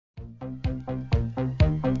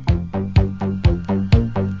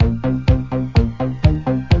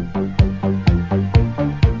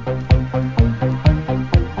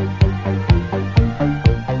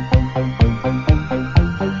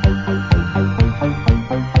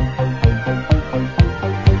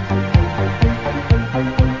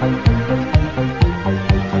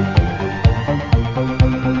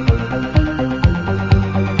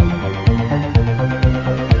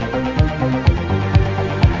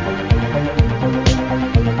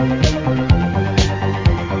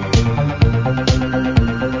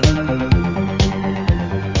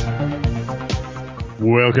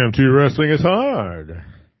Welcome to Wrestling is Hard.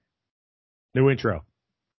 New intro.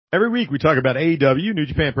 Every week we talk about AEW, New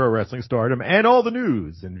Japan Pro Wrestling, Stardom, and all the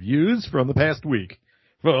news and views from the past week.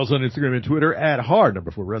 Follow us on Instagram and Twitter at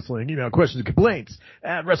hard4wrestling. Email questions and complaints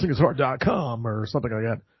at wrestlingishard.com or something like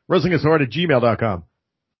that. wrestlingishard@gmail.com.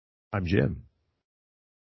 I'm Jim.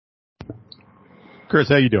 Chris,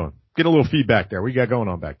 how you doing? Get a little feedback there. What you got going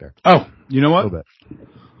on back there? Oh, you know what? A little bit.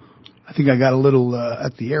 I think I got a little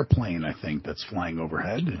at the airplane, I think, that's flying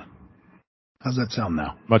overhead. How's that sound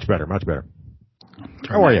now? Much better, much better.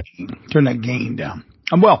 How are you? Turn that gain down.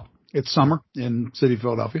 I'm well. It's summer in the city of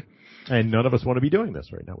Philadelphia. And none of us want to be doing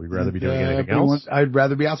this right now. We'd rather be doing anything else. I'd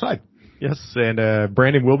rather be outside. Yes, and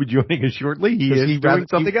Brandon will be joining us shortly. He is doing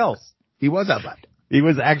something else. He was outside. He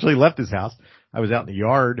was actually left his house. I was out in the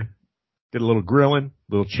yard, did a little grilling,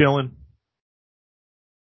 a little chilling.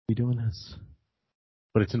 We doing this?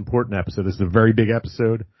 But it's an important episode. This is a very big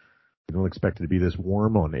episode. We don't expect it to be this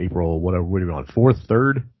warm on April, whatever, what are we on, 4th,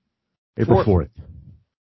 3rd? April 4th.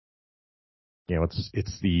 Yeah,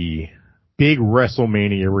 it's the big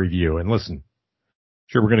WrestleMania review. And listen,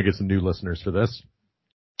 sure, we're going to get some new listeners for this.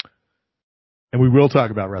 And we will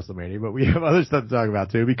talk about WrestleMania, but we have other stuff to talk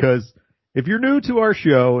about too, because if you're new to our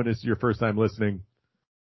show and it's your first time listening,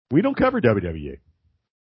 we don't cover WWE.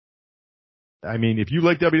 I mean, if you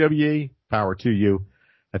like WWE, power to you.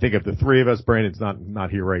 I think of the three of us, Brandon's not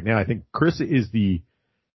here right now. I think Chris is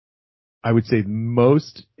I would say,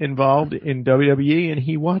 most involved in WWE, and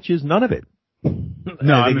he watches none of it.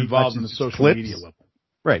 No, I'm involved in the social media level.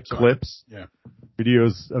 Right, clips. Yeah.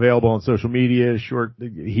 Videos available on social media,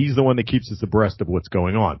 he's the one that keeps us abreast of what's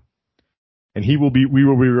going on. And we will be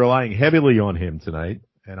relying heavily on him tonight,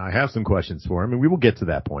 and I have some questions for him, and we will get to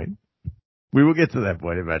that point. We will get to that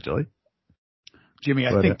point eventually. Jimmy,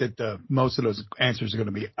 I think that most of those answers are going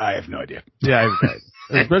to be, I have no idea. Yeah,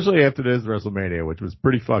 especially after this WrestleMania, which was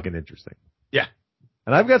pretty fucking interesting. Yeah.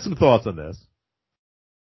 And I've got some thoughts on this.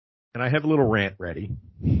 And I have a little rant ready,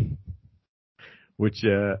 which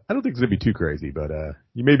I don't think is going to be too crazy, but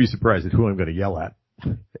you may be surprised at who I'm going to yell at.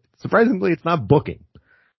 Surprisingly, it's not booking.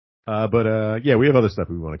 But yeah, we have other stuff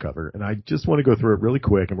we want to cover, and I just want to go through it really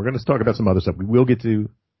quick, and we're going to talk about some other stuff. We will get to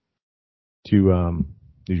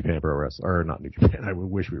New Japan Pro Wrestling, or not New Japan. I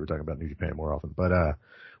wish we were talking about New Japan more often, but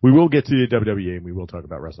we will get to WWE and we will talk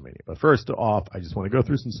about WrestleMania. But first off, I just want to go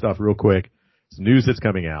through some stuff real quick. Some news that's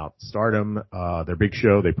coming out. Stardom, their big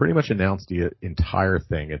show, they pretty much announced the entire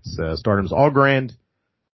thing. It's Stardom's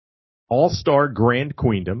All-Star Grand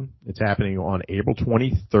Queendom. It's happening on April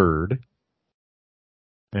 23rd.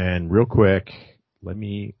 And real quick,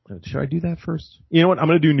 should I do that first? You know what? I'm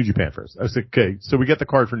going to do New Japan first. Okay, so we get the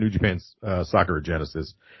card for New Japan's Sakura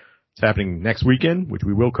Genesis. It's happening next weekend, which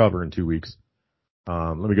we will cover in 2 weeks.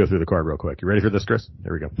 Let me go through the card real quick. You ready for this, Chris?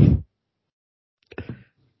 There we go.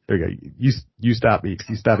 There you go. You stop me.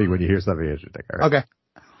 You stop me when you hear something interesting. All right. Okay.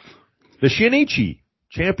 The Shinichi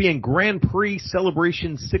Champion Grand Prix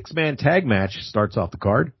Celebration 6-man tag match starts off the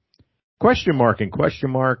card. Question mark and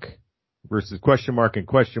question mark versus question mark and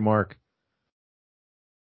question mark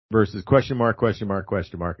versus question mark, question mark,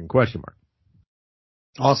 question mark, and question mark.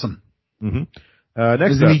 Awesome. Mm-hmm.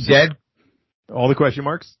 Next Isn't he dead? All the question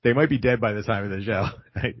marks? They might be dead by the time of the show.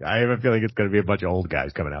 I have a feeling it's going to be a bunch of old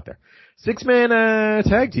guys coming out there. 6-man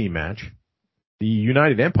tag team match. The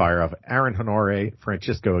United Empire of Aaron Hanare,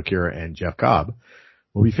 Francisco Akira, and Jeff Cobb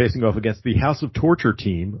will be facing off against the House of Torture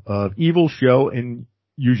team of Evil, Sho, and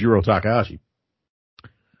Yujiro Takahashi.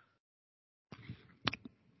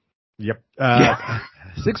 Yep.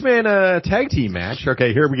 6-man tag team match.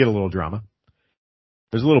 Okay, here we get a little drama.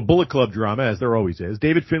 There's a little Bullet Club drama, as there always is.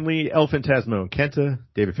 David Finlay, El Phantasmo, and Kenta.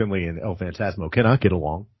 David Finlay and El Phantasmo cannot get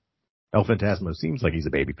along. El Phantasmo seems like he's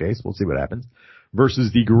a babyface. We'll see what happens.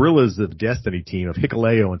 Versus the Gorillas of Destiny team of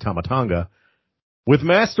Hikuleo and Tamatanga with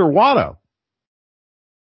Master Wato.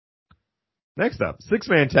 Next up,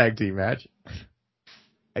 6-man tag team match.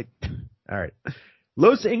 All right.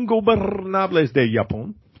 Los Ingobernables de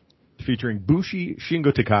Japón, featuring Bushi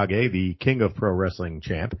Shingo Takagi, the King of Pro Wrestling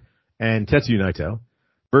champ, and Tetsuya Naito,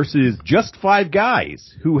 versus just 5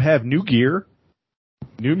 guys who have new gear,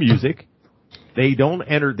 new music. They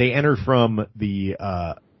enter from the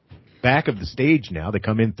back of the stage now. They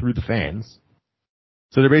come in through the fans.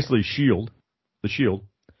 So they're basically the Shield.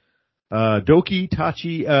 Doki,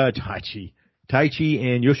 Taichi,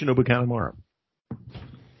 and Yoshinobu Kanemaru.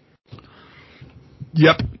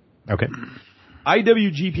 Yep. Okay.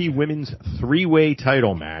 IWGP Women's 3-way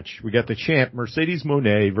title match. We got the champ, Mercedes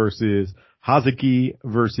Moné versus Hazuki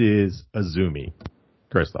versus Azumi.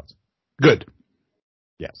 Chris, thoughts? Good.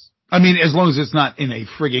 Yes. I mean, as long as it's not in a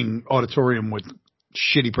frigging auditorium with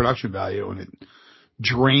shitty production value and it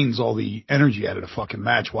drains all the energy out of the fucking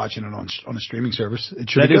match watching it on a streaming service. It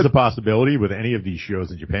should That be is good. a possibility with any of these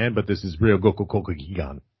shows in Japan, but this is Real Goku Koku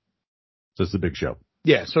Gigan. So it's a big show.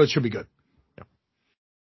 Yeah, so it should be good.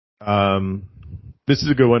 This is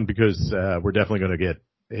a good one because we're definitely going to get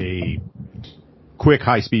a quick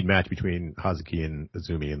high-speed match between Hazuki and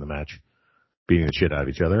Azumi in the match, beating the shit out of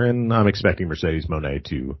each other, and I'm expecting Mercedes Moné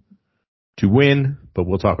to win, but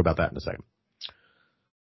we'll talk about that in a second.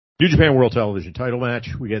 New Japan World Television title match.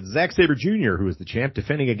 We get Zack Sabre Jr., who is the champ,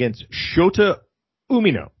 defending against Shota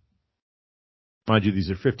Umino. Mind you,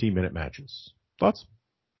 these are 15-minute matches. Thoughts?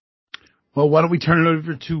 Well, why don't we turn it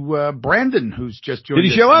over to Brandon, who's just joined us.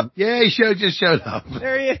 Did he show up? Yeah, just showed up.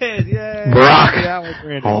 There he is. Yay. Brock.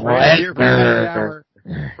 Brandon here for the hour.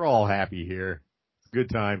 We're all happy here. Good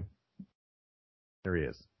time. There he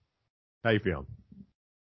is. How you feeling?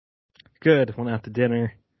 Good. Went out to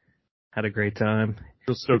dinner. Had a great time.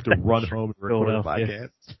 Real stoked to run home and record a podcast.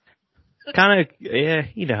 Kind of, yeah.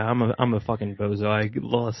 You know, I'm a fucking bozo. I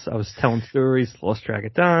was telling stories, lost track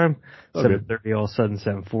of time. 7:30, all of a sudden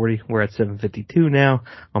 7:40. We're at 7:52 now.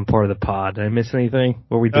 I'm part of the pod. Did I miss anything?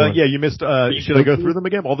 What are we doing? Yeah, you missed. Should I go through them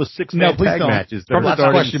again? All the 6-man tag matches that are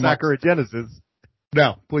starting in Sakura Genesis.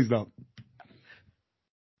 No, please don't.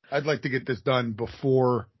 I'd like to get this done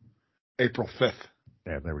before April 5th.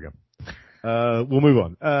 Yeah, there we go. We'll move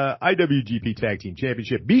on. IWGP Tag Team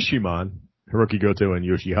Championship, Bishiman, Hiroki Goto, and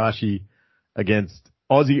Yoshihashi against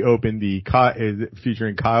Aussie Open,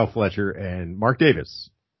 featuring Kyle Fletcher and Mark Davis.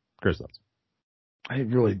 Chris thoughts? I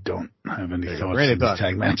really don't have any thoughts on these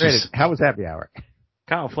tag matches. Brandon, how was Happy Hour?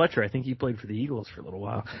 Kyle Fletcher, I think he played for the Eagles for a little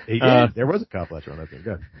while. He did. There was a Kyle Fletcher on that thing.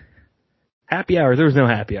 Good. Happy Hour. There was no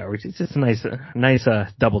happy hour. It's just a nice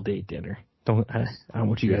double date dinner. I don't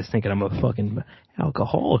want you guys thinking I'm a fucking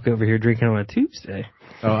alcoholic over here drinking on a Tuesday.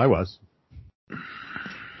 Oh, I was.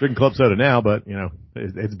 Drinking club soda now, but, you know,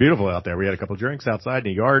 it's beautiful out there. We had a couple drinks outside in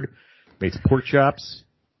the yard, made some pork chops.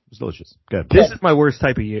 It was delicious. Good. This is my worst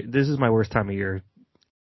type of year. This is my worst time of year.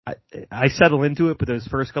 I settle into it, but those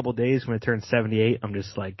first couple of days when it turns 78, I'm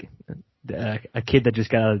just like a kid that just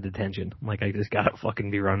got out of detention. I'm like, I just gotta fucking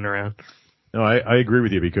be running around. No, I agree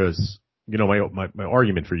with you because, you know, my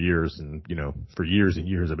argument for years and, you know, for years and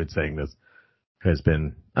years I've been saying this has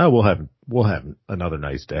been, we'll have another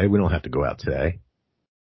nice day. We don't have to go out today.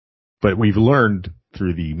 But we've learned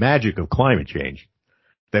through the magic of climate change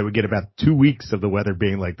that we get about 2 weeks of the weather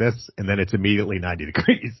being like this and then it's immediately 90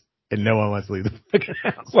 degrees and no one wants to leave the fucking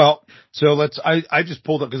house. Well, so I just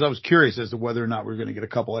pulled up because I was curious as to whether or not we're going to get a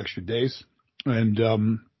couple extra days. And,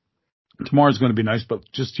 tomorrow's going to be nice, but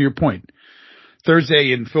just to your point,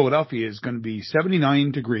 Thursday in Philadelphia is going to be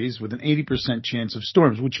 79 degrees with an 80% chance of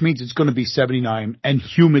storms, which means it's going to be 79 and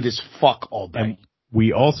humid as fuck all day. And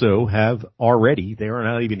we also have already, they are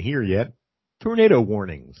not even here yet, tornado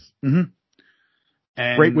warnings. Mm-hmm.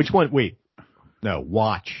 And Right, which one? Wait. No,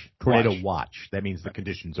 watch. Tornado watch. That means the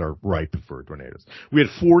conditions are ripe for tornadoes. We had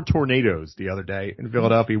 4 tornadoes the other day in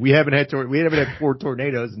Philadelphia. We haven't had 4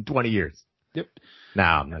 tornadoes in 20 years. Yep.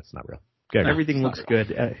 No, that's not real. Okay, Everything looks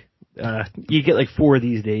good. You get like 4 of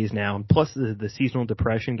these days now, and plus the seasonal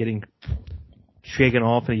depression getting shaken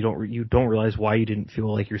off, and you don't realize why you didn't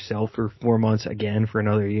feel like yourself for 4 months again for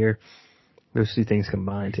another year. Those 2 things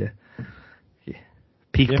combined to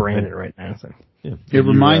peak Brandon right now. So. Yeah. It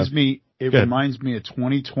reminds me of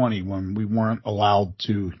 2020 when we weren't allowed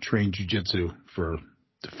to train jiu-jitsu for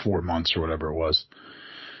 4 months or whatever it was.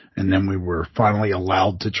 And then we were finally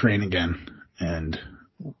allowed to train again. And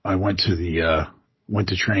I went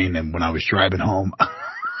to train, and when I was driving home,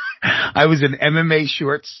 I was in MMA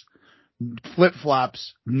shorts,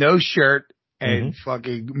 flip-flops, no shirt, and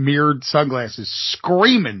fucking mirrored sunglasses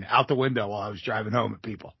screaming out the window while I was driving home at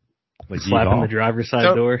people. Like slapping the driver's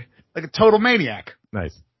side door. Like a total maniac.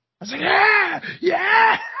 Nice. I was like,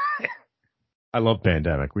 yeah! I love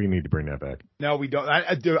pandemic. We need to bring that back. No, we don't.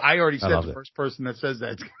 I already said the first person that says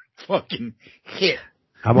that's going to fucking hit.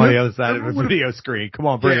 I'm on the other side of the video screen. Come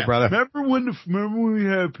on, bring it, brother. Remember when we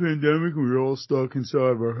had a pandemic and we were all stuck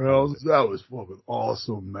inside of our houses? That was fucking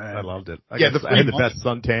awesome, man. I loved it. I had the best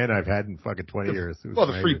suntan I've had in fucking 20 years.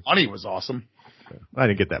 The free money was awesome. I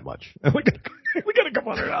didn't get that much. We got a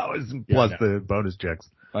couple $100 plus the bonus checks.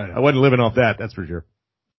 I wasn't living off that, that's for sure.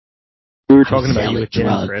 We were talking about you at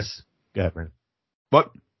dinner, Chris. Go ahead, man.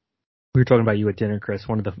 What? We were talking about you at dinner, Chris.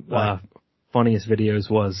 One of the funniest videos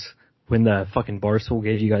was when the fucking Barstool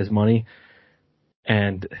gave you guys money,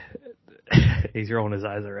 and he's rolling his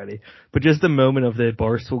eyes already. But just the moment of the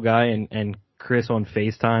Barstool guy and Chris on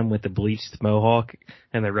FaceTime with the bleached mohawk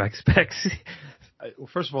and the rec specs. Well,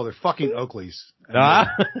 first of all, they're fucking Oakleys.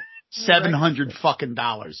 $700 fucking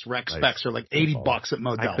dollars. Rec Nice. specs are like $80 at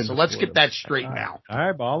Modell. So let's get that straight now. All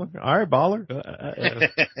right, baller.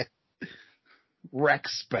 Rec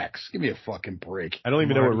specs. Give me a fucking break. I don't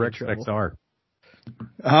even know what rec specs are.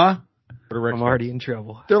 Huh? What are rec I'm already in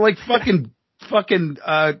trouble. They're like fucking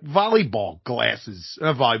volleyball glasses.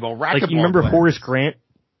 Volleyball racquetball. Like, you remember glasses. Horace Grant?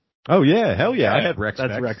 Oh yeah, hell yeah. I had rec specs.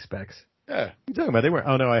 That's rec specs. Yeah. What are you talking about? They were.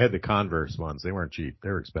 Oh no, I had the Converse ones. They weren't cheap. They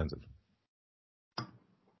were expensive.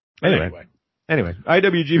 Anyway,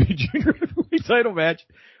 IWGP Junior Heavyweight Title match.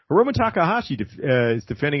 Hiromu Takahashi is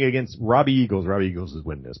defending against Robbie Eagles. Robbie Eagles is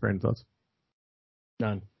winning this. Brandon, thoughts?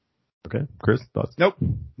 None. Okay. Chris, thoughts? Nope.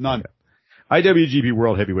 None. Okay. IWGP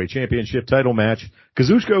World Heavyweight Championship title match.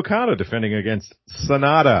 Kazuchika Okada defending against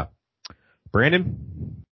Sonata.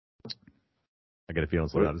 Brandon? I got a feeling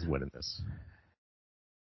Sonata's winning this.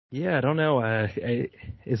 Yeah, I don't know.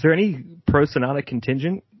 Is there any pro Sonata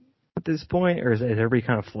contingent at this point, or is everybody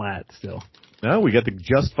kind of flat still? No, we got the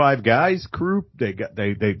Just Five Guys crew.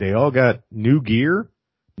 They all got new gear,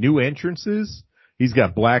 new entrances. He's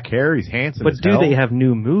got black hair. He's handsome. But as do hell. they have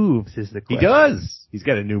new moves? Is the question. He does. He's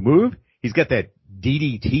got a new move. He's got that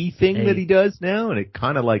DDT thing that he does now, and it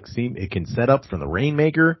kind of like it can set up from the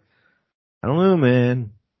Rainmaker. I don't know,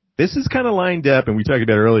 man. This is kind of lined up, and we talked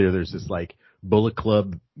about earlier. There's this like Bullet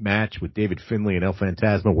Club match with David Finlay and El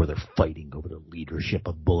Phantasmo where they're fighting over the leadership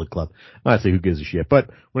of Bullet Club. Honestly, who gives a shit?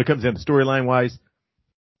 But when it comes down to storyline wise,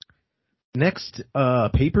 next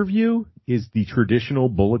pay-per-view is the traditional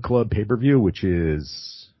Bullet Club pay-per-view, which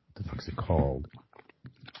is, what the fuck is it called?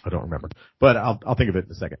 I don't remember, but I'll think of it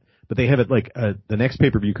in a second. But they have it like the next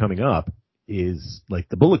pay-per-view coming up is like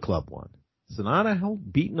the Bullet Club one. Sonata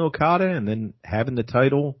beating Okada and then having the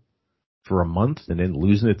title for a month and then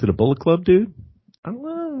losing it to the Bullet Club, dude. I don't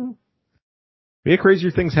know. We had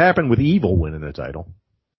crazier things happen with Evil winning the title.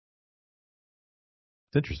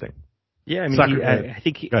 It's interesting. Yeah, I mean, I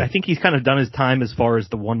think he's kind of done his time as far as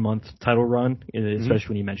the 1 month title run, especially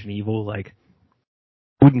when you mention Evil. Like,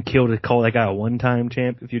 wouldn't kill to call that guy a one-time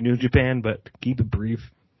champ if you're New Japan, but keep it brief.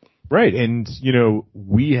 Right, and you know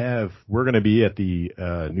we're going to be at the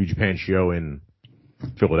New Japan show in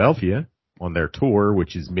Philadelphia on their tour,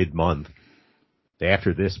 which is mid-month.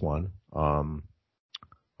 After this one,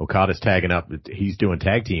 Okada's tagging up. He's doing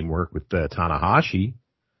tag team work with Tanahashi.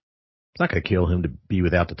 It's not going to kill him to be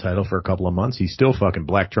without the title for a couple of months. He's still fucking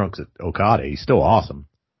Black Trunks at Okada. He's still awesome.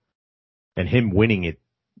 And him winning it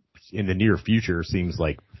in the near future seems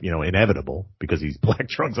like, inevitable because he's Black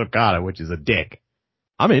Trunks Okada, which is a dick.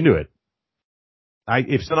 I'm into it.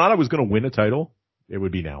 If Sonata was going to win a title, it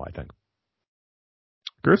would be now, I think.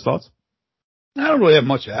 Chris, thoughts? I don't really have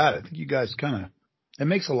much to add. I think you guys it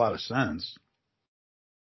makes a lot of sense.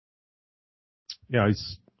 Yeah,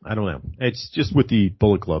 I don't know. It's just with the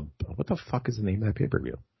Bullet Club. What the fuck is the name of that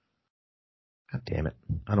pay-per-view? God damn it.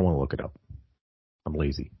 I don't want to look it up. I'm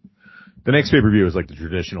lazy. The next pay-per-view is like the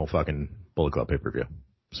traditional fucking Bullet Club pay-per-view.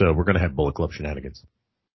 So we're going to have Bullet Club shenanigans.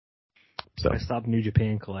 So I stopped New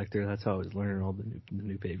Japan Collector. That's how I was learning all the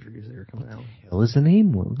new pay-per-views that are coming out. Hell is the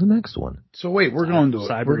name? What was the next one? So wait, we're going to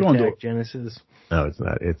Cyber Attack Genesis. No, it's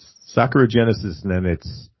not. It's Sakura Genesis, and then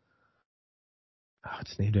it's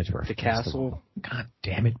named after the Castle. God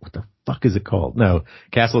damn it! What the fuck is it called? No,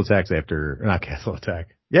 Castle Attack's after. Not Castle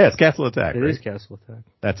Attack. Yeah, it's Castle Attack. It is Castle Attack.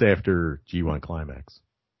 That's after G1 Climax.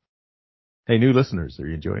 Hey, new listeners, are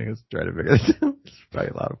you enjoying us? Try to figure this out. It's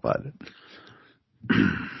probably a lot of fun.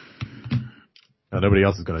 No, nobody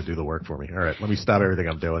else is going to do the work for me. All right, let me stop everything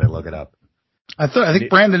I'm doing and look it up. I think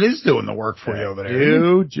Brandon is doing the work for you over there.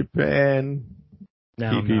 New Japan No,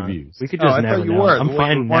 PPVs. we could just never know. I'm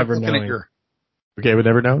fine never knowing. Okay, we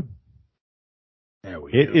never know.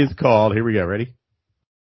 It is called. Here we go. Ready?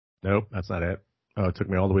 Nope, that's not it. Oh, it took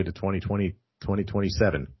me all the way to 2020,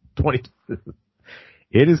 2027.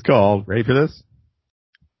 It is called. Ready for this?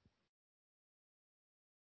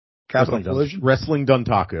 Wrestling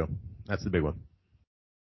Duntaku. That's the big one.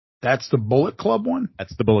 That's the Bullet Club one?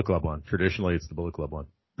 That's the Bullet Club one. Traditionally, it's the Bullet Club one.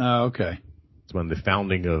 Oh, okay. It's when the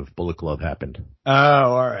founding of Bullet Club happened. Oh,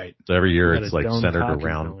 all right. So every year it's like centered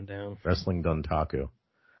around Wrestling Duntaku.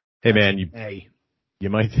 Hey, man, you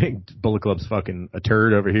might think Bullet Club's fucking a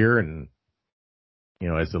turd over here, and,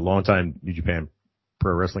 as a longtime New Japan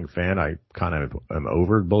pro wrestling fan, I kind of am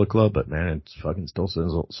over Bullet Club, but man, it fucking still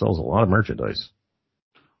sells a lot of merchandise.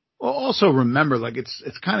 Well, also remember,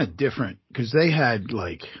 it's kind of different because they had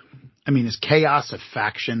is Chaos a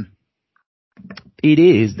faction? It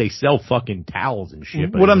is. They sell fucking towels and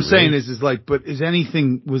shit. What I'm saying is but is there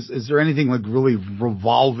anything really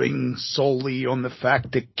revolving solely on the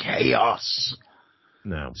fact that Chaos?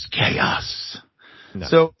 No. It's Chaos. No.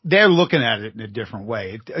 So they're looking at it in a different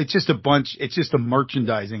way. It's just a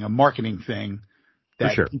merchandising, a marketing thing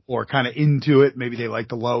that people are kind of into it. Maybe they like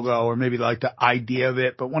the logo or maybe they like the idea of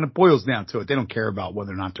it. But when it boils down to it, they don't care about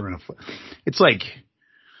whether or not they're in it's like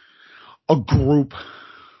a group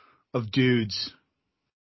of dudes.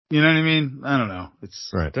 You know what I mean? I don't know. It's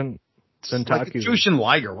right. It's like Jushin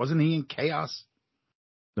Liger. Wasn't he in Chaos?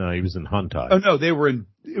 No, he was in Hantai. Oh, no, it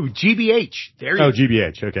was GBH. There you go.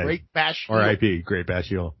 GBH, okay. Great Bash Heel. R.I.P. Great Bash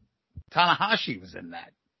Heel. Tanahashi was in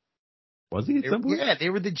that. Was he at some point? Yeah, they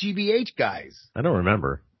were the GBH guys. I don't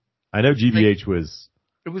remember. I know GBH was...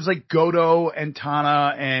 It was like Goto and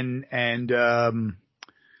Tana and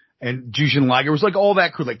Jushin Liger. It was like all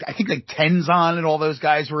that crew. Like I think like Tenzan and all those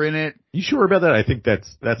guys were in it. You sure about that? I think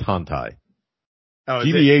that's Hantai. Oh,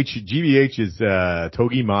 GBH is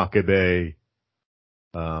Togi Makabe.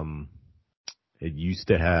 It used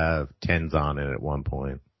to have Tenzan in it at one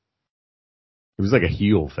point. It was like a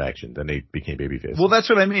heel faction, then they became babyface. Well, that's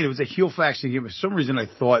what I mean. It was a heel faction. For some reason, I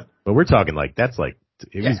thought. But we're talking like it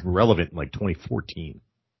was relevant in like 2014.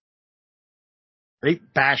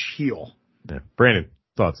 Great Bash Heel. Yeah. Brandon,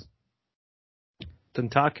 thoughts?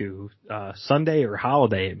 Tentaku, Sunday or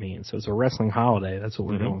holiday it means. So it's a wrestling holiday. That's what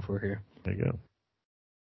we're going for here. There you go.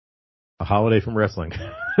 A holiday from wrestling.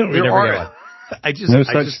 No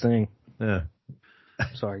such thing. Yeah.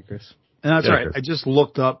 Sorry, Chris. And that's right. Chris. I just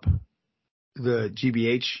looked up the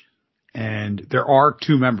GBH, and there are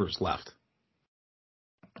 2 members left.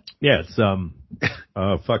 Yeah, it's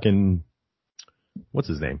fucking what's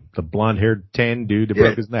his name? The blonde-haired tan dude that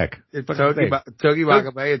broke his neck. It's Togi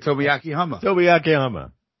Makabe and Tomoyaki Hama. Tomoyaki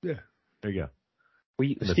Hama. Yeah. There you go.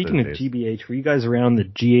 Speaking of GBH, were you guys around the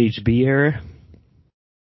GHB era?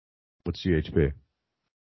 What's GHB?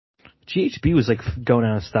 GHB was like going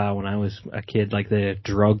out of style when I was a kid, like the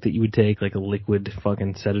drug that you would take, like a liquid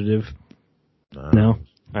fucking sedative. No?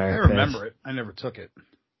 All right, I remember it. I never took it.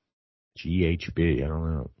 GHB, I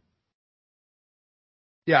don't know.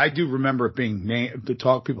 Yeah, I do remember it being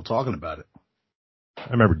people talking about it. I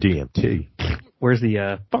remember DMT. Where's the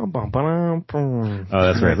Oh,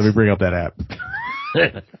 that's right. Let me bring up that app.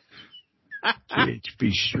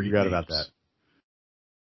 GHB Street. Forgot about that.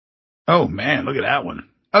 Oh man, look at that one.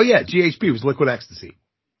 Oh yeah, GHB was liquid ecstasy.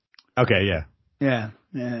 Okay, yeah.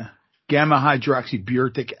 Yeah. Gamma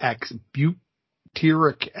hydroxybutyric acid.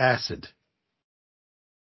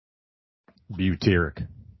 Butyric.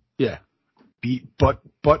 Yeah.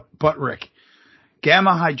 Butyric.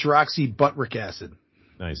 Gamma hydroxybutyric acid.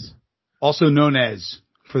 Nice. Also known as,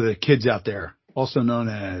 for the kids out there, also known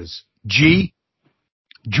as G,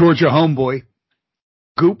 Georgia Homeboy,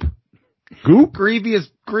 Goop, grievous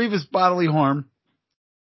bodily harm,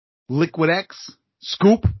 Liquid X,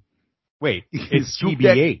 Scoop. Wait, it's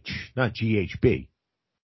GBH, not GHB.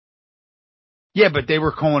 Yeah, but they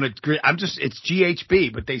were calling it, it's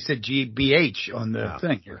GHB, but they said GBH on the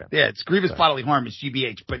thing here. Okay. Yeah, it's grievous bodily harm is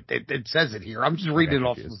GBH, but it says it here. I'm just reading it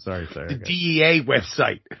off the DEA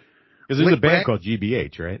website. Because there's a band called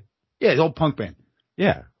GBH, right? Yeah, the old punk band.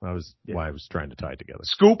 Yeah, why I was trying to tie it together.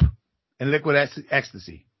 Scoop and Liquid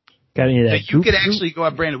Ecstasy. Got any of that? You could actually go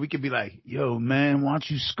out, Brandon. We could be like, yo, man, why don't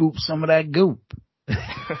you scoop some of that goop?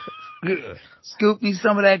 Scoop me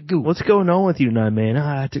some of that goop. What's going on with you tonight, man?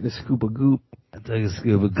 I took a scoop of goop. I took a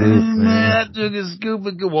scoop of goop, man. I took a scoop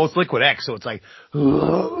of goop. Well, it's Liquid X, so it's like,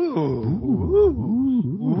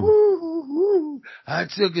 I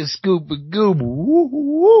took a scoop of goop.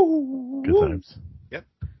 Good times. Yep.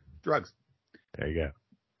 Drugs. There you go.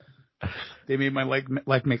 They made my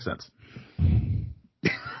life make sense.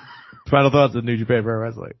 Final thoughts on New Japan Pro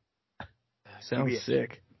Wrestling. Sounds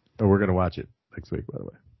sick. Oh, we're going to watch it next week, by the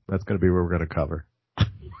way. That's going to be what we're going to cover.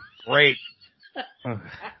 Great.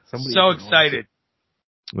 So excited.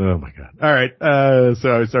 Oh my God. All right.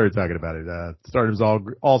 So I started talking about it. Stardom's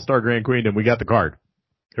All-Star Grand Queendom. We got the card.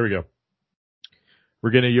 Here we go.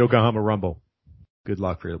 We're getting a Yokohama Rumble. Good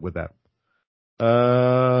luck with that.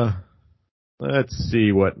 Let's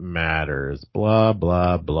see what matters. Blah,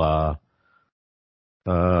 blah, blah.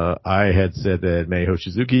 I had said that Mei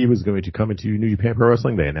Hoshizuki was going to come into New Japan Pro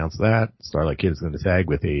Wrestling. They announced that. Starlight Kid is going to tag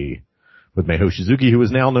with Mei Hoshizuki, who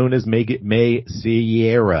is now known as May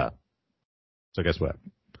Sierra. So guess what?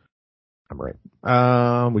 I'm right.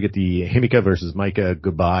 We get the Himika versus Maika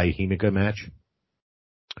Goodbye Himika match.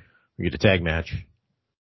 We get a tag match.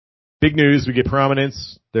 Big news, we get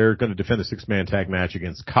Prominence. They're going to defend the 6-man tag match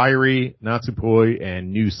against Kairi, Natsupoi,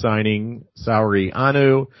 and new signing Saori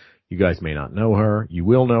Anu. You guys may not know her. You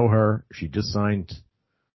will know her. She just signed.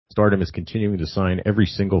 Stardom is continuing to sign every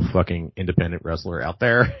single fucking independent wrestler out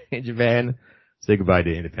there in Japan. Say goodbye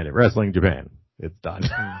to independent wrestling, Japan. It's done.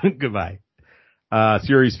 Goodbye.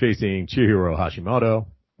 Syuri's facing Chihiro Hashimoto.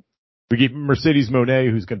 We get Mercedes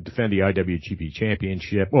Moné, who's going to defend the IWGP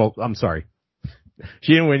Championship. Well, I'm sorry.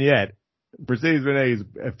 She didn't win yet. Mercedes Moné is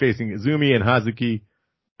facing Izumi and Hazuki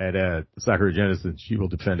at Sakura Genesis. She will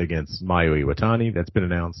defend against Mayu Iwatani. That's been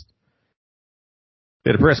announced.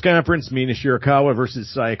 At a press conference, Mina Shirakawa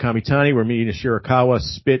versus Saya Kamitani, where Mina Shirakawa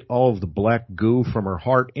spit all of the black goo from her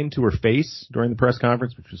heart into her face during the press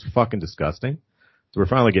conference, which was fucking disgusting. So we're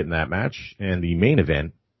finally getting that match. And the main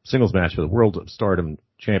event, singles match for the World of Stardom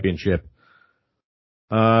Championship.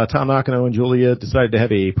 Tom Nakano and Julia decided to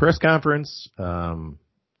have a press conference. Tom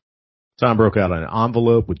broke out an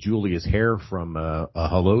envelope with Julia's hair from a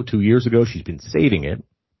hello 2 years ago. She's been saving it.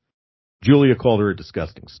 Julia called her a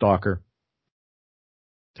disgusting stalker.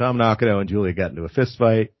 Tom Nakano and Julia got into a fist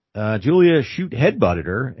fight. Julia headbutted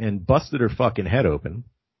her and busted her fucking head open.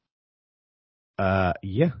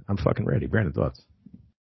 Yeah, I'm fucking ready. Brandon, thoughts?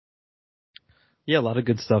 Yeah, a lot of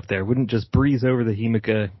good stuff there. Wouldn't just breeze over the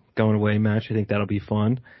Himika going away match. I think that'll be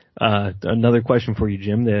fun. Another question for you,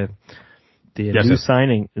 Jim. The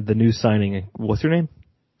new signing. What's her name?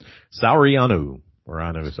 Saori Anou. Or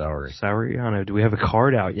Anou Saori. Saori Anou. Do we have a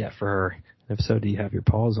card out yet for her? If so, do you have your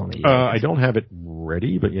paws on it yet? I don't have it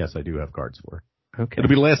ready, but yes, I do have cards for her. Okay. It'll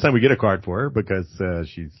be the last time we get a card for her because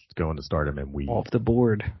she's going to Stardom and off the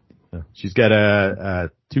board. She's got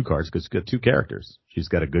two cards because she's got two characters. She's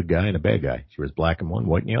got a good guy and a bad guy. She wears black in one,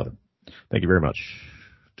 white in the other. Thank you very much.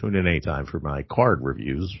 Tune in anytime for my card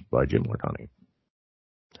reviews by Jim Lardani.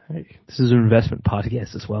 Hey, this is an investment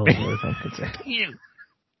podcast as well, as far as I'm concerned.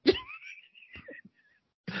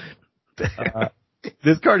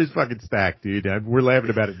 This card is fucking stacked, dude. We're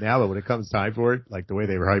laughing about it now, but when it comes time for it, like the way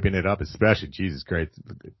they were hyping it up, especially, Jesus Christ,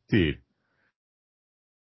 dude.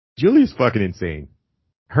 Julia's fucking insane.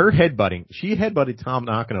 Her headbutting, she headbutted Tom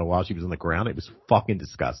Nakano while she was on the ground. It was fucking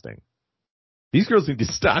disgusting. These girls need to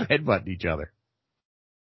stop headbutting each other.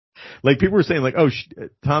 Like people were saying, like, oh,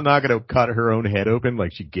 Tom Nakano cut her own head open,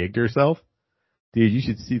 like she gigged herself. Dude, you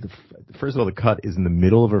should see first of all, the cut is in the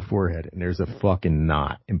middle of her forehead and there's a fucking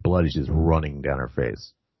knot and blood is just running down her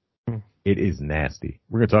face. It is nasty.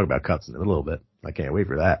 We're going to talk about cuts in a little bit. I can't wait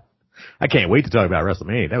for that. I can't wait to talk about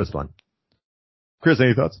WrestleMania. That was fun. Chris,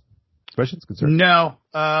 any thoughts? Questions? Concerns? No.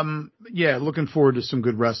 Yeah, looking forward to some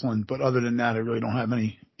good wrestling, but other than that, I really don't have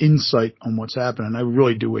any insight on what's happening. I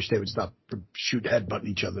really do wish they would stop headbutting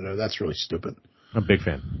each other though. That's really stupid. I'm a big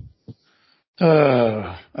fan.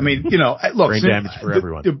 I mean, look, brain damage for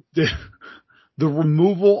everyone. The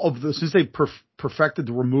removal of since they perfected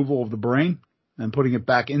the removal of the brain and putting it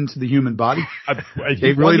back into the human body,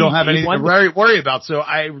 they really don't have anything to worry about. So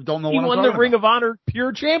I don't know what I'm talking about. He won the Ring of Honor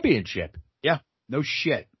Pure Championship. Yeah, no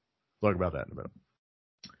shit. Talk about that in a minute.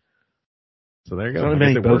 So there you go. There's not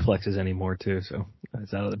many Bowflexes anymore too, so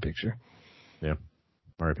that's out of the picture. Yeah.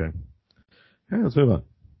 R.I.P. Yeah, let's move on.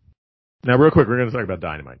 Now, real quick, we're going to talk about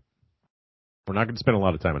Dynamite. We're not going to spend a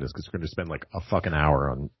lot of time on this because we're going to spend like a fucking hour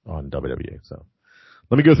on WWE. So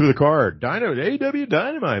let me go through the card. AEW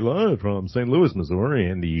Dynamite live from St. Louis, Missouri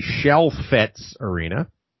in the Shell-Fets Arena.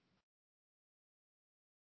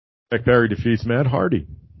 Jack Perry defeats Matt Hardy.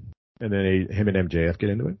 And then him and MJF get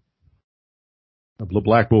into it. The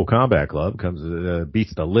Blackpool Combat Club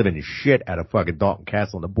beats the living shit out of fucking Dalton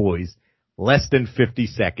Castle and the boys. Less than 50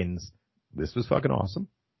 seconds. This was fucking awesome.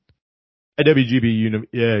 A WGB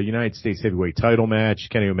United States Heavyweight title match.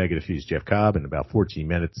 Kenny Omega defeats Jeff Cobb in about 14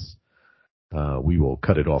 minutes. We will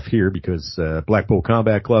cut it off here because Blackpool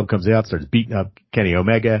Combat Club comes out, starts beating up Kenny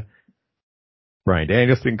Omega. Bryan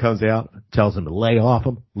Danielson comes out, tells him to lay off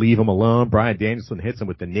him, leave him alone. Bryan Danielson hits him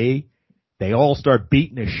with the knee. They all start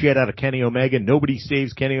beating the shit out of Kenny Omega. Nobody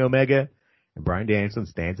saves Kenny Omega. And Bryan Danielson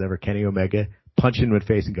stands over Kenny Omega, punching him in the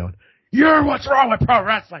face and going, "You're what's wrong with pro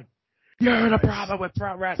wrestling. You're the problem with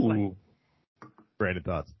pro wrestling." Ooh. Brandon,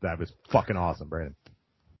 thoughts? That was fucking awesome, Brandon.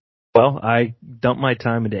 Well, I dumped my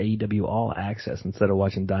time into AEW All Access instead of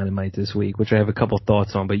watching Dynamite this week, which I have a couple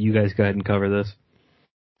thoughts on, but you guys go ahead and cover this.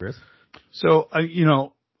 Chris? So,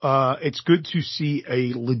 it's good to see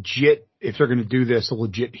a legit, if they're going to do this, a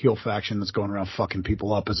legit heel faction that's going around fucking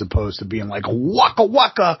people up as opposed to being like, waka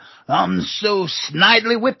waka, I'm so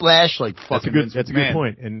snidely whiplash, like fucking. That's a good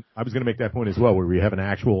point. And I was going to make that point as well, where we have an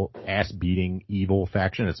actual ass-beating evil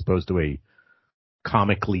faction as opposed to a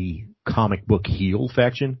comic book heel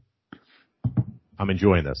faction. I'm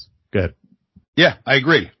enjoying this. Go ahead. Yeah, I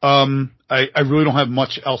agree. I really don't have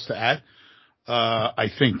much else to add. I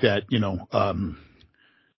think that,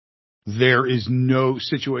 there is no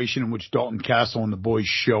situation in which Dalton Castle and the boys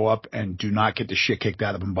show up and do not get the shit kicked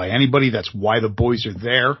out of them by anybody. That's why the boys are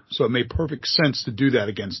there. So it made perfect sense to do that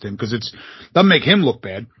against him because doesn't make him look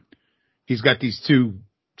bad. he's got these two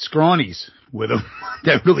scrawnies with him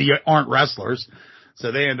that really aren't wrestlers.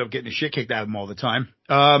 So they end up getting the shit kicked out of them all the time.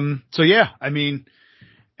 So yeah, I mean,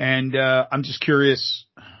 and, I'm just curious.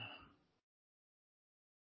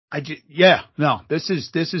 This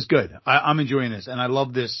is good. I'm enjoying this, and I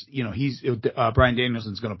love this. You know, Bryan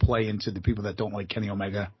Danielson's going to play into the people that don't like Kenny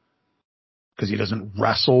Omega because he doesn't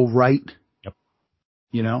wrestle right. Yep.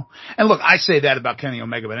 You know, and look, I say that about Kenny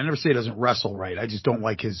Omega, but I never say he doesn't wrestle right. I just don't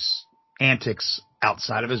like his antics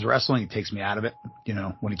outside of his wrestling. It takes me out of it. You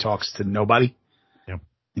know, when he talks to nobody,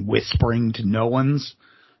 whispering to no ones.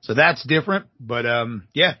 So that's different, but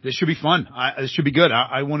yeah, this should be fun. This should be good.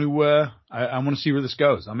 I want to see where this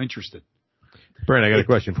goes. I'm interested. Brent, I got a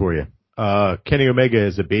question for you. Kenny Omega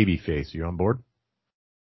is a baby face. Are you on board?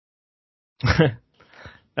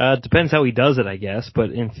 Depends how he does it, I guess, but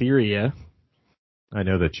in theory, yeah. I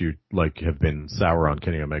know that you have been sour on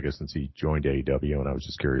Kenny Omega since he joined AEW, and I was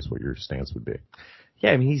just curious what your stance would be.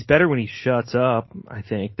 Yeah, I mean, he's better when he shuts up. I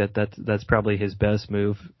think that's probably his best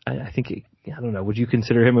move. I think I don't know. Would you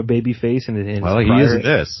consider him a baby face? Well, he is in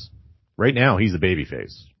this. Right now, he's a baby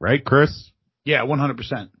face. Right, Chris? Yeah,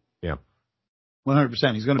 100%. Yeah. 100%. He's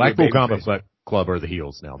going to be a Blackpool baby Combat face. Club are the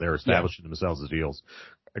heels now. They're establishing themselves as heels.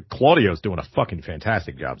 Claudio's doing a fucking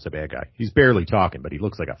fantastic job as a bad guy. He's barely talking, but he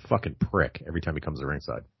looks like a fucking prick every time he comes to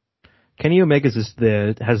ringside. Kenny Omega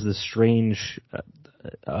has this strange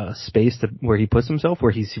space where he puts himself,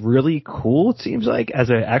 where he's really cool, it seems like, as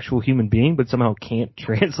an actual human being, but somehow can't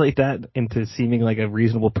translate that into seeming like a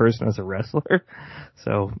reasonable person as a wrestler.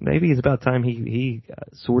 So maybe it's about time he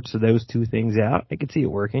sorts those two things out. I could see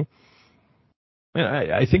it working.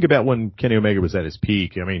 I think about when Kenny Omega was at his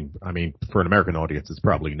peak. I mean, for an American audience, it's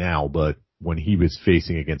probably now, but when he was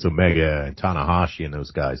facing against Omega and Tanahashi and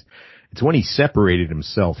those guys, it's when he separated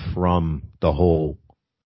himself from the whole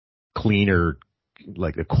cleaner,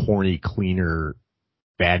 like the corny, cleaner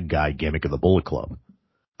bad guy gimmick of the Bullet Club.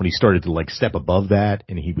 When he started to step above that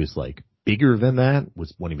and he was bigger than that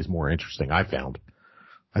was when he was more interesting, I found.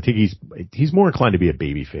 I think he's more inclined to be a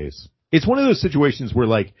babyface. It's one of those situations where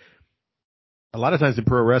a lot of times in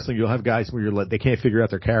pro wrestling, you'll have guys where they can't figure out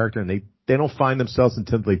their character and they don't find themselves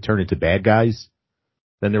until they turn into bad guys.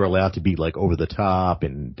 Then they're allowed to be over the top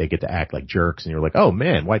and they get to act like jerks and you're like, oh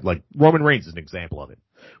man, why, Roman Reigns is an example of it.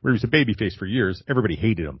 Where he was a babyface for years, everybody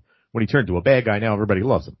hated him. When he turned to a bad guy, now everybody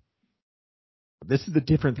loves him. But this is the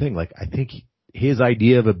different thing. I think his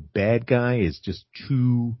idea of a bad guy is just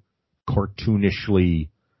too cartoonishly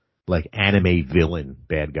anime villain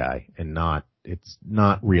bad guy and it's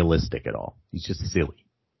not realistic at all. He's just silly.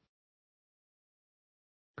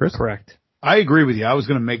 Chris? Correct. I agree with you. I was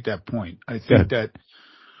going to make that point. I think that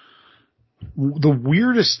the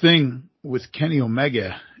weirdest thing with Kenny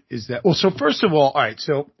Omega is that, well, so first of all right,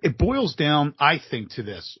 so it boils down, I think, to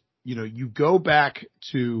this. You know, you go back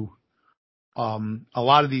to a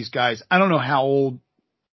lot of these guys. I don't know how old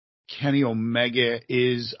Kenny Omega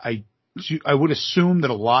is. I would assume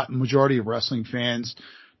that majority of wrestling fans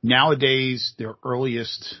nowadays, their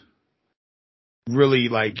earliest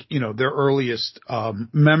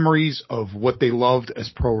memories of what they loved as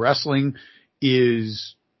pro wrestling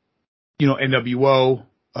is, NWO,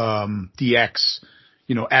 DX,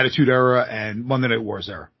 Attitude Era and Monday Night Wars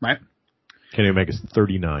era, right? Kenny Omega's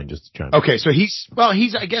 39, just to chime in. Okay, so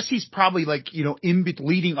I guess he's probably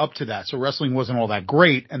leading up to that. So wrestling wasn't all that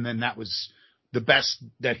great, and then that was the best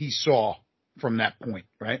that he saw from that point,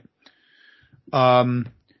 right?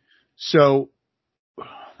 So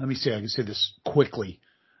let me see. I can say this quickly.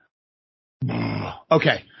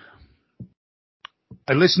 Okay.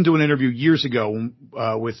 I listened to an interview years ago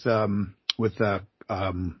with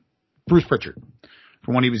Bruce Pritchard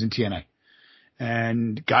from when he was in TNA.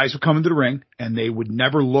 And guys would come into the ring and they would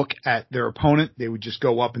never look at their opponent. They would just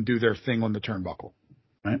go up and do their thing on the turnbuckle,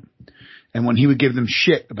 right? And when he would give them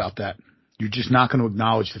shit about that, you're just not going to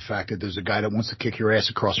acknowledge the fact that there's a guy that wants to kick your ass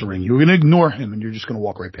across the ring. You're going to ignore him and you're just going to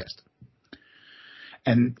walk right past him.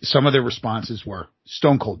 And some of their responses were,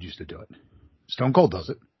 Stone Cold used to do it. Stone Cold does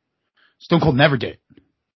it. Stone Cold never did it.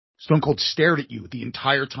 Stone Cold stared at you the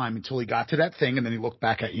entire time until he got to that thing, and then he looked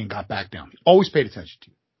back at you and got back down. He always paid attention to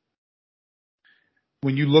you.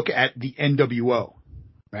 When you look at the NWO,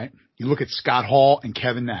 right? You look at Scott Hall and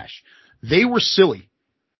Kevin Nash. They were silly.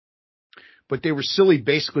 But they were silly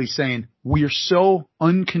basically saying, we are so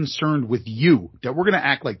unconcerned with you that we're going to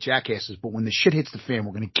act like jackasses, but when the shit hits the fan,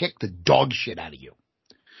 we're going to kick the dog shit out of you.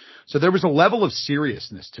 So there was a level of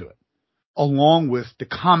seriousness to it, along with the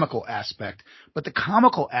comical aspect. But the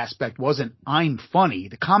comical aspect wasn't, I'm funny.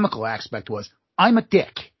 The comical aspect was, I'm a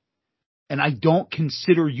dick, and I don't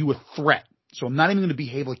consider you a threat. So I'm not even going to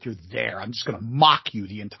behave like you're there. I'm just going to mock you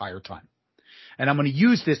the entire time. and I'm going to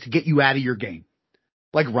use this to get you out of your game,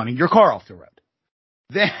 like running your car off the road.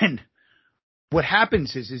 Then what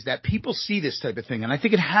happens is that people see this type of thing, and I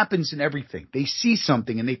think it happens in everything. They see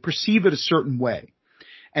something and they perceive it a certain way,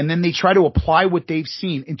 and then they try to apply what they've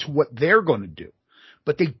seen into what they're going to do.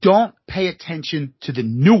 But they don't pay attention to the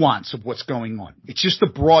nuance of what's going on. It's just a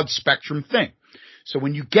broad spectrum thing. So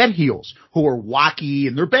when you get heels who are wacky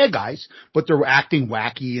and they're bad guys, but they're acting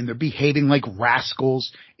wacky and they're behaving like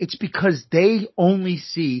rascals, it's because they only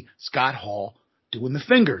see Scott Hall doing the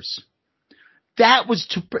fingers.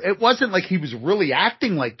 It wasn't like he was really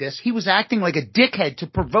acting like this. He was acting like a dickhead to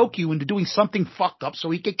provoke you into doing something fucked up so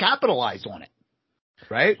he could capitalize on it.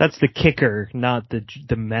 Right? That's the kicker, not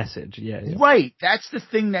the message. Yeah. Right. That's the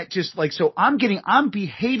thing that just like, so I'm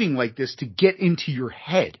behaving like this to get into your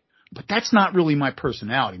head, but that's not really my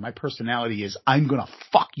personality. My personality is I'm going to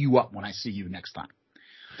fuck you up when I see you next time.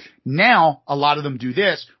 Now, a lot of them do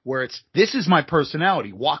this where this is my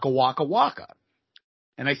personality, waka, waka, waka.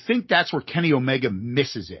 And I think that's where Kenny Omega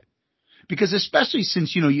misses it. Because especially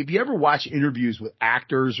since, if you ever watch interviews with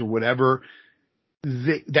actors or whatever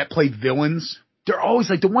that play villains, they're always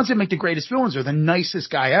like the ones that make the greatest villains are the nicest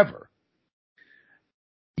guy ever.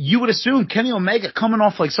 You would assume Kenny Omega, coming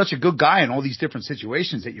off like such a good guy in all these different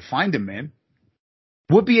situations that you find him in,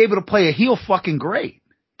 would be able to play a heel fucking great.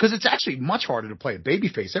 Because it's actually much harder to play a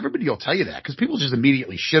babyface. Everybody will tell you that because people just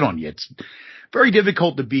immediately shit on you. It's very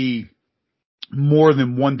difficult to be more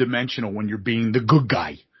than one-dimensional when you're being the good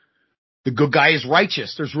guy. The good guy is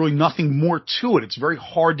righteous. There's really nothing more to it. It's very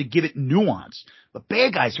hard to give it nuance. The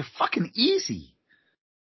bad guys are fucking easy.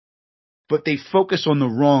 But they focus on the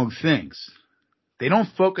wrong things. They don't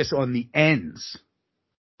focus on the ends,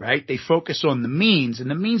 right? They focus on the means, and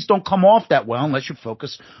the means don't come off that well unless you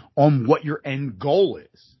focus on what your end goal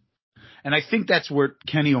is. And I think that's where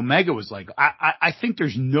Kenny Omega was like, I think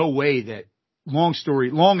there's no way that, long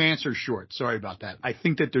answer short, sorry about that. I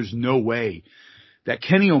think that there's no way that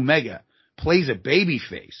Kenny Omega plays a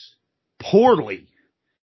babyface poorly.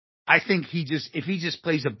 I think if he just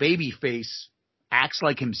plays a babyface, acts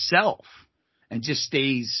like himself and just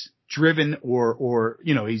stays driven or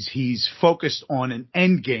he's focused on an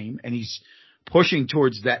end game and he's pushing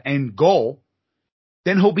towards that end goal,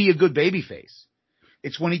 then he'll be a good babyface.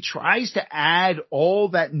 It's when he tries to add all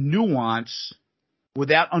that nuance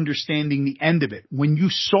without understanding the end of it. When you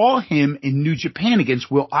saw him in New Japan against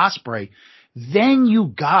Will Ospreay, then you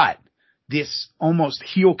got this almost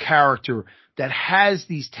heel character that has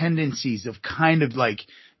these tendencies of kind of like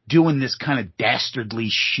doing this kind of dastardly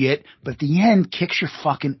shit, but at the end kicks your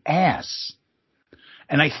fucking ass.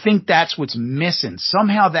 And I think that's what's missing.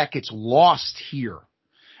 Somehow that gets lost here.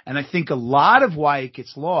 And I think a lot of why it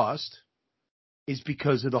gets lost is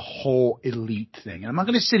because of the whole elite thing. And I'm not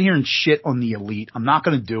going to sit here and shit on the elite. I'm not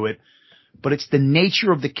going to do it. But it's the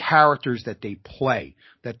nature of the characters that they play,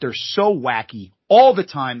 that they're so wacky all the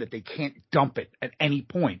time that they can't dump it at any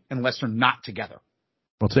point unless they're not together.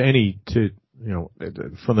 Well,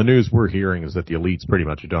 from the news we're hearing is that the elite's pretty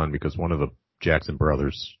much done because one of the Jackson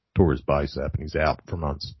brothers tore his bicep and he's out for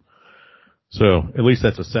months. So at least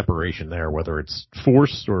that's a separation there, whether it's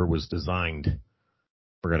forced or was designed.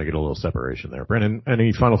 We're going to get a little separation there. Brennan,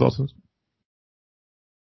 any final thoughts on this?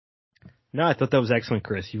 No, I thought that was excellent,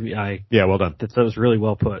 Chris. Yeah, well done. That was really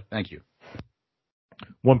well put. Thank you.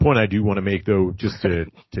 One point I do want to make, though, just to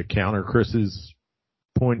counter Chris's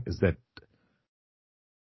point, is that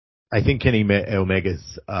I think Kenny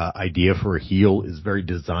Omega's idea for a heel is very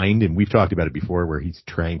designed, and we've talked about it before, where he's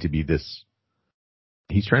trying to be an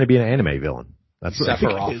anime villain. That's what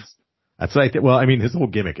Sephiroth. I think it is. That's what I think. Well, I mean, his whole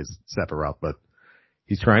gimmick is Sephiroth, but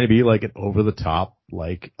he's trying to be like an over-the-top,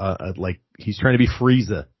 like he's trying to be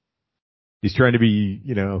Frieza. He's trying to be,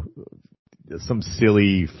 some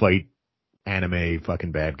silly fight anime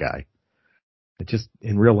fucking bad guy. It just,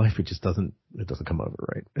 in real life, it doesn't come over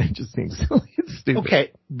right. It just seems silly and stupid.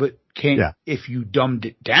 Okay, but if you dumbed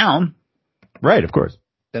it down. Right, of course.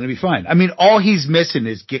 Then it'd be fine. I mean, all he's missing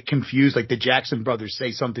is get confused, like the Jackson brothers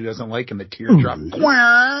say something he doesn't like and the teardrop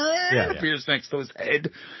appears next to his head.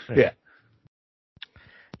 Yeah.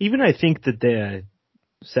 Even I think that the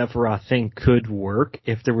Sephiroth thing could work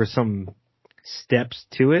if there were some steps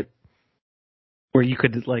to it where you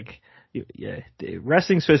could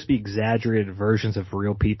wrestling's supposed to be exaggerated versions of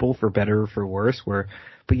real people for better or for worse,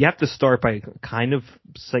 but you have to start by kind of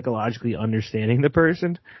psychologically understanding the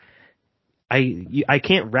person. I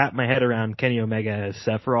can't wrap my head around Kenny Omega as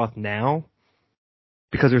Sephiroth now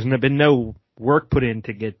because there's been no work put in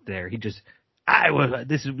to get there. He just,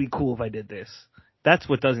 this would be cool if I did this. That's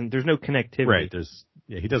what there's no connectivity. Right.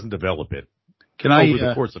 He doesn't develop it over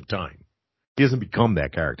the course of time. He doesn't become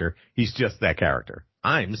that character. He's just that character.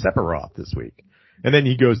 I'm Sephiroth this week. And then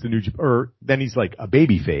he goes to New Japan, or then he's like a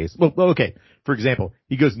baby face. Well, okay. For example,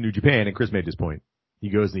 he goes to New Japan, and Chris made this point. He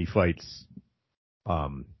goes and he fights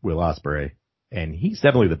Will Ospreay, and he's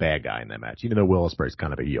definitely the bad guy in that match, even though Will Ospreay's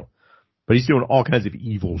kind of a heel. But he's doing all kinds of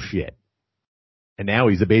evil shit. And now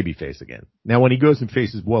he's a baby face again. Now when he goes and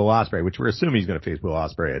faces Will Ospreay, which we're assuming he's going to face Will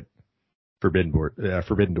Ospreay at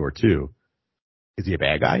Forbidden Door 2, is he a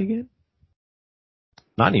bad guy again?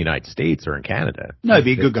 Not in the United States or in Canada. No, he'd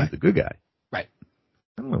be a good guy. He's a good guy. Right.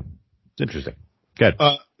 I don't know. It's interesting. Good.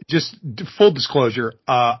 Just full disclosure,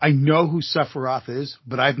 I know who Sephiroth is,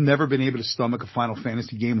 but I've never been able to stomach a Final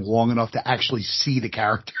Fantasy game long enough to actually see the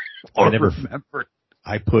character or remember.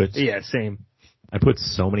 Same. I put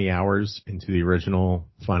so many hours into the original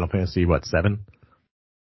Final Fantasy, 7?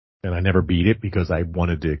 And I never beat it because I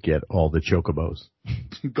wanted to get all the chocobos.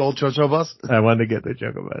 Gold chocobos? I wanted to get the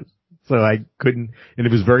chocobos. So I couldn't, and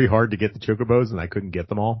it was very hard to get the chocobos, and I couldn't get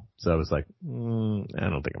them all. So I was like, I don't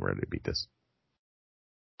think I'm ready to beat this.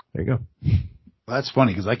 There you go. Well, that's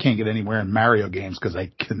funny because I can't get anywhere in Mario games because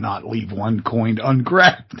I cannot leave one coin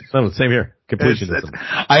ungrabbed. No, same here. Completionism.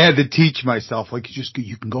 I had to teach myself,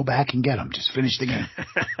 you can go back and get them. Just finish the game.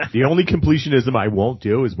 The only completionism I won't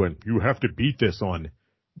do is when you have to beat this on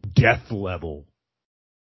death level.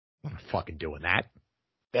 I'm not fucking doing that.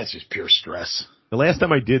 That's just pure stress. The last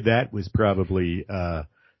time I did that was probably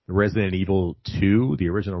Resident Evil 2, the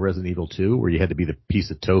original Resident Evil 2, where you had to be the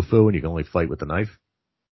piece of tofu and you can only fight with the knife.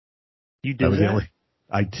 You did that?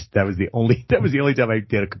 That was the only time I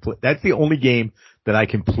did a complete. That's the only game that I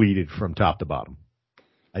completed from top to bottom.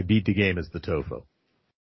 I beat the game as the tofu.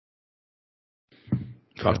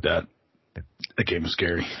 Fuck that. That game was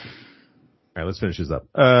scary. All right, let's finish this up.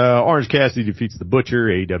 Orange Cassidy defeats the Butcher,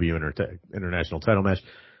 AEW International Title match.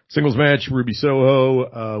 Singles match, Ruby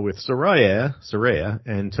Soho with Saraya,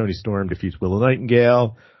 and Toni Storm defeats Willow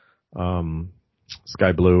Nightingale.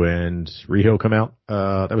 Sky Blue and Riho come out.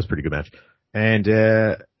 That was a pretty good match. And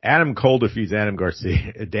Adam Cole defeats Daniel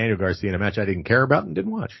Garcia in a match I didn't care about and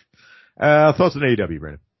didn't watch. Thoughts on AEW,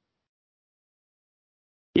 Brandon?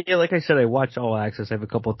 Yeah, like I said, I watched All Access. I have a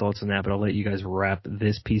couple of thoughts on that, but I'll let you guys wrap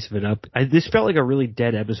this piece of it up. This felt like a really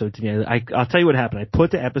dead episode to me. I'll tell you what happened. I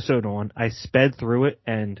put the episode on, I sped through it,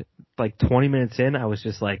 and like 20 minutes in, I was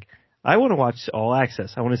just like, I want to watch All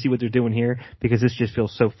Access. I want to see what they're doing here because this just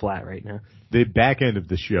feels so flat right now. The back end of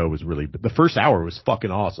the show was the first hour was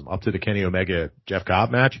fucking awesome. Up to the Kenny Omega Jeff Cobb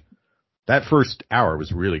match. That first hour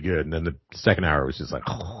was really good. And then the second hour was just like,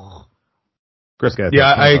 Chris got.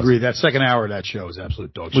 Yeah, I agree. That second hour of that show was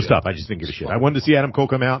absolute dog shit. Was tough. I just didn't give a shit. I wanted to see Adam Cole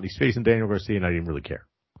come out and he's facing Daniel Garcia and I didn't really care.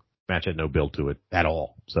 Match had no build to it at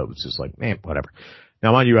all. So it was just like, man, whatever.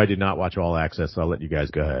 Now, mind you, I did not watch All Access, so I'll let you guys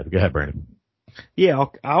go ahead. Go ahead, Brandon. Yeah,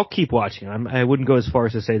 I'll keep watching. I wouldn't go as far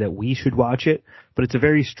as to say that we should watch it, but it's a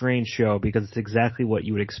very strange show because it's exactly what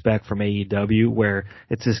you would expect from AEW, where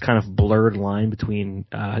it's this kind of blurred line between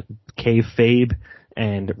kayfabe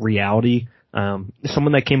and reality.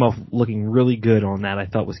 Someone that came off looking really good on that, I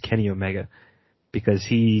thought, was Kenny Omega, because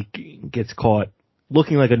he gets caught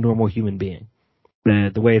looking like a normal human being.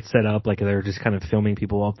 The way it's set up, like they're just kind of filming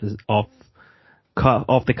people off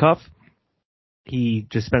the cuff. He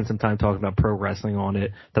just spent some time talking about pro wrestling on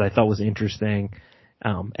it that I thought was interesting.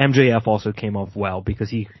 MJF also came off well because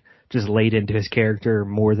he just laid into his character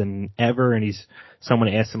more than ever, and someone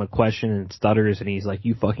asked him a question and stutters and he's like,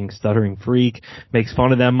 "You fucking stuttering freak," makes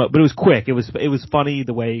fun of them, but it was quick. It was funny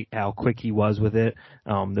the way how quick he was with it.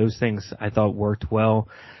 Those things I thought worked well.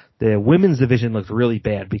 The women's division looked really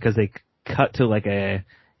bad because they cut to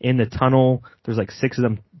in the tunnel. There's like 6 of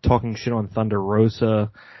them talking shit on Thunder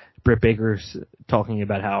Rosa. Britt Baker's talking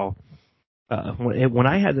about how when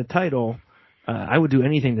I had the title, I would do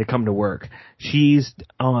anything to come to work. She's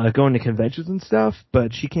going to conventions and stuff,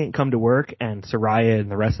 but she can't come to work. And Saraya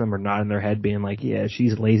and the rest of them are nodding their head being like, yeah,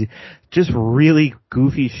 she's lazy. Just really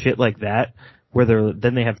goofy shit like that, where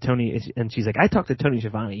then they have Tony, and she's like, I talked to Tony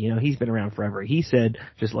Schiavone. He's been around forever. He said,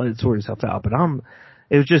 just let it sort itself out. But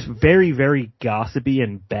it was just very, very gossipy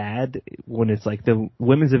and bad when it's like the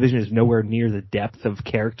women's division is nowhere near the depth of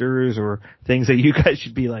characters or things that you guys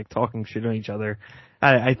should be like talking shit on each other.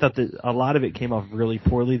 I thought that a lot of it came off really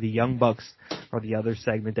poorly. The Young Bucks are the other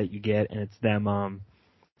segment that you get, and it's them,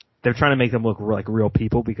 they're trying to make them look like real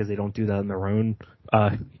people because they don't do that in their own,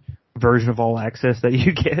 version of All Access that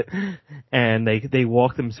you get. And they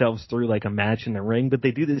walk themselves through like a match in the ring, but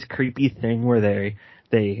they do this creepy thing where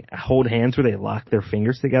they hold hands where they lock their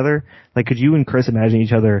fingers together. Like, could you and Chris imagine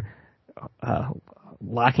each other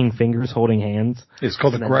locking fingers, holding hands. It's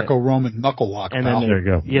called the Greco-Roman knuckle lock. And pal. then there you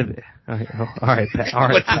go. Yeah. All right, pal. All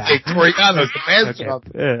right, pal.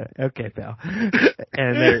 Okay, pal.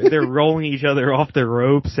 And they're rolling each other off their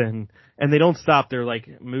ropes, and they don't stop. They're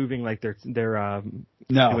like moving, like they're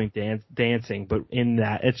doing dancing. But in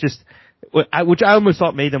that, it's just which I almost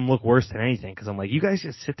thought made them look worse than anything, because I'm like, you guys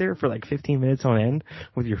just sit there for like 15 minutes on end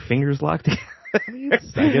with your fingers locked together.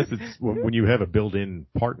 I guess it's when you have a built-in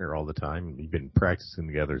partner all the time, you've been practicing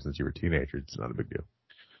together since you were a teenager, it's not a big deal.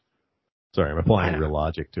 Sorry, I'm applying real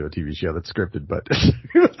logic to a TV show that's scripted, but...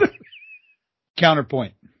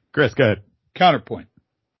 Counterpoint. Chris, go ahead. Counterpoint.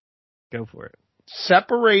 Go for it.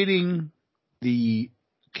 Separating the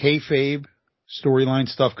kayfabe storyline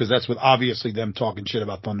stuff, because that's what obviously them talking shit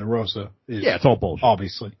about Thunder Rosa is. Yeah, it's all bullshit.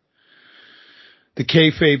 Obviously. The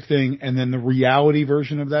kayfabe thing and then the reality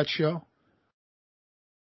version of that show.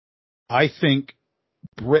 I think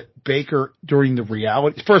Britt Baker during the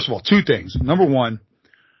reality, first of all, two things. Number one,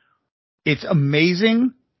 it's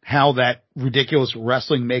amazing how that ridiculous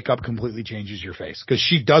wrestling makeup completely changes your face, because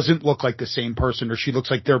she doesn't look like the same person, or she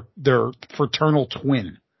looks like their fraternal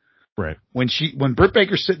twin. Right. When Britt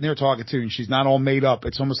Baker's sitting there talking to you and she's not all made up,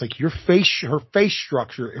 it's almost like her face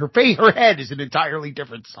structure, her head is an entirely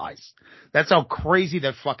different size. That's how crazy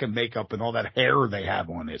that fucking makeup and all that hair they have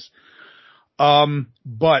on is.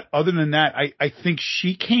 But other than that, I think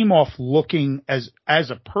she came off looking as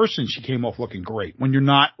a person, she came off looking great when you're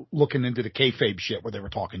not looking into the kayfabe shit where they were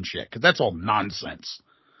talking shit, because that's all nonsense,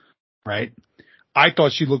 right? I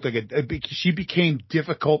thought she looked like she became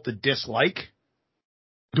difficult to dislike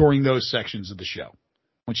during those sections of the show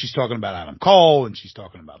when she's talking about Adam Cole and she's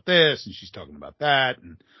talking about this and she's talking about that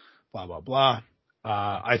and blah, blah, blah.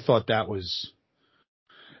 I thought that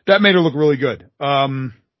made her look really good.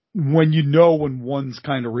 When one's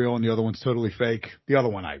kind of real and the other one's totally fake. The other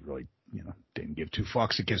one I really, didn't give two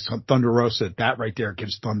fucks. It gives Thunder Rosa, that right there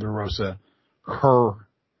gives Thunder Rosa her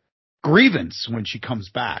grievance when she comes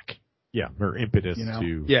back. Yeah, her impetus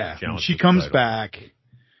to challenge. She comes back.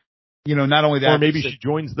 Not only that. Or maybe she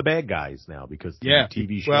joins the bad guys now because the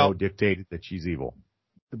TV show dictated that she's evil.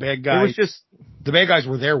 The bad guys. The bad guys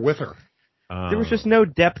were there with her. There was just no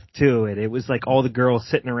depth to it. It was like all the girls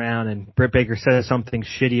sitting around and Britt Baker says something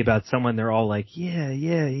shitty about someone. They're all like, yeah.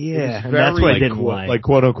 And that's what I didn't like. Like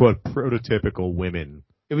quote unquote prototypical women.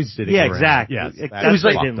 It was sitting around. Exactly. Yes, it was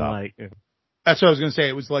like, I didn't like. That's what I was going to say.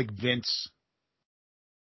 It was like Vince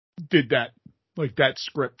did that, like that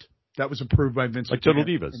script that was approved by Vince. Like Total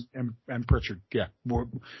Divas. And Pritchard. Yeah.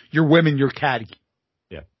 Your women, your caddy.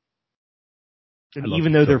 Yeah. And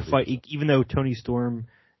even though even though Toni Storm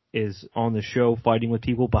is on the show fighting with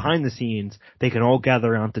people behind the scenes, they can all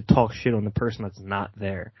gather around to talk shit on the person that's not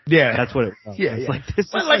there. Yeah. That's what it was. Yeah.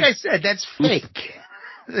 It's like, like I said, that's fake.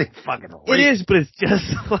 It is, but it's just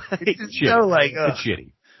like, it's so like, it's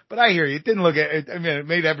shitty. But I hear you. It didn't look at it. I mean, it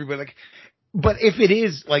made everybody like, but if it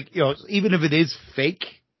is like, even if it is fake,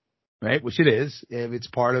 right? Which it is, if it's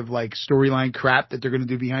part of like storyline crap that they're going to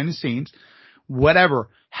do behind the scenes, whatever.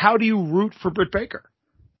 How do you root for Britt Baker?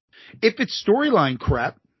 If it's storyline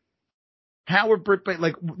crap, how are Britt Baker,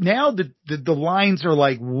 like now the lines are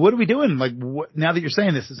like, what are we doing? Like now that you're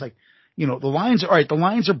saying this, it's like, the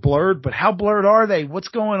lines are blurred, but how blurred are they? What's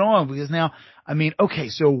going on? Because now, I mean, okay,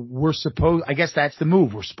 so I guess that's the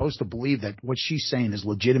move. We're supposed to believe that what she's saying is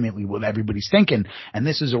legitimately what everybody's thinking. And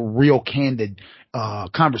this is a real candid,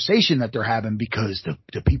 conversation that they're having because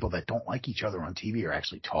the people that don't like each other on TV are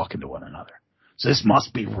actually talking to one another. So this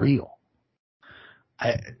must be real.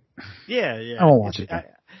 I won't watch it.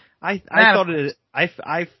 I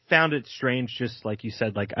found it strange, just like you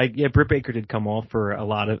said. Like, Britt Baker did come off for a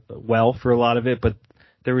lot of it, but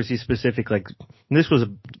there was these specific, like, this was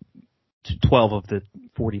 12 of the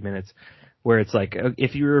 40 minutes where it's like,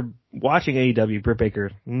 if you were watching AEW, Britt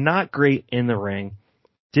Baker, not great in the ring,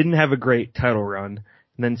 didn't have a great title run,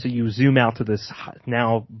 and then so you zoom out to this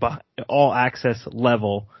now all access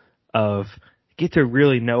level of get to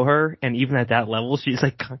really know her, and even at that level, she's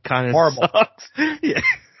like kind of horrible. Sucks. Yeah.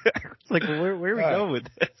 It's like, where are we going with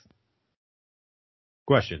this?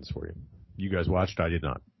 Questions for you. You guys watched, I did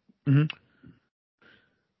not. Mm-hmm.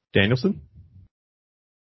 Danielson?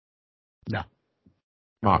 No.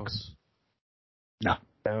 Mox? No.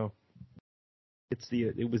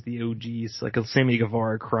 It was the OGs, like a Sammy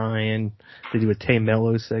Guevara crying. They do a Tay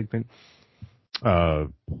Mello segment. Paul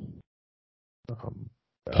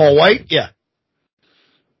White? Yeah.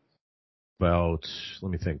 About,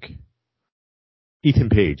 let me think. Ethan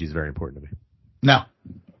Page is very important to me. No.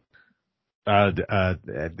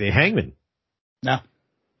 The Hangman. No.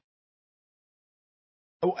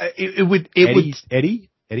 Eddie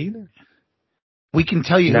in there? We can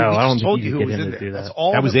tell you. No, we I don't just think told you you could who get was him in to there. do That's that.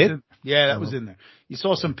 all. That was it? Yeah, that was in there. You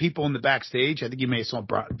saw some people in the backstage. I think you may have saw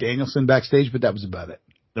Danielson backstage, but that was about it.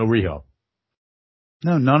 No Riho.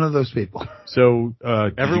 No, none of those people. So,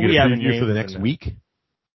 did you we get a have a preview for the name, next but no. week?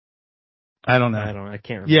 I don't know. I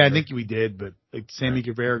can't remember. Yeah, I think we did, but like Sammy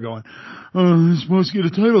Guevara going, "Oh, I'm supposed to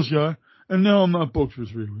get a title shot, and now I'm not booked for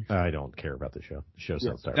 3 weeks." I don't care about the show. The show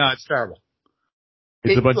sounds terrible. No, it's terrible.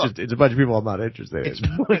 It's a bunch of people I'm not interested in.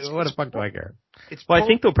 It's- What the fuck do I care? Well, I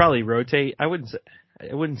think they'll probably rotate. I wouldn't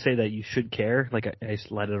say that you should care. Like I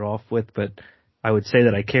just let it off with, but I would say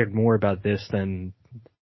that I cared more about this than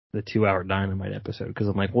the 2-hour Dynamite episode because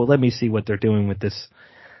I'm like, well, let me see what they're doing with this.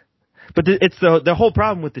 But it's the whole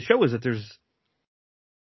problem with the show is that there's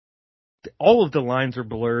all of the lines are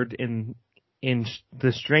blurred in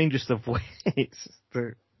the strangest of ways.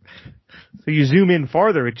 So you zoom in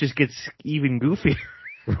farther, it just gets even goofier.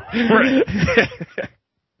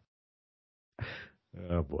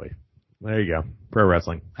 Oh boy. There you go. Pro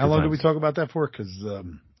wrestling. How long did we talk about that for? Because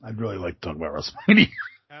I'd really like to talk about WrestleMania.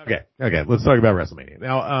 Okay. Let's talk about WrestleMania.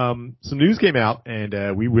 Now, some news came out,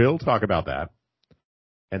 and we will talk about that.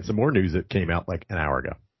 And some more news that came out like an hour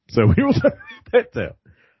ago. So we will talk about that too.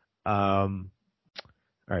 All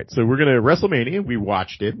right. So we're going to WrestleMania. We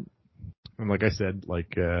watched it. And like I said,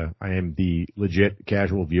 I am the legit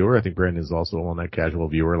casual viewer. I think Brandon is also on that casual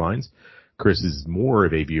viewer lines. Chris is more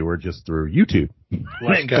of a viewer just through YouTube.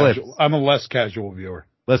 Less casual. I'm a less casual viewer.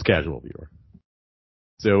 Less casual viewer.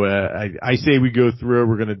 So, I say we go through,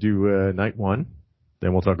 we're going to do, night one.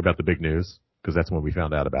 Then we'll talk about the big news because that's when we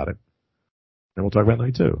found out about it. Then we'll talk about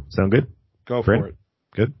night two. Sound good? Go Brent? for it.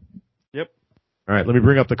 Good? Yep. All right. Let me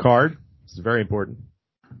bring up the card. This is very important.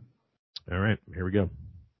 All right. Here we go.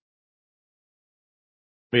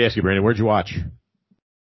 Let me ask you, Brandon, where'd you watch?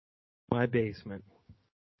 My basement.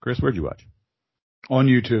 Chris, where'd you watch? On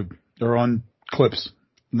YouTube. Or on clips.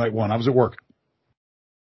 Night one. I was at work.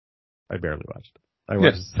 I barely watched. I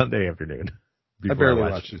watched Sunday afternoon. I barely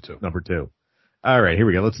watched it too. Number 2. All right, here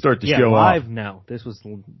we go. Let's start the show live off. now. This was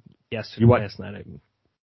yesterday, You last night.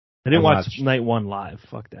 I didn't watch night one live.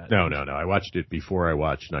 Fuck that. No. I watched it before I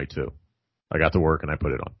watched night 2. I got to work and I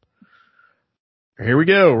put it on. Here we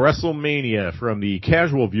go. WrestleMania from the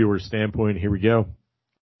casual viewer standpoint. Here we go.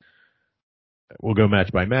 We'll go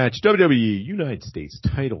match by match. WWE United States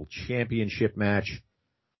Title Championship match.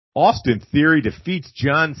 Austin Theory defeats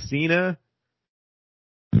John Cena.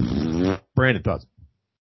 Brandon, thoughts?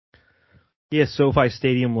 Yeah, SoFi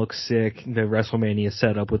Stadium looks sick. The WrestleMania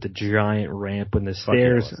setup with the giant ramp and the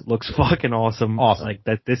stairs looks fucking awesome. Like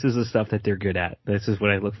that. This is the stuff that they're good at. This is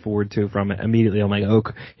what I look forward to from it. Immediately, I'm like, oh,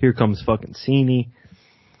 here comes fucking Cena.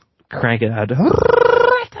 Crank it out.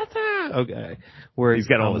 Okay. Where he's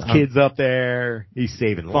got all his kids up there. He's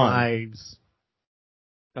saving lives.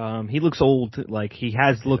 He looks old. Like he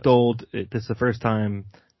has looked old. This is the first time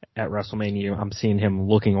at WrestleMania I'm seeing him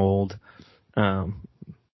looking old.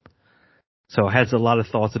 So I had a lot of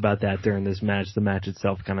thoughts about that during this match. The match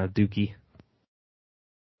itself kind of dookie.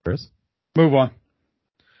 Chris? Move on.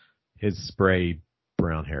 His spray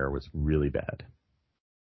brown hair was really bad.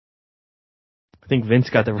 I think Vince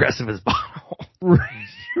got the rest of his bottle.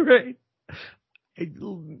 Right.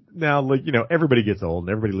 Now, everybody gets old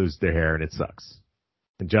and everybody loses their hair and it sucks.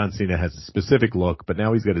 And John Cena has a specific look, but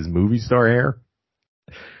now he's got his movie star hair,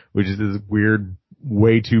 which is this weird,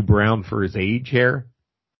 way too brown for his age hair.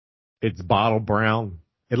 It's bottle brown.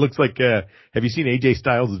 It looks like, have you seen AJ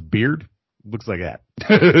Styles' beard? It looks like that.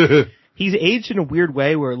 He's aged in a weird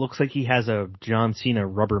way where it looks like he has a John Cena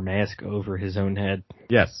rubber mask over his own head.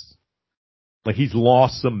 Yes. Like he's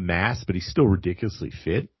lost some mass, but he's still ridiculously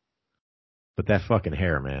fit. But that fucking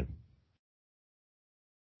hair, man.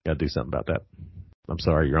 Gotta do something about that. I'm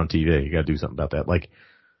sorry, you're on TV. You gotta do something about that. Like,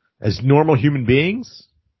 as normal human beings,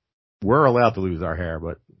 we're allowed to lose our hair,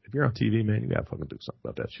 but if you're on TV, man, you gotta fucking do something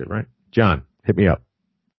about that shit, right? John, hit me up.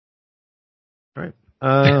 All right.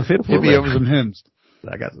 Hit me up with some hymns.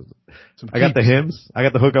 I got the hymns. I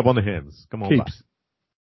got the hookup on the hymns. Come on, boss.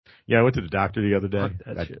 Yeah, I went to the doctor the other day.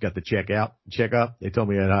 I got the checkup. They told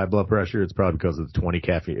me I had high blood pressure. It's probably because of the 20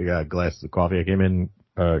 glasses of coffee I came in.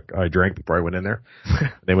 I drank before I went in there.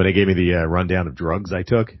 Then when they gave me the rundown of drugs I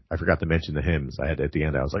took, I forgot to mention the hymns. I had at the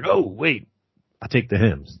end. I was like, oh wait, I take the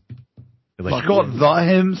hymns. Like, you call it the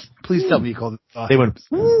hymns? Please tell me you called it the They hymns.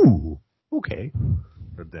 went, ooh, okay.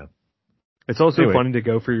 It's also funny to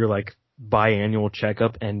go for your biannual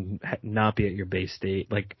checkup and not be at your base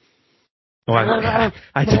state. Like, I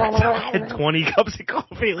had 20 cups of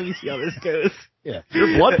coffee. Let me see how this goes. Yeah,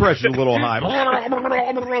 your blood pressure's a little high.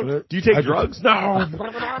 Do you take drugs? No.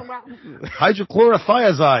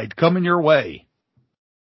 Hydrochlorothiazide coming your way.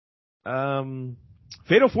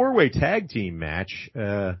 Fatal 4-Way Tag Team match.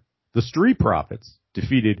 The Street Profits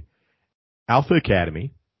defeated Alpha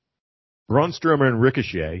Academy, Braun Strowman and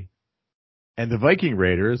Ricochet, and the Viking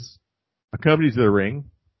Raiders accompanied to the ring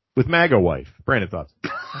with MAGA wife. Brandon, thoughts?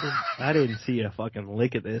 I didn't see a fucking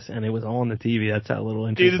lick of this, and it was on the TV. That's how little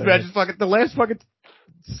interest. Dude, this match is fucking. The last fucking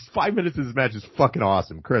 5 minutes of this match is fucking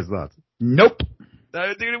awesome. Chris, thoughts? Nope.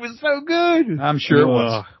 Dude, it was so good. I'm sure it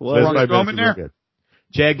was. Braun Strowman there? Good.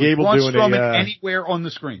 Chad Gable Braun doing Strowman anywhere on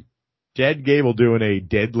the screen. Chad Gable doing a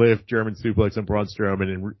deadlift German suplex on Braun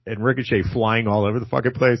Strowman and Ricochet flying all over the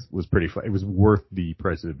fucking place was pretty fun. It was worth the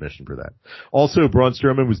price of admission for that. Also, Braun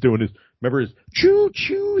Strowman was doing his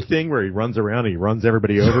choo-choo thing where he runs around and he runs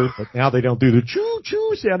everybody over, but now they don't do the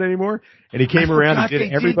choo-choo sound anymore. And he came around and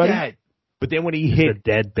did everybody. But then when he hit a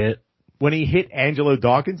dead bit, when he hit Angelo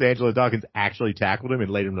Dawkins actually tackled him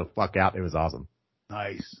and laid him the fuck out. It was awesome.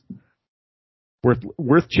 Nice.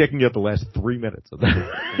 Worth checking out the last 3 minutes of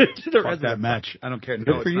that. Fuck that match. I don't care.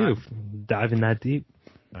 Good for you. Diving that deep.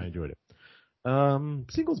 I enjoyed it.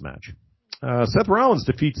 Singles match. Seth Rollins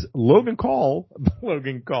defeats Logan Paul,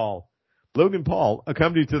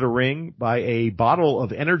 accompanied to the ring by a bottle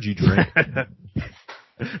of energy drink,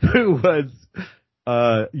 who was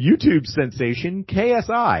YouTube sensation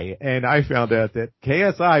KSI. And I found out that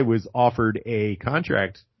KSI was offered a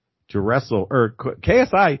contract to wrestle, or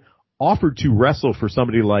KSI offered to wrestle for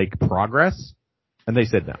somebody like Progress, and they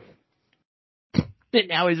said no. And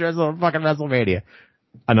now he's wrestling fucking WrestleMania.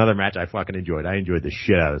 Another match I fucking enjoyed. I enjoyed the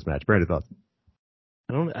shit out of this match. Brandon, thoughts?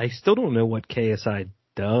 I still don't know what KSI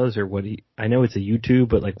does or what I know it's a YouTube,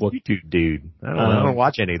 but like what YouTube dude. I don't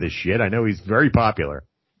watch any of this shit. I know he's very popular.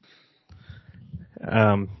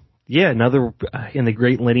 Yeah, another in the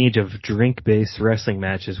great lineage of drink-based wrestling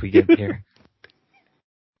matches we get here.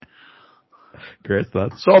 Chris,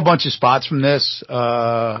 thoughts? Saw a bunch of spots from this,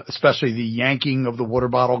 especially the yanking of the water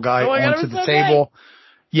bottle guy onto the table.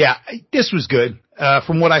 Yeah, this was good.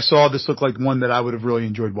 From what I saw, this looked like one that I would have really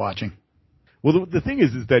enjoyed watching. Well, the thing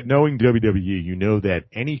is that knowing WWE, you know that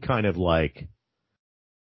any kind of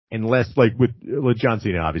unless with John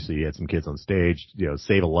Cena, obviously he had some kids on stage,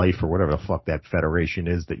 save a life or whatever the fuck that federation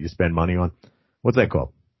is that you spend money on. What's that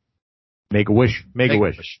called? Make a wish. Make a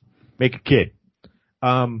wish. Make a kid.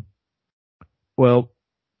 Well,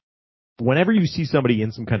 whenever you see somebody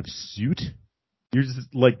in some kind of suit, you're just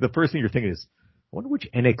the first thing you're thinking is, I wonder which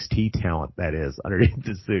NXT talent that is underneath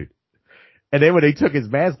the suit. And then when they took his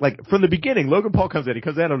mask, from the beginning, Logan Paul comes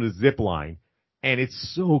out on the zip line, and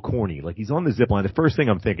it's so corny. He's on the zip line. The first thing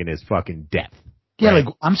I'm thinking is fucking death. Yeah, right?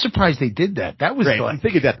 I'm surprised they did that. That was I'm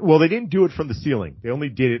thinking death. Well, they didn't do it from the ceiling. They only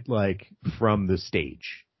did it from the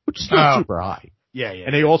stage, which is still super high. Yeah.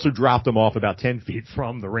 And they also dropped him off about 10 feet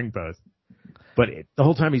from the ring post. But the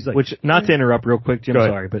whole time he's which, not to interrupt real quick, Jim,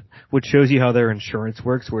 sorry, but which shows you how their insurance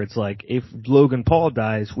works, where it's if Logan Paul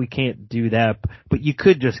dies, we can't do that, but you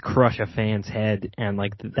could just crush a fan's head and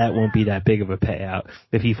that won't be that big of a payout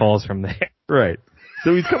if he falls from there. Right.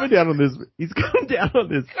 So he's coming down on this,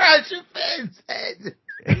 crush a fan's head.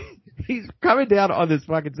 He's coming down on this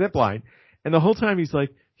fucking zip line, and the whole time he's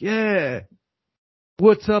like, yeah,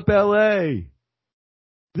 what's up LA?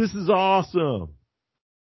 This is awesome.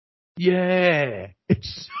 Yeah,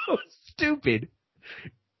 it's so stupid.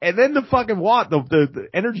 And then the fucking the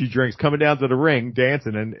energy drinks coming down to the ring,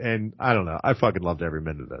 dancing, and I don't know. I fucking loved every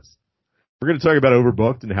minute of this. We're going to talk about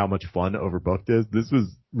Overbooked and how much fun Overbooked is. This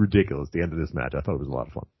was ridiculous, the end of this match. I thought it was a lot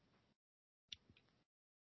of fun.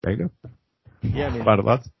 There you go. Yeah, I mean, final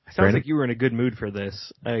thoughts? Sounds like you were in a good mood for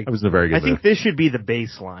this. I was in a very good mood. I think this should be the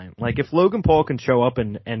baseline. If Logan Paul can show up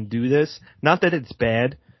and do this, not that it's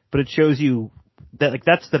bad, but it shows you that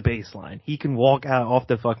that's the baseline. He can walk out off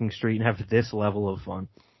the fucking street and have this level of fun.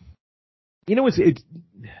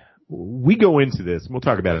 We go into this, and we'll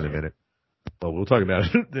talk about it in a minute. Well, we'll talk about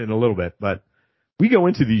it in a little bit, but we go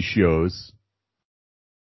into these shows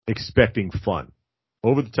expecting fun.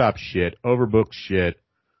 Over the top shit, overbooked shit,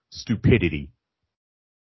 stupidity.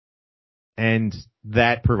 And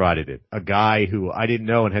that provided it. A guy who I didn't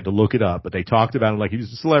know and had to look it up, but they talked about him like he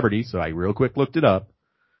was a celebrity, so I real quick looked it up.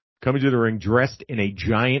 Coming to the ring dressed in a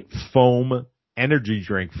giant foam energy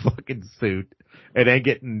drink fucking suit and then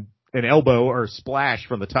getting an elbow or a splash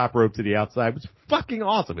from the top rope to the outside. It was fucking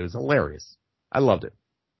awesome. It was hilarious. I loved it.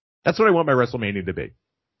 That's what I want my WrestleMania to be.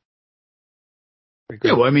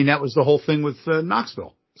 Yeah, well, I mean, that was the whole thing with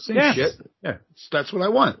Knoxville. Same shit. Yeah, that's what I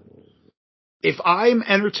want. If I'm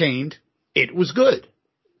entertained, it was good.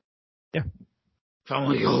 Yeah. If I'm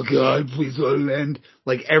oh God, please let it end,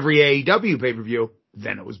 like every AEW pay-per-view,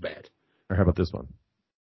 then it was bad. Or how about this one?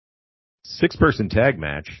 6-person tag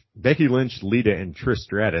match. Becky Lynch, Lita, and Trish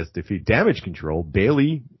Stratus defeat Damage Control,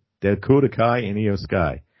 Bayley, Dakota Kai, and Io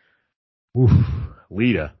Sky. Oof,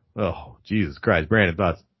 Lita. Oh, Jesus Christ. Brandon,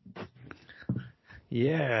 thoughts?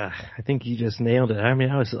 Yeah, I think you just nailed it. I mean,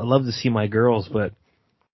 I love to see my girls, but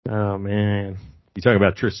oh man. You talking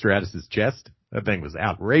about Trish Stratus' chest? That thing was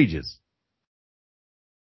outrageous.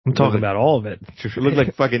 I'm talking about all of it. It looked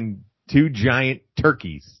like fucking 2 giant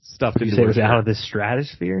turkeys stuffed into you say it was shirt. out of this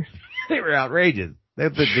stratosphere? They were outrageous.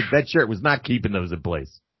 That shirt was not keeping those in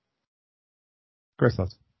place. Chris,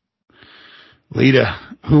 thoughts? Lita,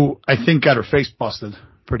 who I think got her face busted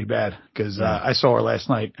pretty bad because I saw her last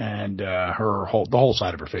night and the whole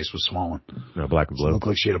side of her face was swollen. No, black and blue. It looked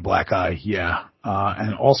like she had a black eye. Yeah,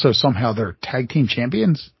 and also somehow they're tag team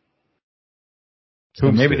champions. So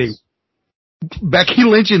maybe Becky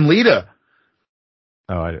Lynch and Lita.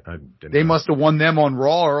 Oh, I didn't. They must have won them on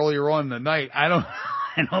Raw earlier on in the night. I don't know.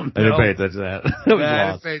 I didn't pay attention to that.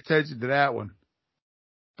 I didn't pay attention to that one.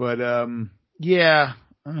 But yeah.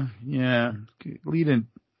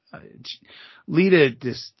 Lita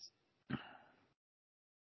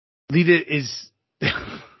is. I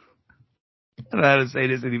don't know how to say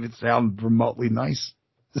this. It doesn't even sound remotely nice.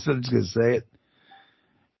 I'm just gonna say it.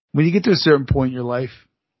 When you get to a certain point in your life,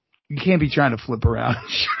 you can't be trying to flip around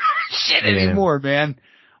shit anymore, man.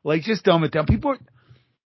 Like, just dumb it down. People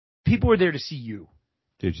are there to see you.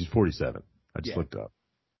 Dude, she's 47. I just looked up.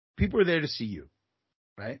 People are there to see you,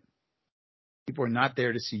 right? People are not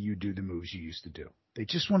there to see you do the moves you used to do. They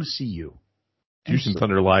just want to see you. Jushin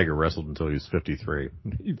Thunder Liger wrestled until he was 53.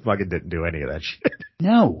 He fucking didn't do any of that shit.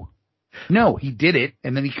 No, he did it,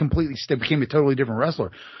 and then he completely became a totally different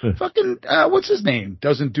wrestler. Fucking, what's his name?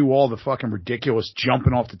 Doesn't do all the fucking ridiculous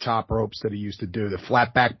jumping off the top ropes that he used to do. The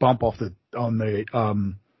flat back bump on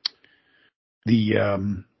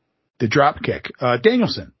the drop kick.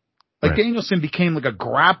 Danielson. Like, right. Danielson became like a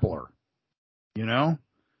grappler. You know?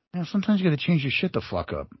 Sometimes you gotta change your shit the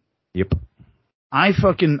fuck up. Yep. I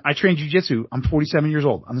train jiu-jitsu. I'm 47 years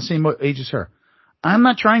old. I'm the same age as her. I'm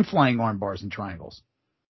not trying flying arm bars and triangles.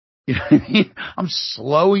 You know what I mean? I'm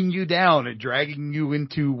slowing you down and dragging you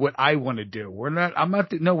into what I want to do. We're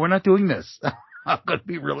not doing this. I'm going to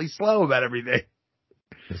be really slow about everything.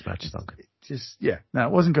 This match stunk. It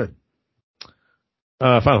wasn't good.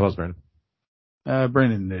 Final thoughts, Brandon.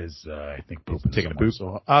 Brandon is, I think, taking a poop.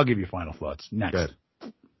 So I'll give you final thoughts next. Good.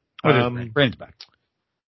 Brandon's back.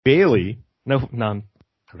 Bayley. No, none.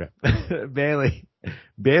 Okay. Bayley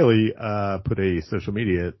put a social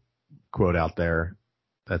media quote out there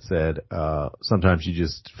that said, sometimes you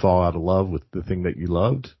just fall out of love with the thing that you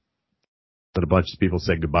loved. But a bunch of people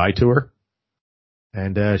said goodbye to her.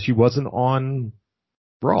 And she wasn't on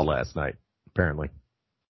Raw last night, apparently.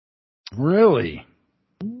 Really?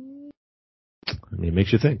 I mean, it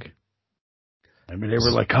makes you think. I mean, they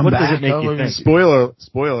were like, come back. Does it make you think? Spoiler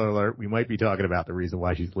alert, we might be talking about the reason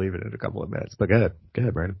why she's leaving in a couple of minutes. But go ahead,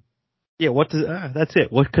 Brandon. Yeah, that's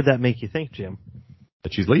it. What could that make you think, Jim?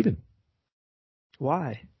 That she's leaving.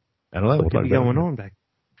 Why? I don't know. What could be going on back?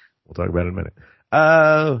 We'll talk about it in a minute.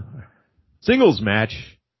 Singles match.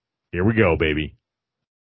 Here we go, baby.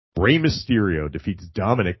 Rey Mysterio defeats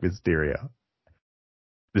Dominic Mysterio.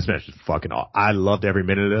 This match is fucking awesome. I loved every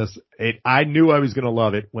minute of this. I knew I was going to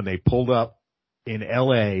love it when they pulled up in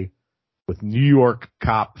L.A. with New York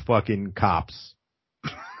cops.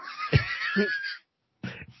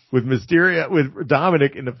 With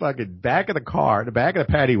Dominic in the fucking back of the car, the back of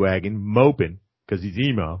the paddy wagon, moping because he's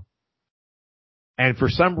emo. And for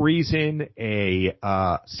some reason, a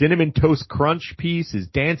Cinnamon Toast Crunch piece is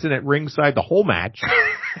dancing at ringside the whole match.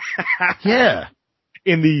 Yeah.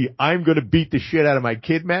 In the I'm going to beat the shit out of my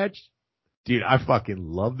kid match. Dude, I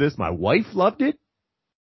fucking love this. My wife loved it.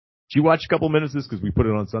 She watched a couple minutes of this because we put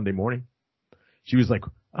it on Sunday morning. She was like,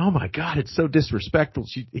 oh my God, it's so disrespectful.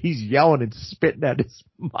 He's yelling and spitting at his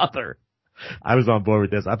mother. I was on board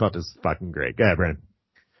with this. I thought this was fucking great. Go ahead, Brandon.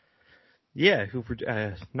 Yeah,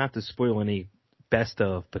 not to spoil any best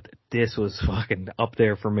of, but this was fucking up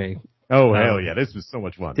there for me. Oh, hell yeah. This was so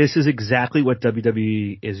much fun. This is exactly what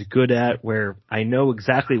WWE is good at, where I know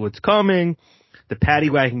exactly what's coming. The paddy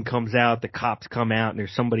wagon comes out, the cops come out, and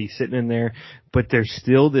there's somebody sitting in there, but there's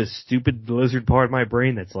still this stupid lizard part of my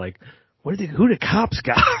brain that's like, who the cops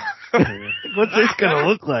got? What's this gonna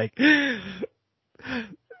look like?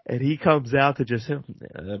 And he comes out to just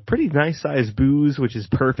a pretty nice sized booze, which is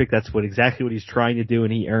perfect. That's exactly what he's trying to do,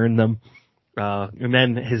 and he earned them. And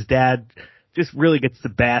then his dad just really gets the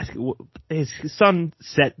basket. His son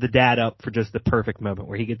set the dad up for just the perfect moment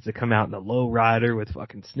where he gets to come out in a low rider with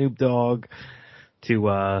fucking Snoop Dogg. Snoop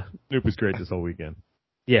was great this whole weekend.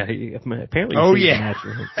 Yeah, apparently. Oh yeah. Match.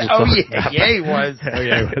 Yeah, he was. Oh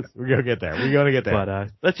yeah, we're gonna get there. We're gonna get there.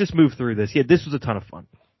 But let's just move through this. Yeah, this was a ton of fun.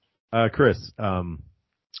 Chris, fuck,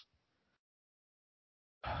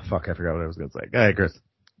 I forgot what I was gonna say. Go ahead, Chris.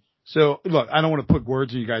 So, look, I don't want to put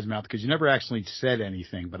words in you guys' mouth because you never actually said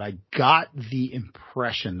anything, but I got the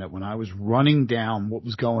impression that when I was running down what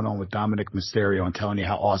was going on with Dominic Mysterio and telling you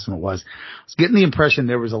how awesome it was, I was getting the impression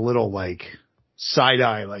there was a little, like, side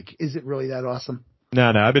eye, like, is it really that awesome?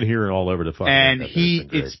 No, I've been hearing all over the fucking. And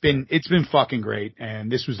it's been fucking great,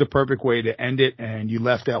 and this was the perfect way to end it, and you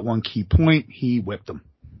left out one key point, he whipped him.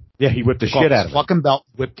 Yeah, he whipped the shit out of him. Fucking belt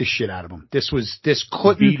whipped the shit out of him. This is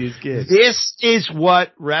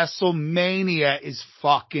what WrestleMania is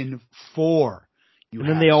fucking for. And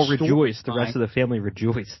then they all rejoiced. The rest of the family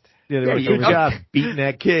rejoiced. Yeah, they were good job beating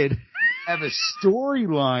that kid. Have a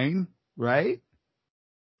storyline, right?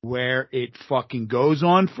 Where it fucking goes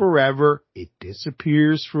on forever. It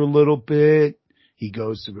disappears for a little bit.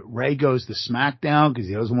 Ray goes to SmackDown because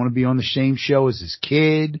he doesn't want to be on the same show as his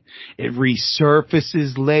kid. It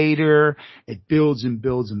resurfaces later. It builds and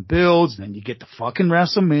builds and builds. Then you get the fucking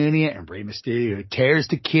WrestleMania and Rey Mysterio tears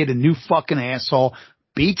the kid a new fucking asshole,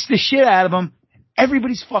 beats the shit out of him.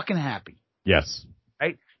 Everybody's fucking happy. Yes.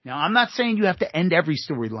 Right? Now, I'm not saying you have to end every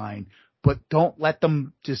storyline, but don't let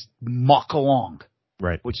them just muck along.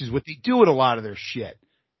 Right. Which is what they do with a lot of their shit.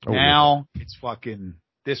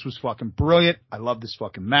 This was fucking brilliant. I love this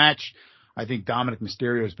fucking match. I think Dominic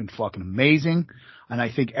Mysterio has been fucking amazing. And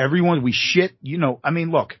I think look,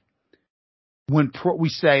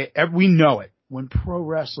 we know it. When pro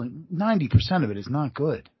wrestling, 90% of it is not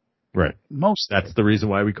good. Right. That's the reason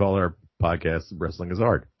why we call our podcast Wrestling is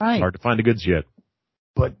Hard. Right. It's hard to find a good shit.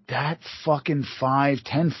 But that fucking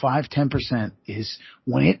 10% is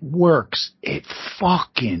when it works, it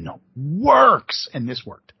fucking works. And this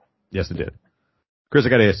worked. Yes, it did. Chris, I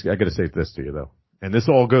gotta say this to you though. And this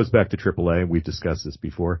all goes back to AAA, and we've discussed this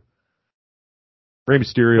before. Rey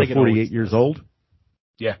Mysterio, 48 years old.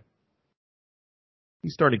 Yeah.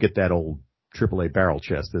 He's starting to get that old AAA barrel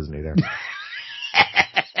chest, isn't he there?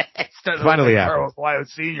 Finally happened. Wyatt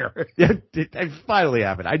Sr. Yeah, it finally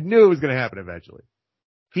happened. I knew it was going to happen eventually.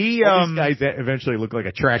 These guys eventually look like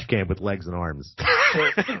a trash can with legs and arms.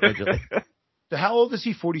 So how old is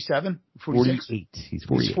he? 47? 48. He's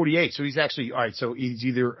 48. He's 48. So he's actually, all right, so he's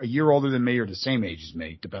either a year older than me or the same age as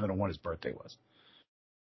me, depending on what his birthday was.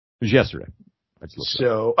 It was yesterday.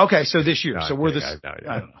 So this year. No, so we're I don't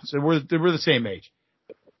know. So we're the same age.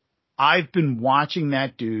 I've been watching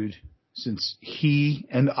that dude since he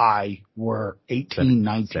and I were 18,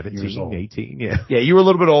 19 years old. 18, yeah. Yeah, you were a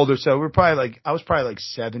little bit older, so I was probably like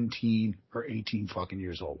 17 or 18 fucking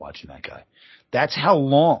years old watching that guy. That's how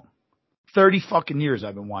long. 30 fucking years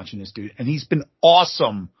I've been watching this dude, and he's been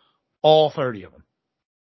awesome all 30 of them.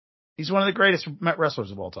 He's one of the greatest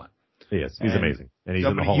wrestlers of all time. He is. He's amazing. And he's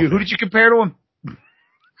in the Hall of Fame. Who did you compare to him?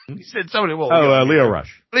 You said somebody. Leo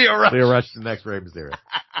Rush. Leo Rush is the next Rey Mysterio.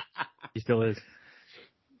 He still is.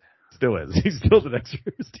 Still is. He's still the next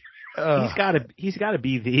Rey Mysterio. He's gotta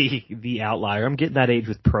be the outlier. I'm getting that age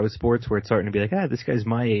with pro sports where it's starting to be like, this guy's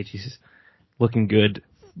my age. He's just looking good.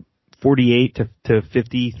 48 to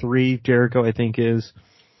 53, Jericho, I think is.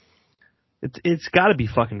 It's gotta be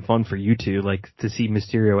fucking fun for you two, like, to see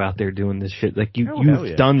Mysterio out there doing this shit. Like, you've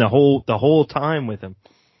done the whole time with him.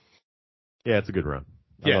 Yeah, it's a good run.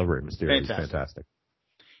 I love Rey Mysterio. He's fantastic.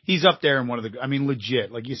 He's up there in one of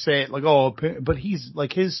legit. Like you say it, like, but he's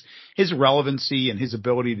like his relevancy and his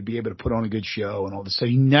ability to be able to put on a good show and all this. So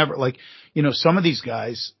he never, some of these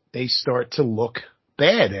guys, they start to look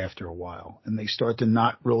bad after a while, and they start to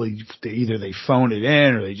not really. Either they phone it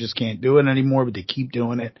in or they just can't do it anymore, but they keep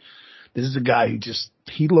doing it. This is a guy who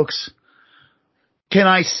he looks. Can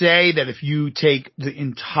I say that if you take the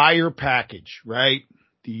entire package, right?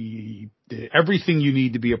 The everything you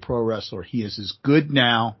need to be a pro wrestler, he is as good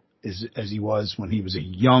now as he was when he was a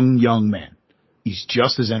young man. He's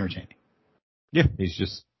just as entertaining. Yeah, he's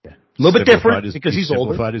just a little bit different because he's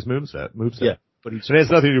older. Simplified his moveset. Yeah, but it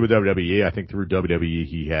has nothing to do with WWE. I think through WWE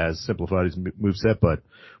he has simplified his moveset. But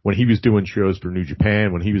when he was doing shows for New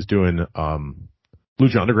Japan, when he was doing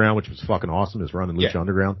Lucha Underground, which was fucking awesome, his run in Lucha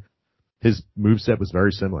Underground, his moveset was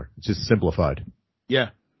very similar. It's just simplified. Yeah.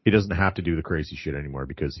 He doesn't have to do the crazy shit anymore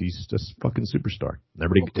because he's just fucking superstar.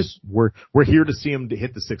 Everybody we're here to see him to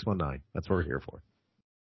hit the 619. That's what we're here for.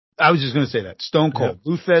 I was just going to say that. Stone Cold.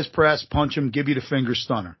 Yep. Luthez press, punch him, give you the finger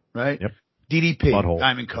stunner, right? Yep. DDP, Butthole.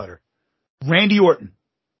 Diamond cutter. Randy Orton.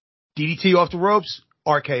 DDT off the ropes,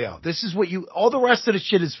 RKO. This is what all the rest of the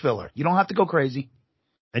shit is filler. You don't have to go crazy.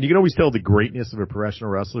 And you can always tell the greatness of a professional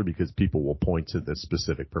wrestler because people will point to the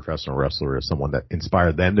specific professional wrestler as someone that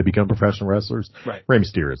inspired them to become professional wrestlers. Right. Rey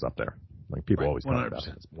Mysterio is up there. Like people always talk 100%. about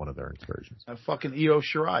it as one of their inspirations. Fucking Io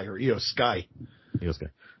Shirai or Io Sky. Io Sky.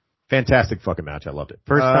 Fantastic fucking match. I loved it.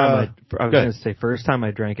 First time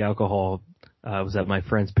I drank alcohol, was at my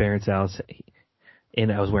friend's parents' house, and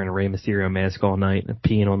I was wearing a Rey Mysterio mask all night, and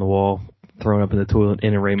peeing on the wall, throwing up in the toilet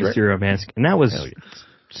in a Rey Mysterio mask, and that was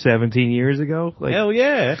 17 years ago. Like, hell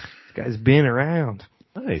yeah. This guy's been around.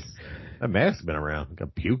 Nice. That mask's been around.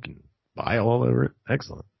 Got puke and bile all over it.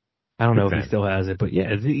 Excellent. I don't know if he still has it, but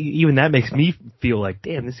yeah, even that makes me feel like,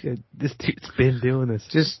 damn, this dude's been doing this.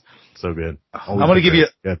 Just so good. I want to give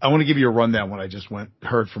you a rundown when I just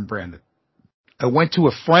heard from Brandon. I went to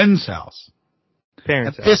a friend's house.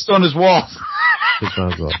 Parents' and pissed on his walls. Pissed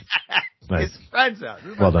on his walls. Nice. His friend's house.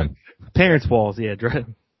 Well done. Parents' walls, yeah.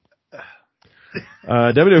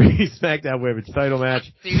 WWE SmackDown Women's title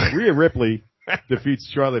match. Rhea Ripley defeats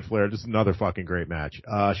Charlotte Flair. Just another fucking great match.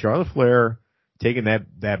 Charlotte Flair taking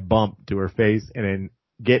that bump to her face and then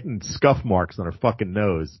getting scuff marks on her fucking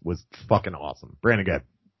nose was fucking awesome. Brandon, go ahead.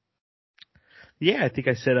 Yeah, I think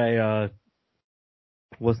I said I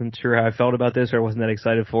wasn't sure how I felt about this or I wasn't that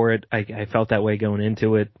excited for it. I felt that way going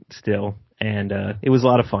into it still. And it was a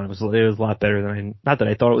lot of fun. It was a lot better than not that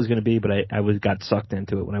I thought it was going to be, but I got sucked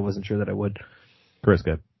into it when I wasn't sure that I would. Chris,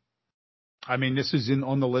 good. I mean, this is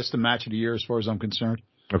on the list of match of the year as far as I'm concerned.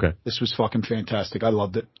 Okay. This was fucking fantastic. I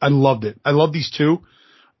loved it. I love these two.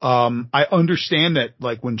 I understand that,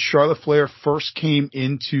 like, when Charlotte Flair first came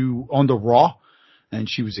on the Raw, and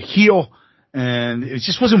she was a heel, and it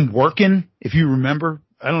just wasn't working, if you remember.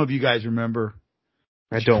 I don't know if you guys remember.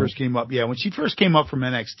 I don't. First came up. Yeah, when she first came up from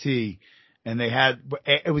NXT, and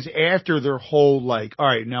it was after their whole, like, all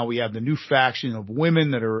right, now we have the new faction of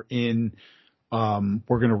women that are in,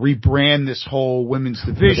 we're going to rebrand this whole women's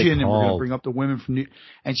division and we're going to bring up the women from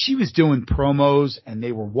and she was doing promos and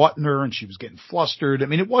they were whatting her and she was getting flustered. I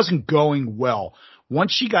mean, it wasn't going well.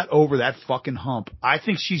 Once she got over that fucking hump, I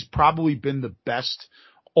think she's probably been the best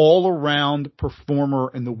all around performer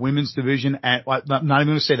in the women's division. I'm not even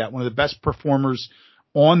going to say that, one of the best performers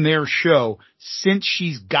on their show since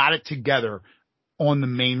she's got it together on the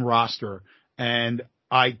main roster. And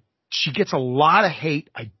she gets a lot of hate.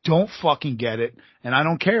 I don't fucking get it. And I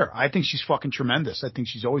don't care. I think she's fucking tremendous. I think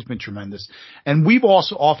she's always been tremendous. And we've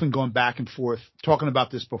also often gone back and forth talking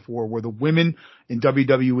about this before, where the women in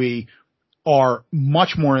WWE are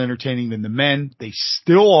much more entertaining than the men. They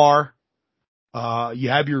still are. You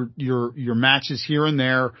have your matches here and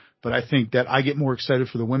there, but I think that I get more excited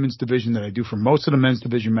for the women's division than I do for most of the men's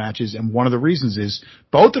division matches. And one of the reasons is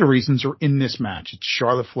both of the reasons are in this match. It's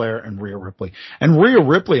Charlotte Flair and Rhea Ripley. And Rhea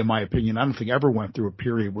Ripley, in my opinion, I don't think ever went through a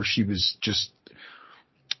period where she was just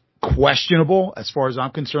questionable as far as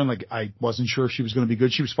I'm concerned. Like, I wasn't sure if she was going to be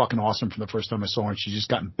good. She was fucking awesome from the first time I saw her. And she's just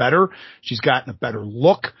gotten better. She's gotten a better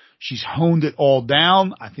look. She's honed it all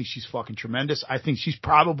down. I think she's fucking tremendous. I think she's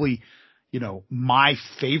probably, my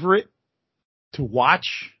favorite to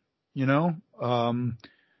watch, yeah,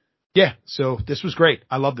 so this was great.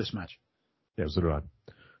 I love this match. Yeah, so do I.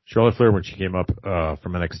 Charlotte Flair, when she came up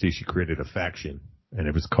from NXT, she created a faction, and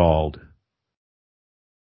it was called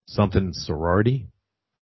something sorority,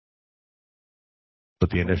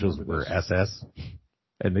 but the initials were SS.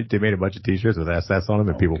 And they made a bunch of T-shirts with SS on them,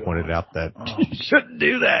 and people pointed out that you shouldn't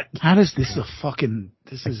do that. How does this a company?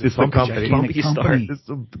 This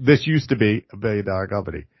used to be a $1 billion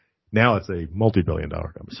company. Now it's a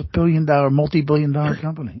multi-billion-dollar company. It's a multi-billion-dollar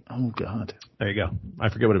company. Oh God! There you go. I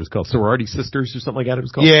forget what it was called. Sorority Sisters or something like that. It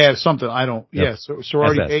was called. Yeah, something. I don't. Yep. Yeah, so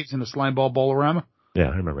Sorority SS. Babes in a Slime Ball Bolorama. Yeah,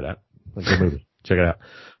 I remember that. That's a good movie. Check it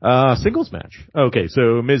out. Singles match. Okay,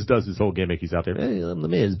 so Miz does his whole gimmick. He's out there, hey, I'm the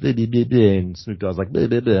Miz, blah, blah, blah, blah. And Snoop Dogg's like, blah,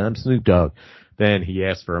 blah, blah, I'm Snoop Dogg. Then he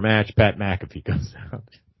asks for a match. Pat McAfee comes out.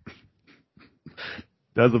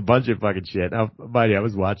 Does a bunch of fucking shit. Now, buddy, I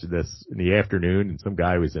was watching this in the afternoon, and some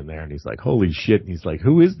guy was in there, and he's like, holy shit. And he's like,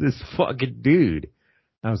 who is this fucking dude?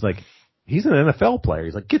 I was like, he's an NFL player.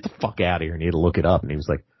 He's like, get the fuck out of here. And he had to look it up. And he was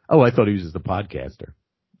like, oh, I thought he was just a podcaster.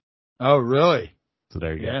 Oh, really? So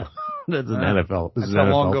there you go. Yeah. That's an NFL. That's how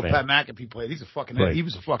long ago Pat McAfee played. He was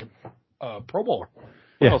a fucking Pro Bowler.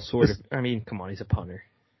 Well, sort of. I mean, come on, he's a punter.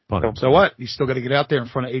 So what? He's still got to get out there in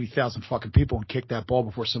front of 80,000 fucking people and kick that ball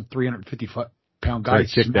before some 350-pound guy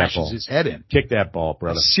smashes his head in. Kick that ball,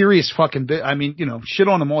 brother. A serious fucking bit. I mean, shit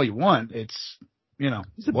on him all you want. It's,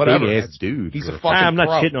 he's a whatever. big ass dude. He's a fucking I'm not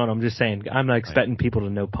pro. shitting on him. I'm just saying I'm not expecting people to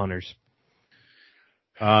know punters.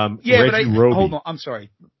 Yeah, but hold on. I'm sorry.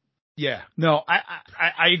 Yeah, no,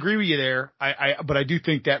 I agree with you there. But I do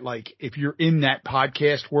think that like if you're in that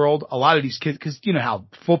podcast world, a lot of these kids, because you know how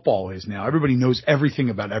football is now, everybody knows everything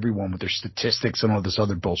about everyone with their statistics and all this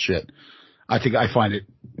other bullshit. I find it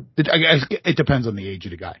depends on the age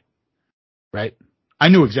of the guy, right? I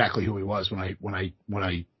knew exactly who he was when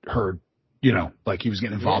I heard, you know, like he was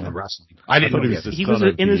getting involved in wrestling. I didn't know he was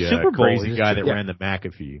in the Super Bowl. Crazy guy that ran the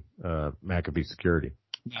McAfee security.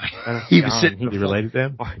 He was sitting. He related to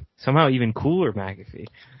him? Somehow even cooler McAfee.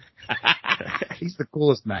 He's the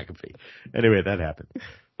coolest McAfee. Anyway, that happened.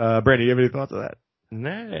 Brandon, you have any thoughts on that?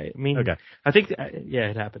 Nah, I mean, okay. I think,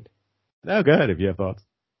 it happened. No, go ahead if you have thoughts.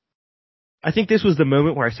 I think this was the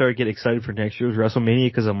moment where I started getting excited for next year's WrestleMania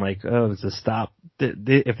because I'm like, oh, it's a stop.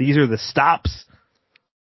 If these are the stops,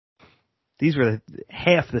 these were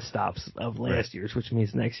half the stops of last year's, which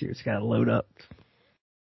means next year's got to load up.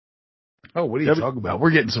 Oh, what are you talking about?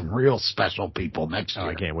 We're getting some real special people next year. Oh,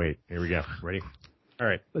 I can't wait. Here we go. Ready? All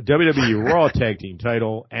right. The WWE Raw Tag Team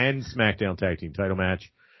title and SmackDown Tag Team title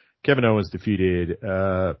match. Kevin Owens defeated,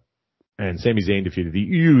 and Sami Zayn defeated the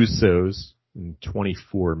Usos in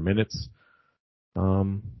 24 minutes.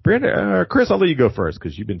 Brandon, Chris, I'll let you go first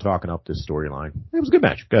because you've been talking up this storyline. It was a good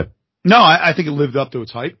match. Good. No, I think it lived up to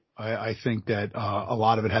its hype. I think that, a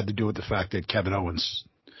lot of it had to do with the fact that Kevin Owens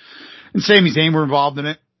and Sami Zayn were involved in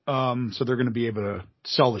it. So they're going to be able to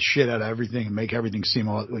sell the shit out of everything and make everything seem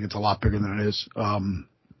like it's a lot bigger than it is.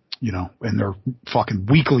 You know, and they're fucking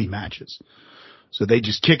weekly matches. So they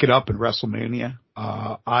just kick it up in WrestleMania.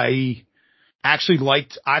 I actually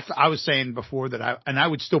liked, I was saying before that I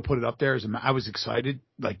would still put it up there I was excited.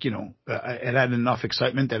 Like, you know, it had enough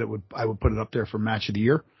excitement that I would put it up there for match of the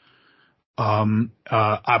year. But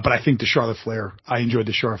I think I enjoyed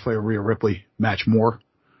the Charlotte Flair Rhea Ripley match more.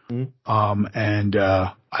 And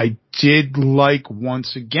I did like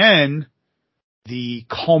once again the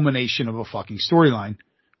culmination of a fucking storyline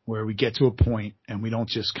where we get to a point and we don't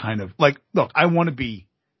just kind of like, look, I want to be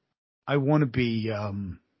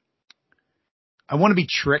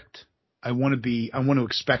tricked. I want to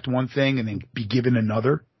expect one thing and then be given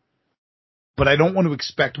another, but I don't want to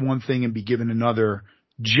expect one thing and be given another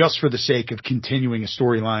just for the sake of continuing a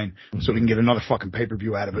storyline so we can get another fucking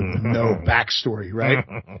pay-per-view out of it with no backstory, right?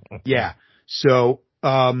 Yeah. So,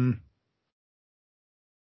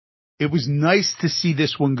 it was nice to see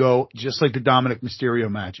this one go just like the Dominic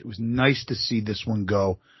Mysterio match. It was nice to see this one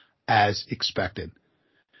go as expected.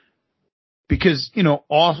 Because, you know,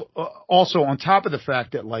 also on top of the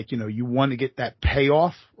fact that like, you know, you want to get that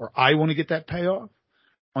payoff or I want to get that payoff.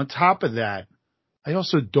 On top of that, I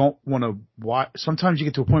also don't want to watch. Sometimes you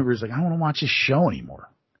get to a point where it's like, I don't want to watch this show anymore.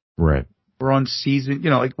 Right. We're on season, you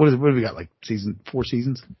know, like what have we got? Like 4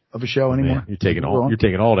 seasons of a show anymore? Man, you're taking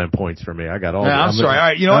all them points from me. I got all. I'm sorry. All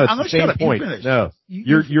right. You know what? I'm going to shut up. Point. No,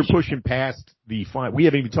 you're pushing past the final. We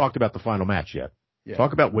haven't even talked about the final match yet. Yeah.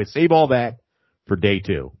 Save all that for day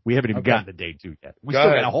 2. We haven't even gotten to day 2 yet. We still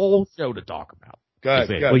got a whole show to talk about. Go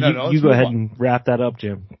ahead. Well, you go ahead and wrap that up,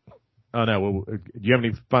 Jim. Oh no. Well, do you have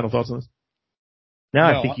any final thoughts on this? No,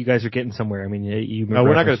 I think you guys are getting somewhere. I mean, No,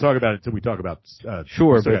 we're not going to talk about it until we talk about.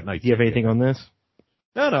 Sure, but do you have anything on this?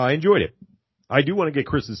 No, I enjoyed it. I do want to get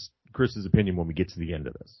Chris's opinion when we get to the end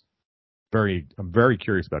of this. I'm very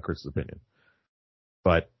curious about Chris's opinion.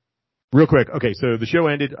 But real quick, okay, so the show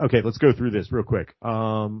ended. Okay, let's go through this real quick.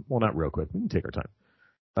 Well, not real quick. We can take our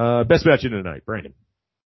time. Best match of the night, Brandon.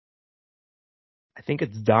 I think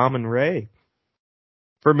it's Dom and Ray.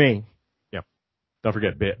 For me. Yeah. Don't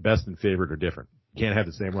forget, best and favorite are different. You can't have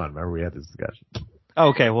the same one. Remember, we had this discussion.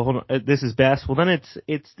 Okay, well, hold on. This is best. Well, then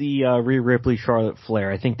it's the Rhea Ripley Charlotte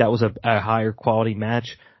Flair. I think that was a higher quality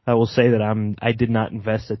match. I will say that I did not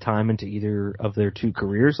invest the time into either of their 2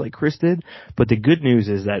 careers like Chris did. But the good news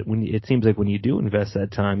is that it seems like when you do invest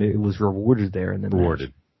that time, it was rewarded there in the match.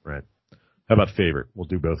 Right. How about favorite? We'll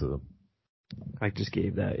do both of them. I just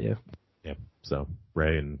gave that, yeah. Yeah. So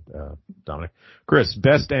Ray and Dominic. Chris,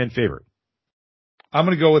 best and favorite. I'm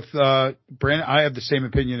going to go with Brandon. I have the same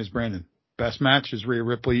opinion as Brandon. Best match is Rhea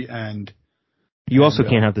Ripley and you also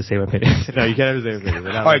can't have the same opinion. No, you can't have the same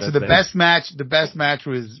opinion. All right, so the best match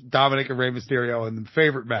was Dominic and Rey Mysterio, and the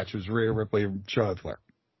favorite match was Rhea Ripley and Charlotte Flair.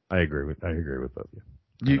 I agree with both of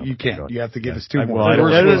you. You can't. You have to give us 2 more.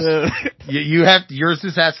 Well, you have yours.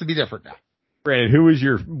 This has to be different now. Brandon,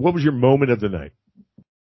 what was your moment of the night?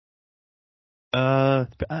 I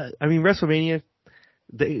mean, WrestleMania.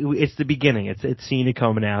 It's the beginning. It's Cena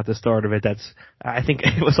coming out, the start of it. I think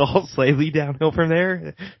it was all slightly downhill from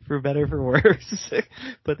there, for better, for worse.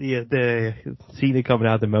 But the Cena coming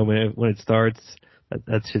out, the moment when it starts,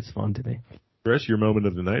 that's just fun to me. Chris, your moment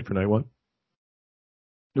of the night for night 1?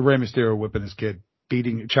 The Rey Mysterio whipping his kid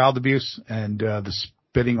child abuse, and the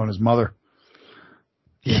spitting on his mother.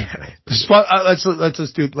 Yeah. Let's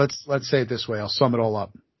say it this way. I'll sum it all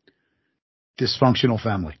up. Dysfunctional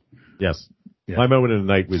family. Yes. Yeah. My moment of the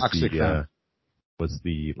night was Toxic family. let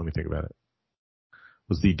me think about it.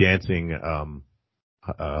 Was the dancing,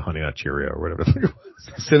 Honey Nut Cheerio or whatever the fuck it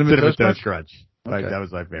was. Cinnamon Toast Crunch. Okay. That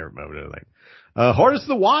was my favorite moment of the night. Hardest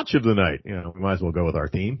to watch of the night. We might as well go with our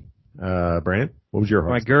theme. Brandon, what was your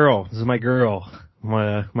hardest? My girl. This is my girl.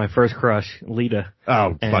 My first crush, Lita.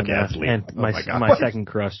 Oh, and, fuck yes, Lita. And God. my second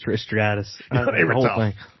crush, Trish Stratus. They were the whole tough.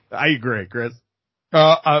 thing. I agree, Chris.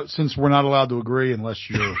 Since we're not allowed to agree unless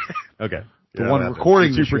you're okay. the one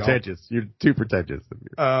recording You're the too show. pretentious. You're too pretentious.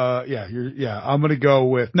 I'm going to go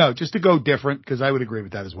with, just to go different, because I would agree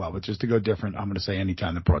with that as well, but just to go different, I'm going to say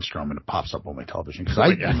anytime that Braun Strowman pops up on my television, because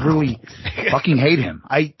I really fucking hate him.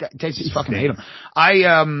 I just fucking hate him.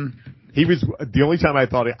 He was, the only time I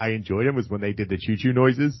thought I enjoyed him was when they did the choo-choo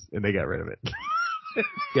noises, and they got rid of it.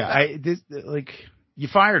 You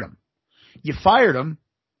fired him. You fired him,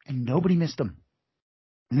 and nobody missed him.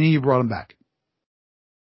 And then you brought him back.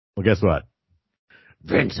 Well, guess what?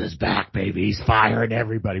 Vince is back, baby. He's firing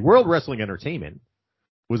everybody. World Wrestling Entertainment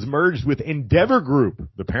was merged with Endeavor Group,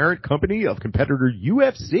 the parent company of competitor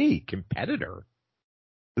UFC. Competitor?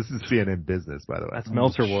 This is CNN Business, by the way. That's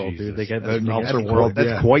Meltzer World, dude. They get Meltzer World.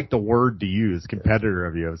 That's quite the word to use, competitor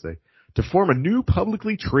of UFC. To form a new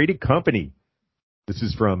publicly traded company. This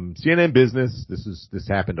is from CNN Business. This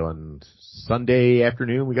happened on Sunday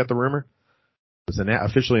afternoon. We got the rumor. It was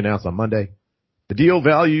officially announced on Monday. The deal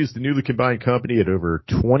values the newly combined company at over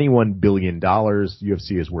 $21 billion.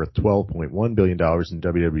 UFC is worth $12.1 billion, and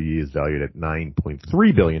WWE is valued at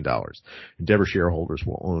 $9.3 billion. Endeavor shareholders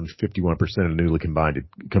will own 51% of the newly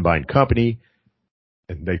combined company.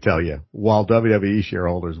 And they tell you, while WWE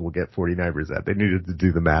shareholders will get 49%, they needed to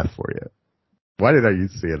do the math for you. Why did I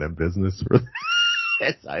use CNN Business for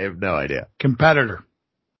this? I have no idea. Competitor.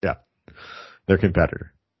 Yeah, their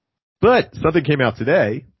competitor. But something came out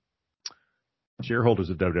today. Shareholders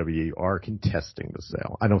of WWE are contesting the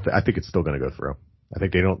sale. I think it's still going to go through. I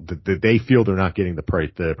think they feel they're not getting the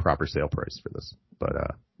proper sale price for this, but,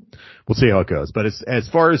 we'll see how it goes. But as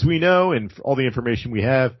far as we know and all the information we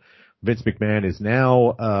have, Vince McMahon is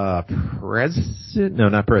now,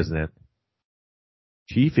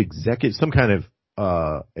 chief executive, some kind of,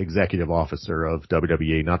 executive officer of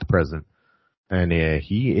WWE, not the president. And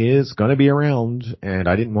he is going to be around, and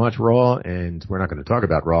I didn't watch Raw, and we're not going to talk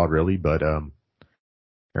about Raw really, but,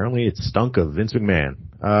 apparently it stunk of Vince McMahon.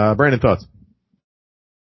 Brandon, thoughts?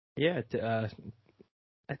 Yeah, to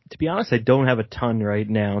be honest, I don't have a ton right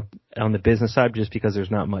now on the business side just because there's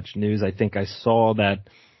not much news. I think I saw that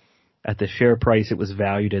at the share price it was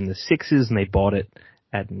valued in the 6s and they bought it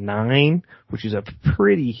at 9, which is a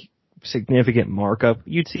pretty significant markup.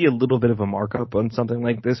 You'd see a little bit of a markup on something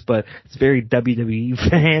like this, but it's very WWE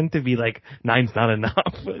fan to be like 9's not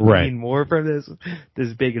enough. Right. I need more for this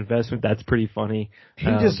big investment. That's pretty funny. He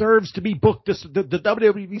deserves to be booked. The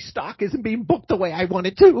WWE stock isn't being booked the way I want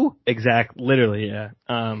it to. Exactly. Literally, yeah.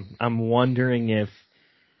 I'm wondering if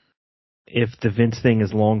the Vince thing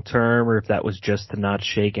is long term or if that was just to not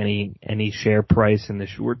shake any share price in the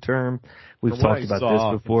short term. We've talked about this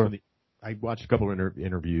before. I watched a couple of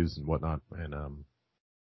interviews and whatnot, and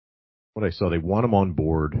what I saw, they want him on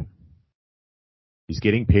board. He's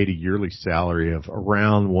getting paid a yearly salary of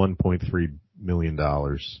around $1.3 million.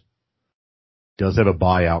 Does have a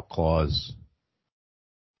buyout clause.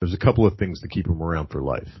 There's a couple of things to keep him around for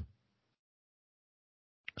life.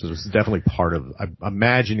 So this is definitely part of, I'm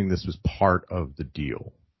imagining this was part of the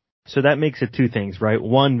deal. So that makes it two things, right?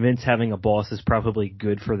 One, Vince having a boss is probably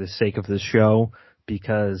good for the sake of the show,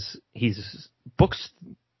 because he's books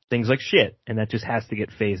things like shit, and that just has to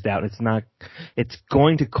get phased out. It's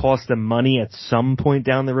going to cost them money at some point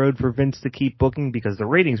down the road for Vince to keep booking because the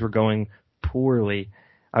ratings were going poorly,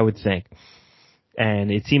 I would think.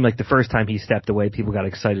 And it seemed like the first time he stepped away, people got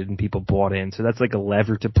excited and people bought in. So that's like a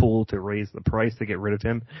lever to pull to raise the price to get rid of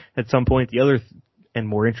him at some point. The other and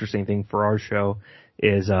more interesting thing for our show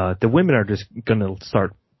is the women are just going to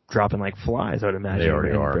start dropping like flies, I would imagine. They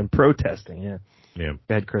already are. And protesting, yeah. Yeah.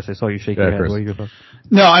 Go ahead, Chris. I saw you shake your head. Chris. What are your thoughts?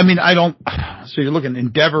 No, I mean, I don't. So you're looking,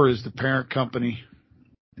 Endeavor is the parent company.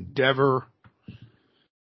 Endeavor,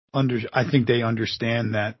 I think they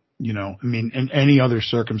understand that, I mean, in any other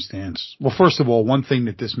circumstance. Well, first of all, one thing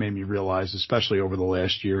that this made me realize, especially over the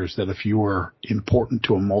last year, is that if you were important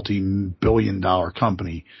to a multi-billion-dollar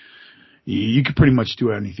company, you could pretty much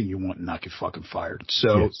do anything you want and not get fucking fired.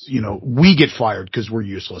 So, yes. We get fired because we're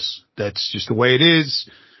useless. That's just the way it is.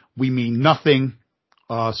 We mean nothing.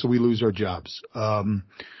 So we lose our jobs.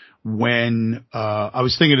 when I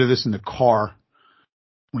was thinking of this in the car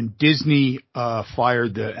when Disney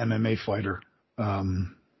fired the MMA fighter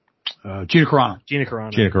Gina Carano. Gina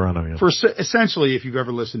Carano, yeah. For essentially, if you've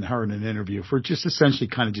ever listened to her in an interview, for just essentially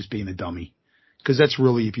kind of just being a dummy. Because that's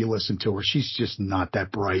really, if you listen to her, she's just not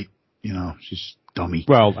that bright. You know, she's dummy.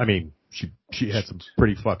 Well, I mean, she had some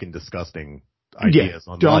pretty fucking disgusting ideas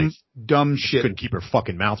on life. Dumb She shit. couldn't keep her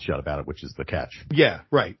fucking mouth shut about it, which is the catch. Yeah,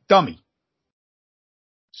 right. Dummy.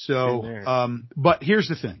 So, but here's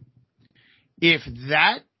the thing. If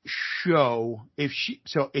that show, if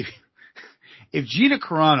Gina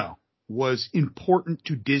Carano was important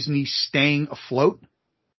to Disney staying afloat,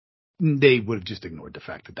 they would have just ignored the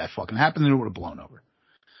fact that fucking happened and it would have blown over.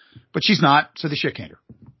 But she's not, so the shit can't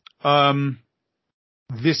her.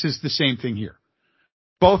 This is the same thing here.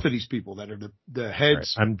 Both of these people that are the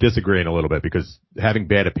heads. Right. I'm disagreeing a little bit because having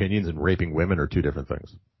bad opinions and raping women are two different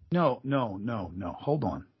things. No. Hold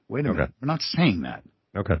on. Wait a minute. We're not saying that.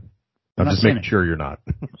 Okay. I'm just making sure you're not.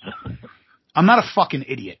 I'm not a fucking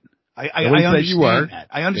idiot. I understand that.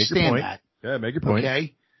 I understand that. Yeah, make your point.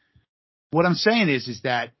 Okay. What I'm saying is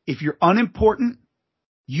that if you're unimportant,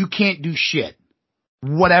 you can't do shit.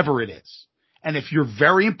 Whatever it is. And if you're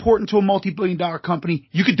very important to a multi-billion-dollar company,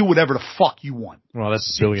 you could do whatever the fuck you want. Well,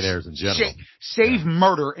 that's billionaires in general. Save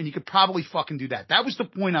murder, and you could probably fucking do that. That was the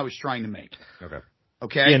point I was trying to make.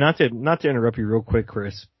 Okay. Yeah, not to interrupt you real quick,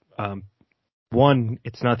 Chris. One,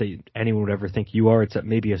 it's not that anyone would ever think you are. It's that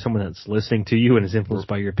maybe someone that's listening to you and is influenced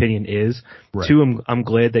by your opinion is. Right. Two, I'm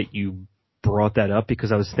glad that you brought that up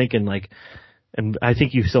because I was thinking and I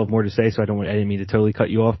think you still have more to say, so I didn't mean to totally cut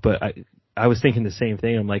you off, but I was thinking the same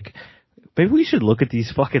thing. I'm like, maybe we should look at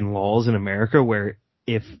these fucking laws in America where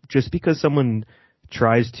if just because someone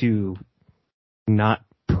tries to not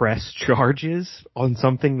press charges on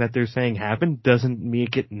something that they're saying happened doesn't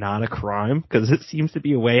make it not a crime, because it seems to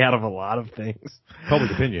be a way out of a lot of things.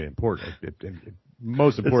 Public opinion important.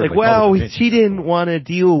 Most importantly, it's like, well, she didn't want to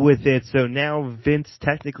deal with it, so now Vince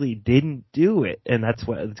technically didn't do it, and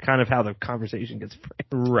it's kind of how the conversation gets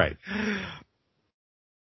framed. Right.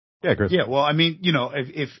 Yeah, Chris. Yeah, well, I mean, you know,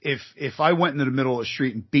 if I went into the middle of the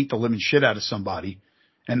street and beat the living shit out of somebody,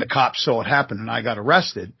 and the cops saw it happen, and I got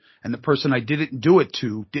arrested, and the person I didn't do it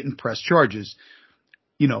to didn't press charges,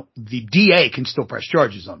 you know, the DA can still press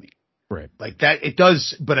charges on me. Right. Like that, it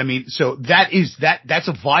does, but I mean, so that's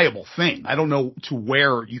a viable thing. I don't know to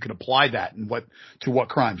where you can apply that and to what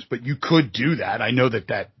crimes, but you could do that. I know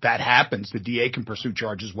that happens. The DA can pursue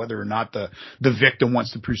charges whether or not the victim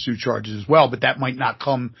wants to pursue charges as well, but that might not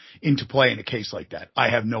come into play in a case like that. I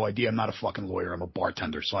have no idea. I'm not a fucking lawyer. I'm a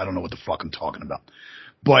bartender, so I don't know what the fuck I'm talking about.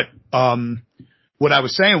 But, what I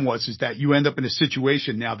was saying is that you end up in a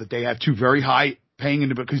situation now that they have two very high paying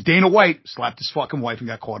individuals, because Dana White slapped his fucking wife and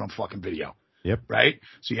got caught on fucking video. Yep. Right?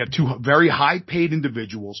 So you have two very high paid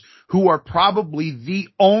individuals who are probably the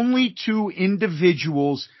only two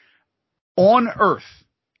individuals on earth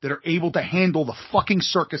that are able to handle the fucking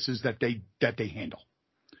circuses that they handle.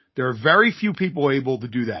 There are very few people able to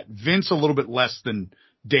do that. Vince a little bit less than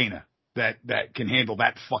Dana. That can handle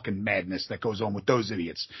that fucking madness that goes on with those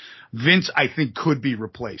idiots. Vince, I think, could be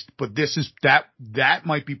replaced, but that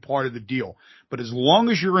might be part of the deal. But as long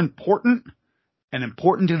as you're important and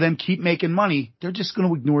important to them, keep making money, they're just going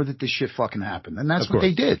to ignore that this shit fucking happened. And that's what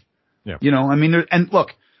they did. Yeah. You know, I mean, and look,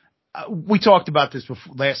 we talked about this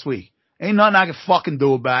last week. Ain't nothing I can fucking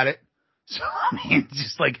do about it. So, I mean,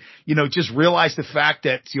 just like, you know, just realize the fact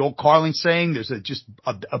that it's the old Carlin saying there's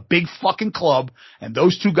a big fucking club and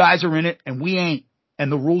those two guys are in it and we ain't, and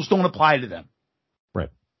the rules don't apply to them. Right.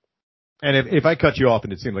 And if I cut you off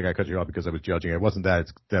and it seemed like I cut you off because I was judging, it wasn't that.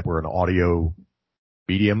 It's that we're an audio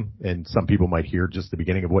medium and some people might hear just the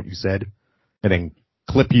beginning of what you said and then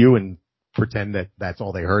clip you and pretend that that's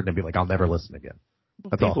all they heard and be like, I'll never listen again.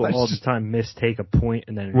 That's people all the time mistake a point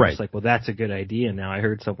and then it's like, well, that's a good idea. Now I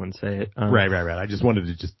heard someone say it. Right. I just wanted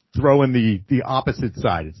to just throw in the opposite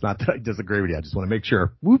side. It's not that I disagree with you. I just want to make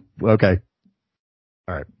sure. Whoop. Okay.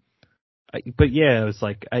 All right. But yeah, it was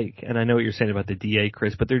like, and I know what you're saying about the DA,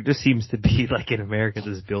 Chris, but there just seems to be like in America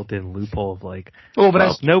this built-in loophole of like,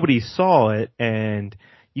 if nobody saw it and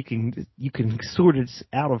you can sort it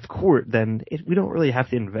out of court, then we don't really have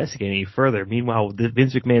to investigate any further. Meanwhile,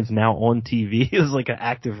 Vince McMahon's now on TV as like an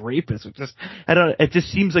active rapist. It just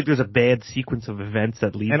seems like there's a bad sequence of events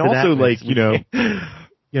that lead to that. And also, like, you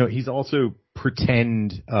know, he's also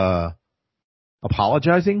pretend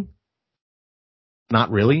apologizing.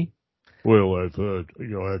 Not really. Well,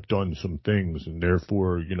 I've done some things and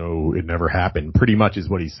therefore, it never happened. Pretty much is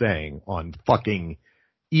what he's saying on fucking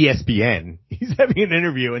ESPN. He's having an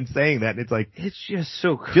interview and saying that, and it's like, it's just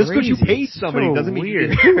so crazy. Just because you paid somebody so doesn't mean weird.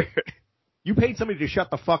 you didn't do it. You paid somebody to shut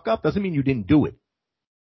the fuck up doesn't mean you didn't do it.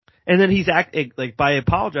 And then he's acting like, by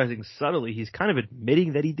apologizing subtly, he's kind of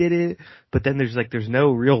admitting that he did it, but then there's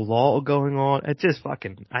no real law going on. It's just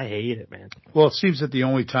fucking, I hate it, man. Well, it seems that the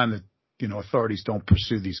only time that, authorities don't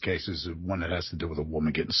pursue these cases is when it has to do with a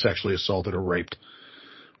woman getting sexually assaulted or raped,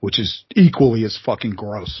 which is equally as fucking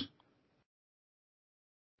gross.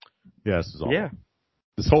 Yeah, this is awful. Yeah.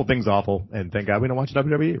 This whole thing's awful, and thank God we don't watch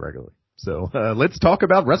WWE regularly. So, let's talk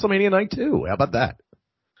about WrestleMania Night 2. How about that?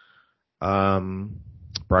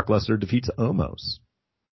 Brock Lesnar defeats Omos.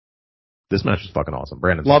 This match was fucking awesome.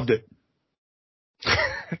 Brandon loved it.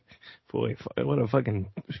 Boy, what a fucking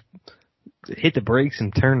hit the brakes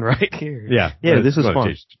and turn right here. Yeah. This was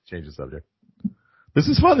fun. Change the subject. This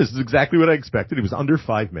is fun. This is exactly what I expected. It was under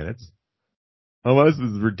 5 minutes. Omos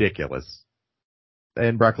was ridiculous.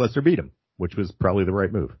 And Brock Lesnar beat him, which was probably the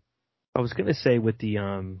right move. I was gonna say with the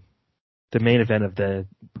main event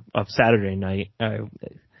of Saturday night, I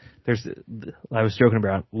was joking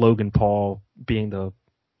about Logan Paul being the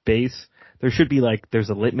base. There should be there's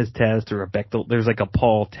a litmus test or a Bechdel. There's a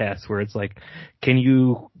Paul test where it's like, can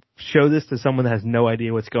you show this to someone that has no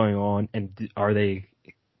idea what's going on, and are they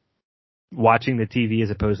watching the TV as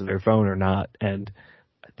opposed to their phone or not? And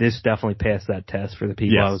this definitely passed that test for the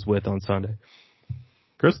people I was with on Sunday.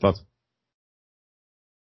 Chris, thoughts?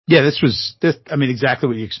 Yeah, exactly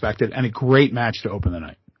what you expected, and a great match to open the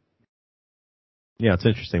night. Yeah, it's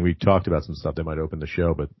interesting. We talked about some stuff that might open the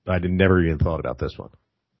show, but I never even thought about this one.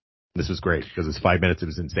 This was great because it's 5 minutes. It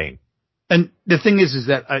was insane. And the thing is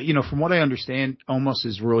that, from what I understand, Omos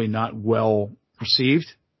is really not well received.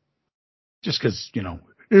 Just because,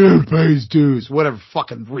 it pays dues, whatever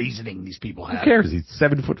fucking reasoning these people have. Who cares? He's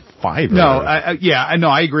 7'5". No, I know.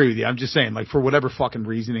 I agree with you. I'm just saying, for whatever fucking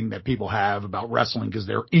reasoning that people have about wrestling because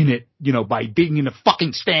they're in it, by being in the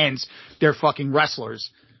fucking stands, they're fucking wrestlers.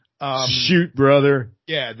 Shoot, brother.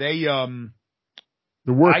 Yeah, they're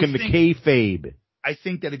working the kayfabe. I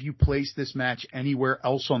think that if you place this match anywhere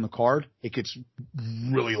else on the card, it gets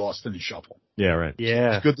really lost in the shuffle. Yeah, right.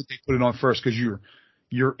 Yeah. It's good that they put it on first because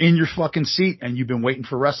you're in your fucking seat and you've been waiting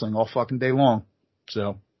for wrestling all fucking day long.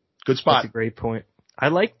 So, good spot. That's a great point. I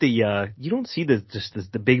like you don't see the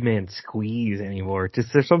big man squeeze anymore. Just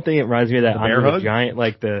there's something that reminds me of that Andre the Giant,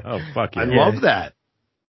 Oh, fuck yeah. I love that.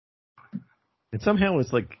 And somehow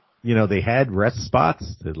it's they had rest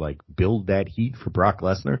spots to build that heat for Brock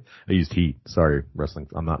Lesnar. I used heat. Sorry, wrestling.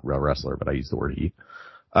 I'm not a real wrestler, but I used the word heat.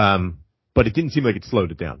 But it didn't seem like it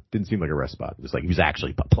slowed it down. It didn't seem like a rest spot. It was he was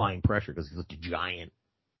actually applying pressure because he looked a giant.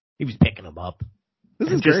 He was picking him up. This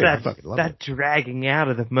is just great. that dragging out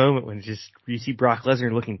of the moment when you see Brock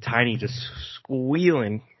Lesnar looking tiny, just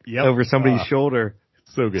squealing over somebody's shoulder.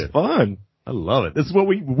 So good. It's fun. I love it. This is what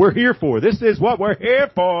we're here for. This is what we're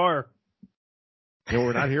here for. You know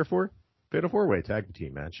what we're not here for? Fatal 4-way tag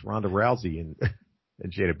team match. Ronda Rousey and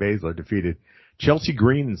Shayna Baszler defeated Chelsea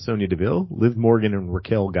Green and Sonya Deville, Liv Morgan and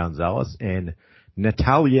Raquel Gonzalez, and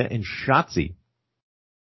Natalya and Shotzi.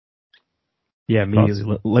 Yeah,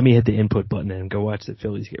 immediately. Let me hit the input button and go watch the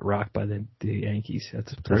Phillies get rocked by the Yankees.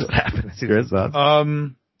 That's what happened.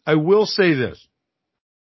 I will say this.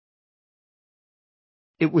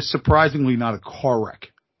 It was surprisingly not a car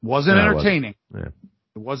wreck. Wasn't entertaining. It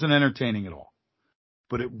wasn't entertaining at all.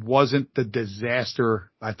 But it wasn't the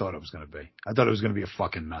disaster I thought it was going to be. I thought it was going to be a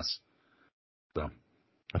fucking mess. So,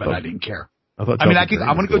 I didn't care. I'm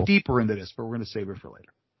going to go deeper into this, but we're going to save it for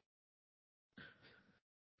later.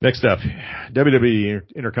 Next up, WWE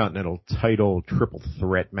Intercontinental Title Triple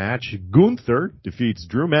Threat match. Gunther defeats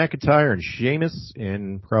Drew McIntyre and Sheamus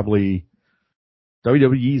in probably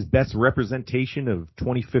WWE's best representation of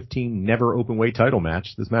 2015 never open weight title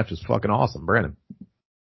match. This match was fucking awesome. Brandon.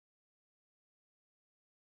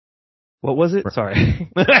 What was it? Sorry.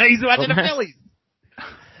 He's watching the Phillies.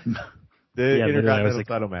 The Intercontinental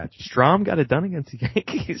title match. Strom got it done against the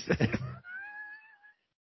Yankees.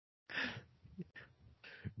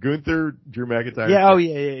 Gunther, Drew McIntyre. Yeah,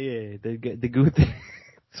 yeah. The Gunther.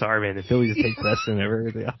 Sorry, man. The Phillies just take precedent over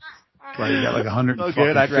everything else. Right, you got 155. Oh,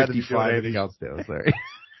 good. I'd rather do anything else too. Sorry.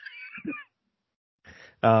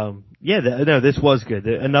 This was good.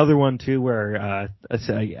 Another one too where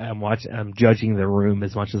I'm judging the room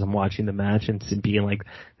as much as I'm watching the match and being like,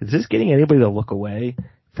 is this getting anybody to look away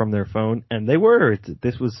from their phone? And they were.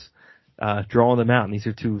 This was drawing them out. And these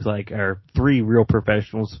are three real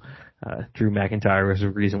professionals. Drew McIntyre was the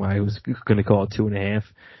reason why I was going to call it 2.5.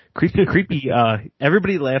 Creepy.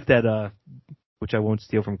 Everybody laughed at which I won't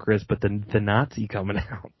steal from Chris, but the Nazi coming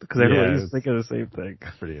out because everybody's thinking the same thing.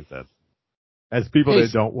 Pretty intense. As people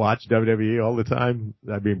that don't watch WWE all the time,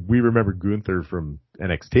 I mean, we remember Gunther from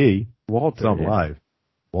NXT. Walter, some live.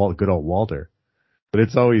 Good old Walter. But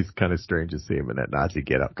it's always kind of strange to see him in that Nazi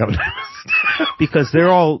getup coming out. Because they're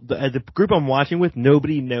all, the group I'm watching with,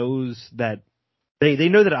 nobody knows that, they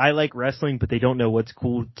know that I like wrestling, but they don't know what's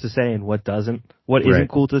cool to say and what isn't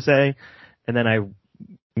cool to say. And then I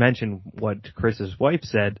mentioned what Chris's wife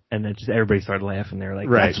said, and then just everybody started laughing. They're like,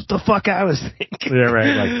 that's what the fuck I was thinking. Yeah,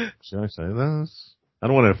 right. Like, should I say this? I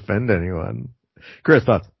don't want to offend anyone. Chris,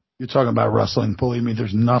 thoughts? You're talking about wrestling. Believe me,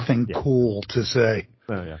 there's nothing cool to say.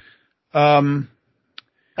 Oh, yeah.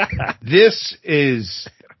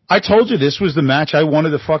 I told you this was the match I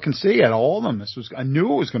wanted to fucking see at all of them. I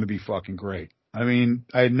knew it was going to be fucking great. I mean,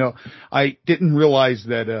 I didn't realize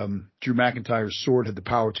that, Drew McIntyre's sword had the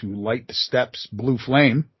power to light the steps blue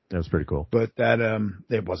flame. That was pretty cool. But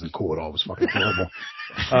it wasn't cool at all. It was fucking horrible.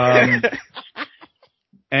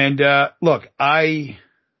 Look,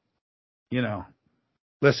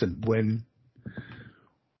 listen,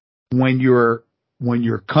 when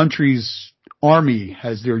your country's army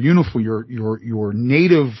has their uniform, your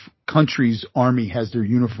native country's army has their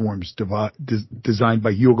uniforms designed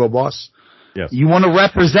by Hugo Boss. Yes. You want to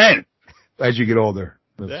represent as you get older.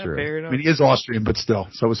 That's true. Fair enough. I mean, he is Austrian, but still,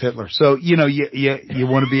 so was Hitler. So, you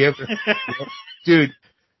want to be able to, dude.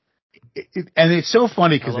 And it's so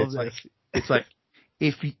funny because it's like,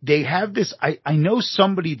 if they have this, I know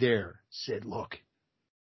somebody there said, look,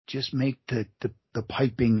 just make the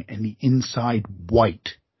piping and the inside white.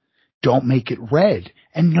 Don't make it red,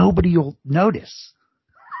 and nobody will notice.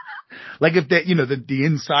 Like if the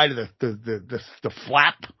inside of the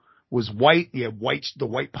flap was white, you had the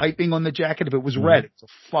white piping on the jacket. If it was red, it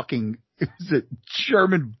was a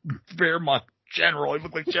German Wehrmacht general. He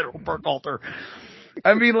looked like General Burkhalter.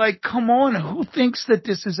 I mean, like, come on, who thinks that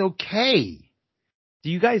this is okay? Do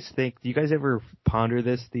you guys ever ponder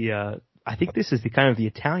this? I think this is the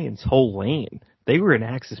Italians' whole lane. They were in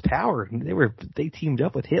Axis power. They teamed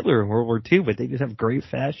up with Hitler in World War II, but they just have great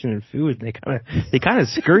fashion and food. And they kind of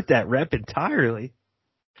skirt that rep entirely.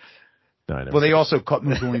 No, well, they also cut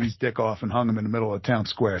Mussolini's dick off and hung him in the middle of the town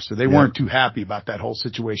square, so they weren't too happy about that whole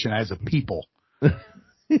situation as a people.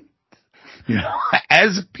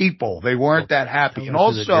 As a people, they weren't that happy. And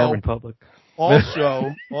also,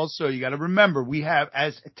 you got to remember, we have,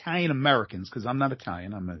 as Italian Americans, because I'm not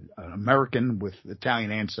Italian, I'm an American with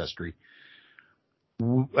Italian ancestry.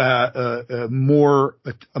 More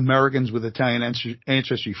Americans with Italian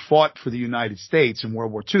ancestry fought for the United States in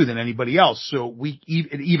World War II than anybody else. So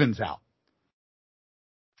it evens out.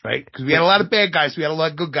 Right? Because we had a lot of bad guys. We had a lot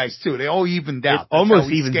of good guys too. They all evened out. It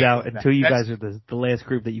almost evens out until you guys are the last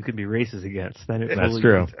group that you can be racist against. Then that's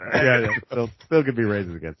true. Yeah. Still can be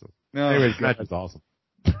racist against them. No, anyways, match was awesome.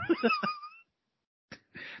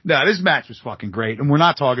 No, this match was fucking great, and we're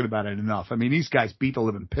not talking about it enough. I mean, these guys beat the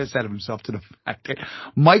living piss out of himself to the fact that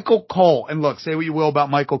Michael Cole, and look, say what you will about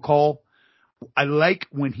Michael Cole, I like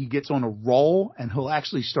when he gets on a roll and he'll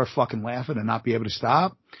actually start fucking laughing and not be able to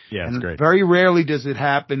stop. Yeah, it's great. Very rarely does it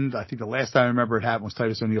happen. I think the last time I remember it happened was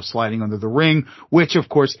Titus O'Neil sliding under the ring, which of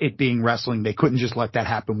course, it being wrestling, they couldn't just let that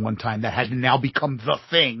happen one time. That had to now become the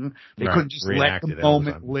thing. They couldn't just let the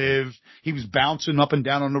moment live. He was bouncing up and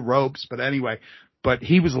down on the ropes, but anyway. But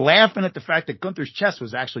he was laughing at the fact that Gunther's chest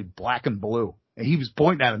was actually black and blue. And he was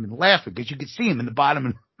pointing at him and laughing because you could see him in the bottom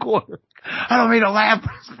of the corner. I don't mean to laugh,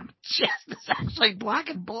 but his chest is actually black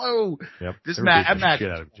and blue. Yep. That match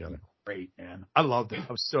was great, man. I loved it.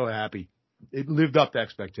 I was so happy. It lived up to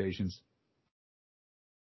expectations.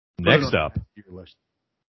 Next up,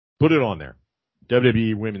 put it on there.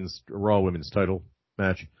 WWE Raw Women's title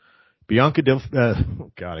match. Bianca God,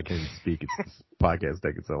 I can't even speak. This podcast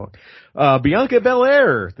taking so long. Bianca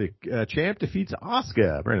Belair, the champ, defeats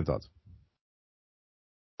Asuka. Brandon, thoughts?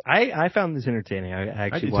 I found this entertaining. I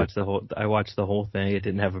actually watched the whole thing. I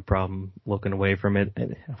didn't have a problem looking away from it.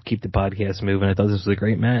 I'll keep the podcast moving. I thought this was a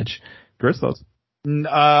great match. Chris, thoughts? Not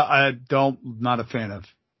a fan of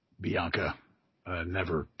Bianca.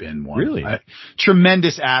 Never been one. Really?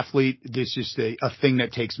 Tremendous athlete. There's just a thing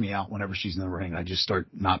that takes me out whenever she's in the ring. I just start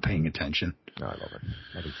not paying attention. No, I love her.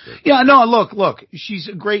 Yeah, no, look, she's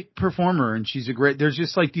a great performer and there's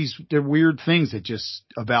just like they're weird things that just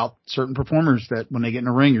about certain performers that when they get in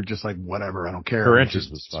the ring, you're just like, whatever, I don't care. Her entrance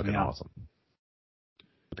was fucking awesome.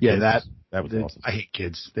 Yeah, that was awesome. I hate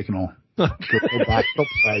kids. They can all go back, go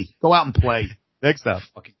play, go out and play. Next up.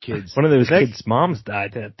 Fucking kids. One of those kids' moms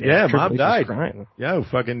died that day. Yeah, mom died. Yeah,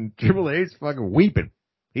 fucking Triple H's fucking weeping.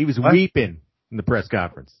 He was weeping in the press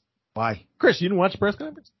conference. Why? Chris, you didn't watch the press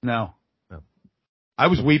conference? No. I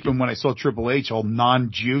was weeping when I saw Triple H all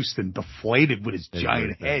non-juiced and deflated with his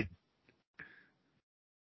giant head.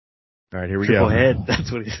 All right, here we Triple go. head.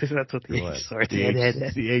 That's what he says. That's what the H starts.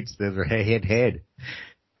 The H stands for head.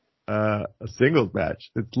 A singles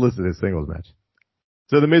match. It's listed as singles match.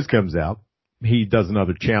 So the Miz comes out. He does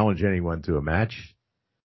another challenge anyone to a match.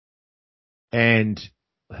 And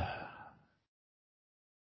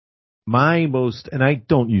my most, and I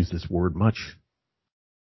don't use this word much,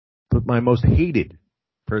 but my most hated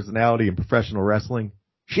personality in professional wrestling,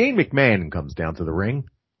 Shane McMahon comes down to the ring.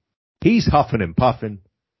 He's huffing and puffing.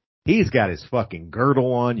 He's got his fucking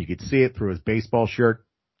girdle on. You could see it through his baseball shirt.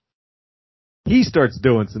 He starts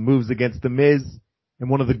doing some moves against The Miz, and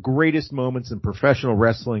one of the greatest moments in professional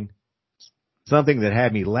wrestling, something that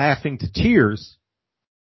had me laughing to tears,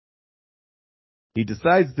 he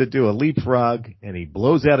decides to do a leapfrog, and he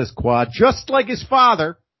blows out his quad just like his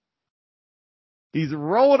father. He's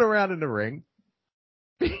rolling around in the ring.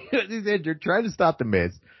 He's injured, trying to stop The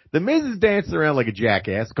Miz. The Miz is dancing around like a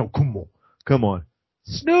jackass. Come on.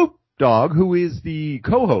 Snoop Dogg, who is the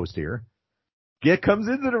co-host here, comes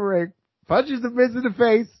into the ring, punches The Miz in the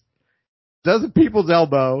face, does a people's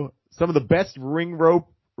elbow, some of the best ring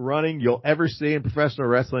rope running you'll ever see in professional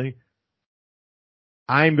wrestling.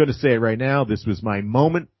 I'm going to say it right now. This was my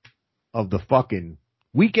moment of the fucking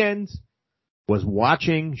weekend, was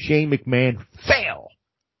watching Shane McMahon fail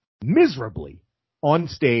miserably on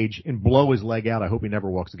stage and blow his leg out. I hope he never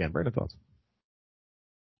walks again. Brandon, thoughts?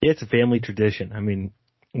 It's a family tradition. I mean,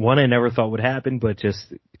 one I never thought would happen, but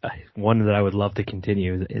just one that I would love to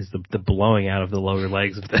continue is the blowing out of the lower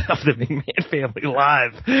legs of the McMahon family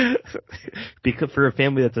live. Because for a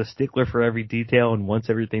family that's a stickler for every detail and wants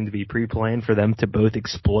everything to be pre-planned, for them to both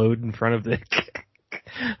explode in front of in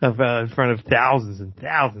front of thousands and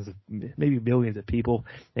thousands of, maybe millions of people,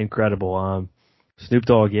 incredible. Snoop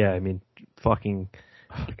Dogg, yeah, I mean, fucking,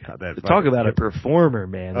 talk about a performer,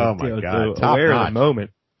 man. Oh my God, top aware notch. of the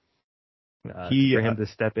moment. For him to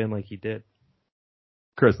step in like he did.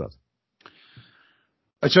 Chris does.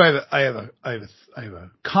 So I have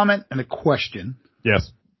a comment and a question.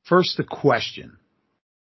 Yes. First, the question.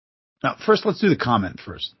 Now, first, let's do the comment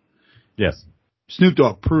first. Yes. Snoop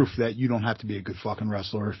Dogg, proof that you don't have to be a good fucking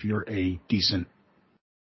wrestler if you're a decent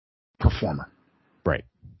performer. Right.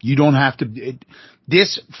 You don't have to.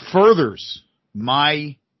 This furthers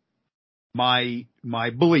my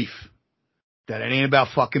belief that it ain't about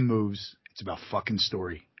fucking moves. It's about fucking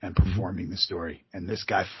story and performing the story. And this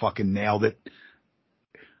guy fucking nailed it.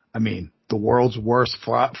 I mean, the world's worst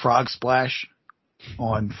frog splash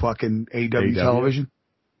on fucking AEW television.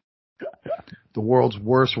 The world's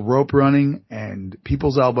worst rope running and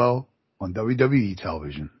people's elbow on WWE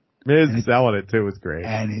television. Miz selling it too. It's great.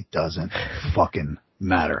 And it doesn't fucking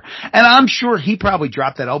matter. And I'm sure he probably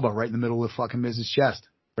dropped that elbow right in the middle of fucking Miz's chest.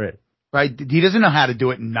 Right. Right? He doesn't know how to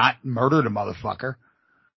do it and not murder the motherfucker.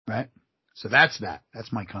 Right? So that's that.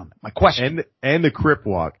 That's my comment. My question. And the Crip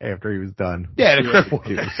walk after he was done. Yeah, the Crip walk.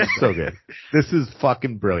 This is so good. This is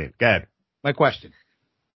fucking brilliant. Go ahead. My question.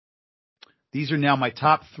 These are now my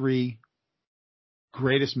top 3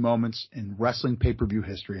 greatest moments in wrestling pay-per-view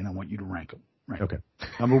history, and I want you to rank them. Right. Okay.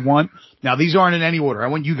 Number 1. Now, these aren't in any order. I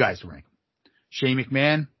want you guys to rank them. Shane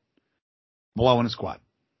McMahon blowing his quad.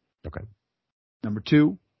 Okay. Number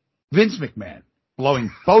 2, Vince McMahon blowing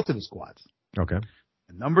both of his quads. Okay.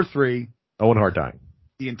 And number 3, Owen Hart dying.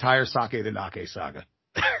 the entire Sake the Nake saga.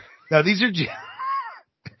 Now, these are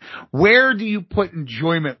where do you put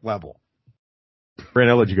enjoyment level?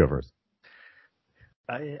 Brandon, I'll let you go first.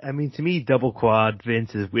 I mean, to me, double quad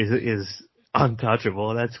Vince is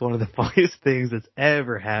untouchable. That's one of the funniest things that's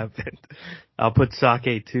ever happened. I'll put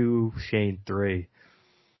Sake 2, Shane 3.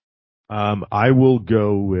 I will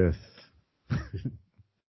go with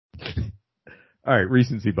all right,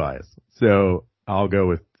 recency bias. So I'll go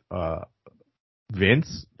with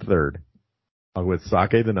Vince 3rd. I'll go with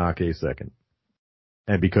Sake the Nake 2nd.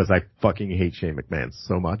 And because I fucking hate Shane McMahon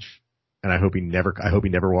so much, and I hope he never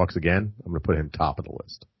walks again, I'm going to put him top of the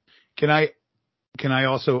list. Can I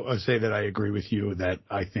also say that I agree with you that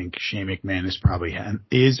I think Shane McMahon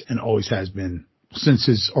is and always has been, since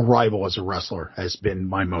his arrival as a wrestler, has been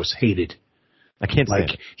my most hated. I can't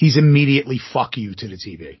stand it. He's immediately fuck you to the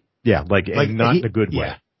TV. Yeah, like not in a good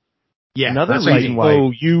way. Yeah. Another reason why.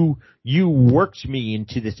 Oh, you worked me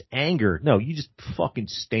into this anger. No, you just fucking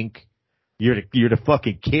stink. You're the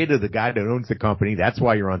fucking kid of the guy that owns the company. That's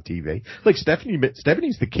why you're on TV. Like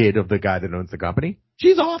Stephanie's the kid of the guy that owns the company.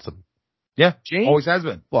 She's awesome. Yeah, James always has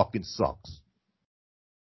been. Fucking sucks.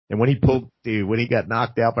 And when he got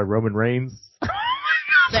knocked out by Roman Reigns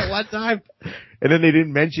that one time, and then they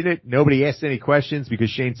didn't mention it. Nobody asked any questions because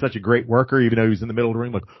Shane's such a great worker, even though he was in the middle of the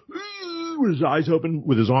ring, like with his eyes open,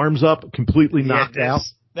 with his arms up, completely knocked out.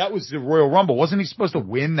 That was the Royal Rumble. Wasn't he supposed to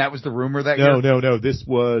win? That was the rumor that year. No. This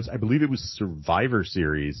was, I believe it was Survivor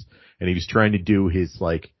Series, and he was trying to do his,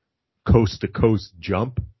 like, coast-to-coast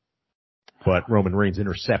jump, but Roman Reigns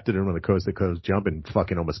intercepted him on the coast-to-coast jump and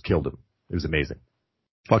fucking almost killed him. It was amazing.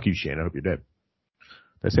 Fuck you, Shane. I hope you're dead.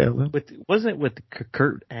 Did I say that? Wasn't it with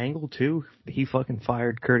Kurt Angle, too? He fucking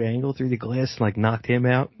fired Kurt Angle through the glass and, like, knocked him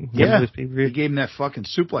out. Yeah. He gave him that fucking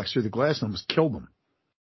suplex through the glass and almost killed him.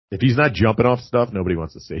 If he's not jumping off stuff, nobody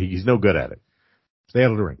wants to see. He's no good at it. Stay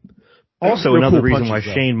out of the ring. Also, another reason why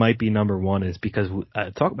Shane might be number one is because,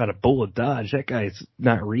 talk about a bullet dodge. That guy's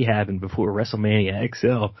not rehabbing before WrestleMania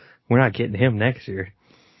XL. We're not getting him next year.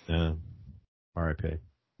 R.I.P.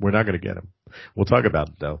 We're not going to get him. We'll talk about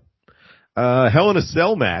it, though. Hell in a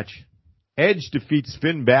Cell match. Edge defeats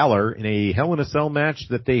Finn Balor in a Hell in a Cell match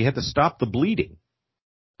that they had to stop the bleeding.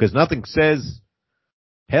 Because nothing says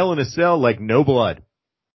Hell in a Cell like no blood.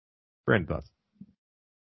 Friend thoughts.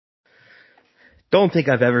 Don't think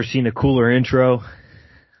I've ever seen a cooler intro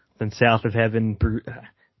than South of Heaven.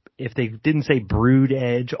 If they didn't say Brood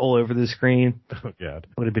Edge all over the screen, oh, God,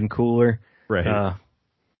 would have been cooler. Right.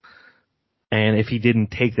 And if he didn't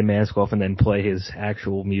take the mask off and then play his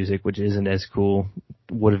actual music, which isn't as cool,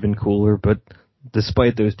 would have been cooler. But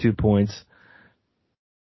despite those 2 points,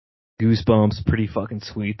 Goosebumps, pretty fucking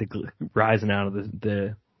sweet. Rising out of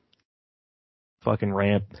the fucking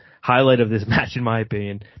ramp. Highlight of this match, in my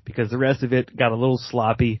opinion, because the rest of it got a little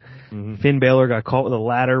sloppy. Mm-hmm. Finn Balor got caught with a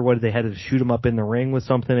ladder. They had to shoot him up in the ring with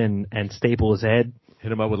something and staple his head.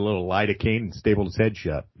 Hit him up with a little lidocaine and stapled his head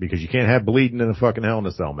shut, because you can't have bleeding in a fucking Hell in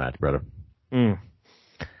a Cell match, brother.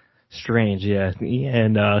 Strange, yeah.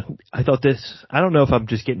 And I thought this, I don't know if I'm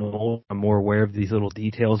just getting old, I'm more aware of these little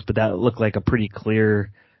details, but that looked like a pretty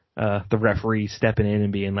clear, the referee stepping in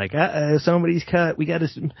and being like, somebody's cut, we got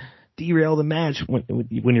to derail the match,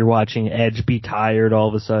 when you're watching Edge be tired all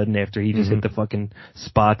of a sudden after he just hit the fucking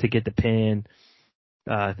spot to get the pin.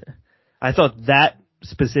 I thought that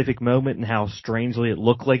specific moment and how strangely it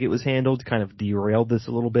looked like it was handled kind of derailed this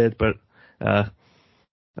a little bit, but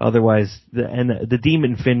otherwise, the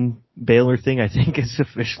Demon Finn Balor thing, I think, is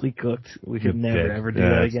officially cooked. We could never ever do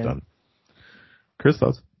that again. Done. Chris,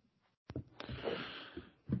 thoughts?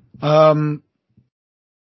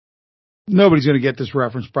 Nobody's going to get this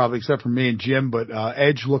reference probably except for me and Jim, but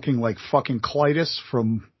Edge looking like fucking Clytus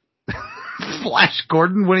from Flash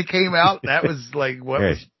Gordon when he came out. That was like, what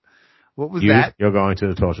was that? You're going to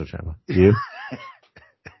the torture chamber. You?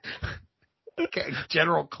 Okay,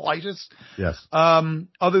 General Clytus. Yes.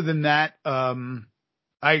 Other than that,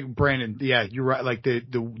 Brandon, yeah, you're right. Like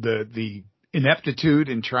the ineptitude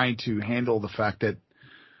in trying to handle the fact that,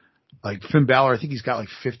 like, Finn Balor, I think he's got like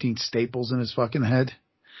 15 staples in his fucking head.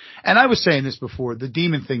 And I was saying this before, the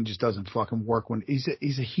demon thing just doesn't fucking work when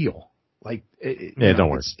he's a heel. Like, it don't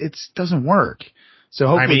work. It doesn't work. So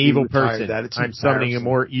hopefully I'm an evil person. That. I'm summoning a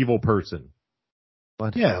more evil person.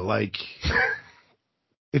 What? Yeah, like,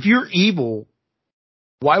 if you're evil,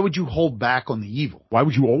 why would you hold back on the evil? Why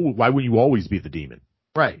would you always be the demon?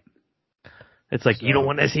 Right. It's like, you don't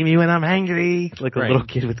want to see me when I'm angry. Like a little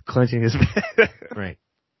kid with clenching his fist. Right.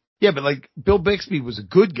 Yeah, but like, Bill Bixby was a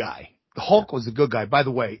good guy. The Hulk was a good guy. By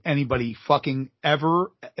the way, anybody fucking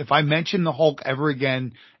ever, if I mention the Hulk ever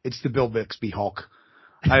again, it's the Bill Bixby Hulk.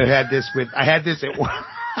 I had this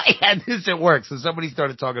at work. So somebody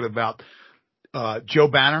started talking about, Joe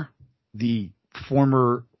Banner, the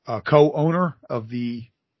former, co-owner of the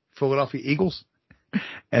Philadelphia Eagles.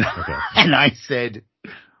 And, and I said,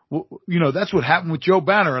 well, that's what happened with Joe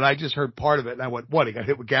Banner. And I just heard part of it. And I went, what? He got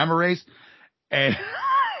hit with gamma rays? And,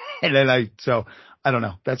 and then I don't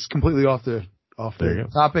know. That's completely off the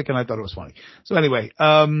topic, and I thought it was funny. So anyway,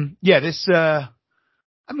 this,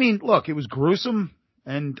 look, it was gruesome,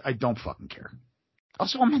 and I don't fucking care.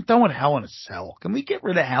 Also, I'm not done with Hell in a Cell. Can we get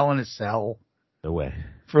rid of Hell in a Cell? No way.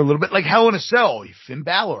 For a little bit, like Hell in a Cell, Finn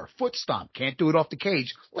Balor, foot stomp, can't do it off the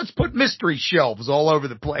cage. Let's put mystery shelves all over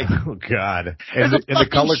the place. Oh God! And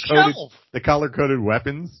the color coded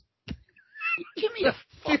weapons. Give me a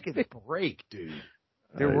fucking break, dude.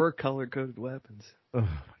 There were color-coded weapons. Oh, my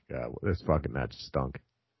God. This fucking match stunk.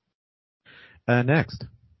 Next.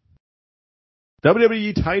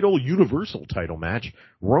 WWE Universal title match.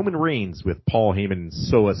 Roman Reigns with Paul Heyman and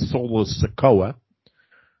Solo Sikoa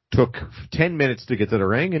took 10 minutes to get to the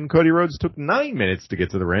ring, and Cody Rhodes took 9 minutes to get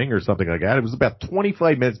to the ring, or something like that. It was about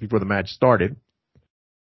 25 minutes before the match started.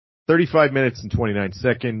 35 minutes and 29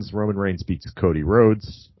 seconds. Roman Reigns beats Cody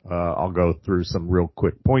Rhodes. I'll go through some real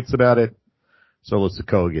quick points about it. Solo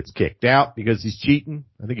Sikoa gets kicked out because he's cheating.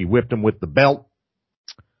 I think he whipped him with the belt.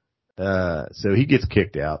 So he gets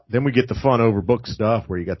kicked out. Then we get the fun overbooked stuff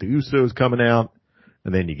where you got the Usos coming out.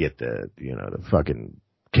 And then you get the fucking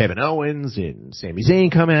Kevin Owens and Sami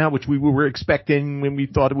Zayn come out, which we were expecting when we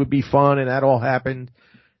thought it would be fun, and that all happened.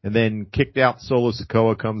 And then kicked out Solo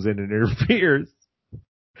Sikoa comes in and interferes,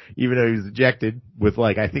 even though he was ejected with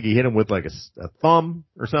I think he hit him with a thumb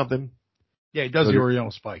or something. Yeah, he does the Oriental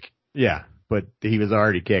spike. Yeah, but he was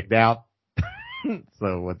already kicked out.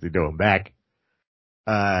 So what's he doing back?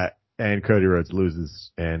 And Cody Rhodes loses,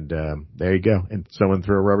 and there you go. And someone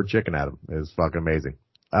threw a rubber chicken at him. It was fucking amazing.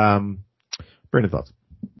 Brandon, thoughts?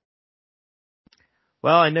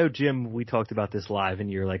 Well, I know, Jim, we talked about this live, and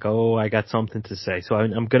you're like, oh, I got something to say. So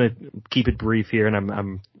I'm going to keep it brief here, and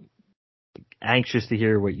I'm anxious to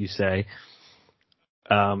hear what you say.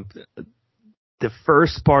 The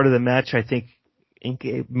first part of the match, I think,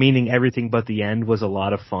 meaning everything but the end, was a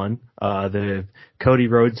lot of fun. The Cody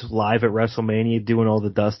Rhodes live at WrestleMania doing all the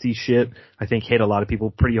Dusty shit, I think hit a lot of people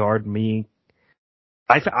pretty hard.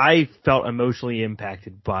 I felt emotionally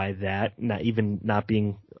impacted by that, not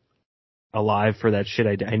being alive for that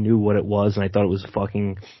shit. I knew what it was, and I thought it was a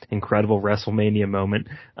fucking incredible WrestleMania moment.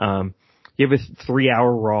 You have a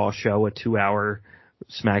 3-hour Raw show, a 2-hour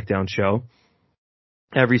SmackDown show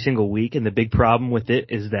every single week, and the big problem with it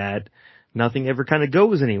is that nothing ever kind of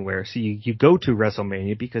goes anywhere. So you go to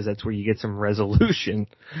WrestleMania because that's where you get some resolution.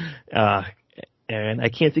 And I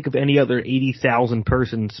can't think of any other 80,000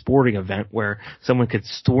 person sporting event where someone could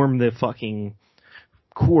storm the fucking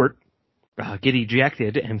court, get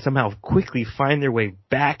ejected, and somehow quickly find their way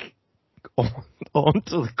back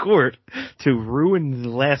onto the court to ruin the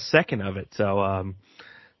last second of it. So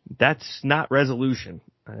that's not resolution.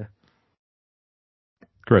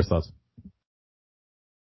 Chris, thoughts?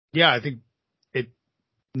 Yeah, I think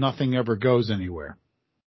nothing ever goes anywhere.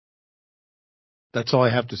 That's all I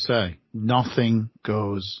have to say. Nothing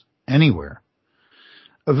goes anywhere.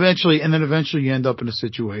 Eventually you end up in a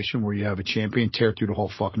situation where you have a champion tear through the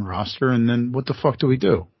whole fucking roster, and then what the fuck do we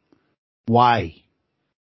do? Why?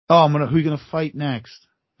 Oh, who are you gonna fight next?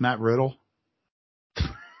 Matt Riddle?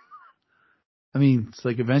 I mean, it's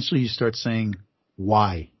like eventually you start saying,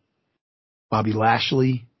 why? Bobby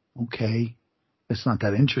Lashley? Okay. That's not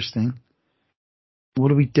that interesting.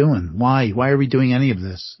 What are we doing? Why? Why are we doing any of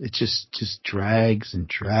this? It just drags and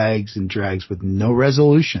drags and drags with no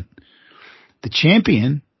resolution. The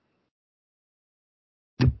champion,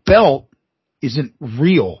 the belt isn't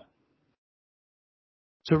real.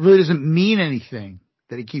 So it really doesn't mean anything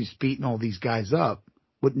that he keeps beating all these guys up.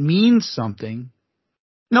 What means something,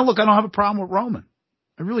 now look, I don't have a problem with Roman.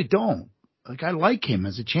 I really don't. I like him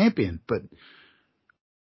as a champion, but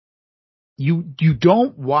you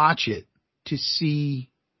don't watch it to see.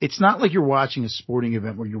 It's not like you're watching a sporting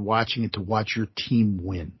event where you're watching it to watch your team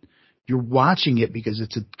win. You're watching it because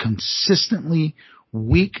it's a consistently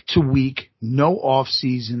week to week, no off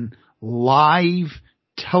season, live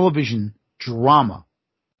television drama,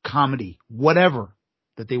 comedy, whatever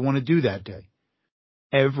that they want to do that day.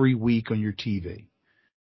 Every week on your TV.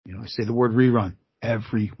 I say the word rerun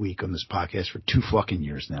every week on this podcast for 2 fucking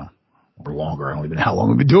years now. Or longer. I don't even know how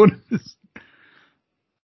long I've been doing this.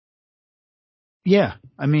 Yeah,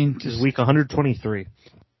 I mean, this is week 123.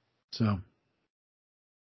 So,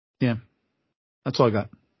 yeah, that's all I got.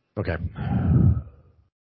 Okay.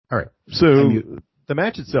 All right. So the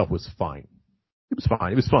match itself was fine. It was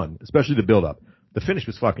fine. It was fun, especially the build-up. The finish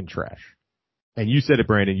was fucking trash. And you said it,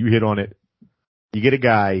 Brandon. You hit on it. You get a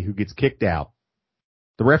guy who gets kicked out.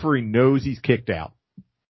 The referee knows he's kicked out.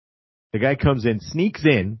 The guy comes in, sneaks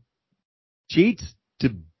in, cheats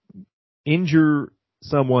to injure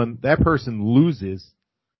someone. That person loses.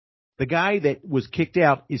 The guy that was kicked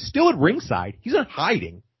out is still at ringside. He's not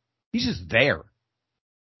hiding. He's just there.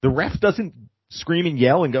 The ref doesn't scream and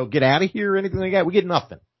yell and go, get out of here or anything like that. We get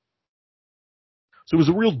nothing. So it was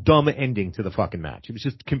a real dumb ending to the fucking match. It was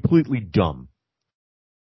just completely dumb.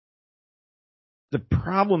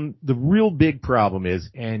 The real big problem is,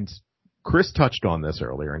 and Chris touched on this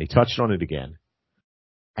earlier, and he touched on it again,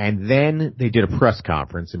 and then they did a press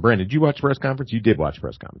conference. And Brandon, did you watch the press conference? You did watch the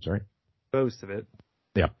press conference, right? Most of it.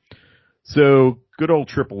 Yeah. So good old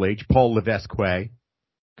Triple H, Paul Levesque,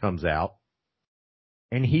 comes out,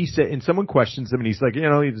 and he said, and someone questions him, and he's like,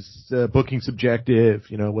 he's booking subjective,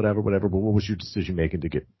 whatever, but what was your decision making to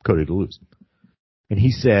get Cody to lose? And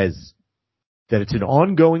he says that it's an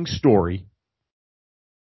ongoing story,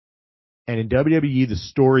 and in WWE, the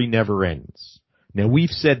story never ends. Now,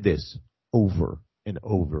 we've said this over and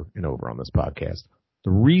over and over on this podcast.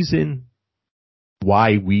 The reason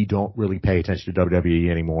why we don't really pay attention to WWE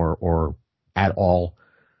anymore or at all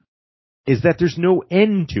is that there's no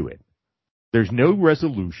end to it. There's no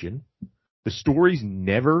resolution. The stories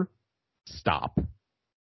never stop.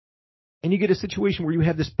 and you get a situation where you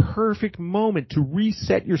have this perfect moment to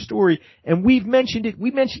reset your story. And we've mentioned it.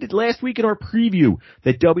 We mentioned it last week in our preview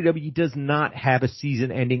that WWE does not have a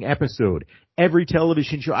season-ending episode. Every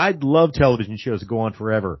television show, I'd love television shows to go on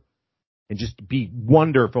forever and just be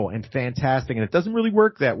wonderful and fantastic. And it doesn't really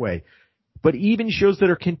work that way. But even shows that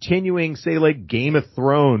are continuing, say like Game of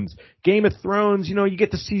Thrones, you know, you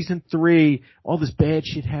get to season 3, all this bad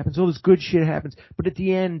shit happens, all this good shit happens. But at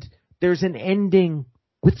the end, there's an ending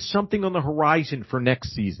with something on the horizon for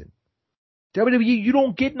next season. WWE, you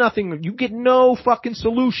don't get nothing. You get no fucking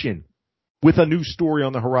solution with a new story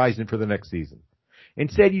on the horizon for the next season.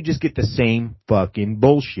 Instead, you just get the same fucking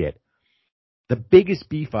bullshit. The biggest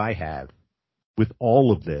beef I have with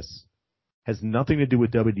all of this has nothing to do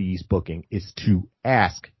with WWE's booking, is to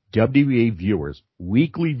ask WWE viewers,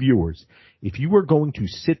 weekly viewers, if you were going to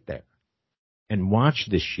sit there and watch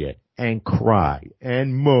this shit and cry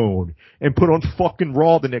and moan and put on fucking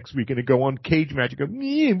Raw the next week and go on Cage Match and go,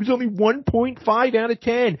 it was only 1.5 out of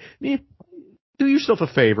 10. Do yourself a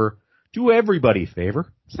favor. Do everybody a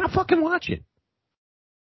favor. Stop fucking watching.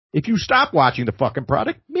 If you stop watching the fucking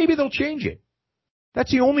product, maybe they'll change it.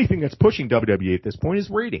 That's the only thing that's pushing WWE at this point is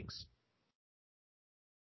ratings.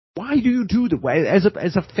 Why do you do that?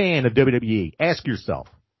 As a fan of WWE, ask yourself,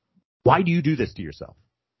 why do you do this to yourself?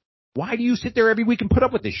 Why do you sit there every week and put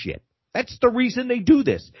up with this shit? That's the reason they do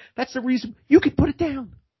this. That's the reason. You could put it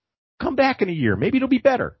down. Come back in a year. Maybe it'll be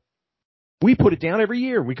better. We put it down every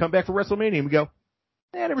year. We come back for WrestleMania and we go,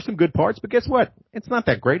 there were some good parts, but guess what? It's not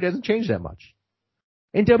that great. It hasn't changed that much.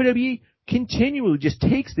 And WWE continually just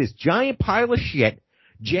takes this giant pile of shit,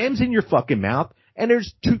 jams in your fucking mouth, and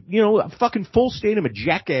there's a fucking full stadium of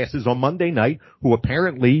jackasses on Monday night who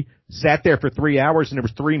apparently sat there for 3 hours and there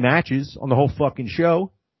was 3 matches on the whole fucking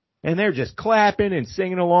show. And they're just clapping and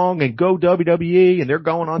singing along and go WWE, and they're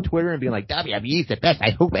going on Twitter and being like, WWE's the best.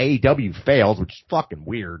 I hope AEW fails, which is fucking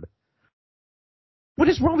weird. What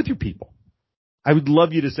is wrong with you people? I would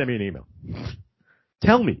love you to send me an email.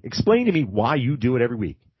 Tell me, explain to me why you do it every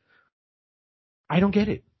week. I don't get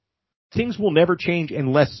it. Things will never change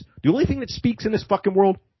unless the only thing that speaks in this fucking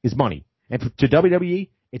world is money. And to WWE,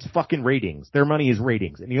 it's fucking ratings. Their money is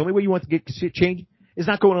ratings. And the only way you want to get shit changed is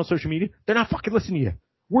not going on social media. They're not fucking listening to you.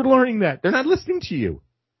 We're learning that. They're not listening to you.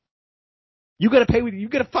 You gotta pay with, you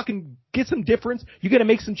gotta fucking get some difference. You gotta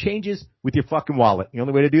make some changes with your fucking wallet. The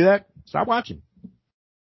only way to do that, stop watching.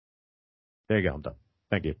 There you go. I'm done.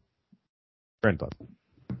 Thank you. Friend thought.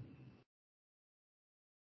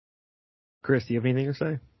 Chris, do you have anything to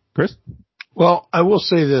say? Chris? Well, I will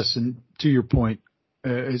say this, and to your point,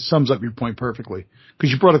 it sums up your point perfectly.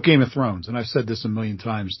 Because you brought up Game of Thrones, and I've said this a million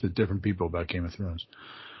times to different people about Game of Thrones.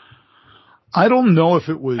 I don't know if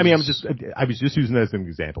it was. I was just using that as an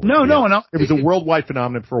example. No. It was a worldwide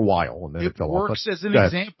phenomenon for a while, and then it fell off. It works as an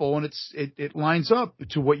example, and it lines up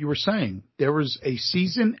to what you were saying. There was a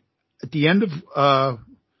season at the end of,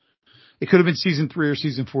 it could have been season 3 or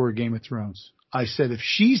season 4 of Game of Thrones. I said, if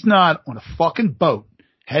she's not on a fucking boat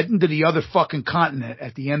heading to the other fucking continent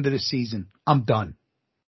at the end of the season, I'm done.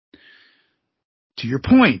 To your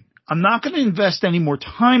point, I'm not going to invest any more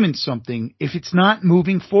time in something if it's not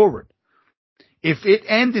moving forward. If it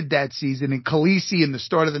ended that season and Khaleesi in the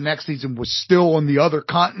start of the next season was still on the other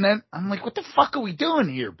continent, I'm like, what the fuck are we doing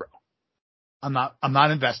here, bro? I'm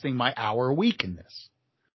not investing my hour a week in this.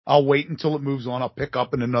 I'll wait until it moves on. I'll pick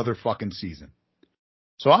up in another fucking season.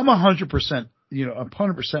 So I'm 100%,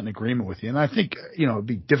 100% in agreement with you. And I think, it'd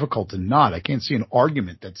be difficult to not. I can't see an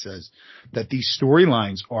argument that says that these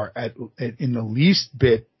storylines are in the least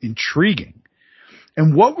bit intriguing.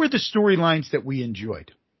 And what were the storylines that we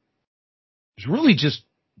enjoyed? There's really just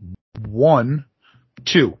 1,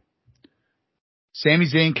 2. Sami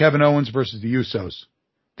Zayn, Kevin Owens versus the Usos.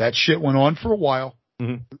 That shit went on for a while.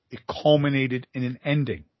 Mm-hmm. It culminated in an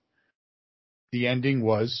ending. The ending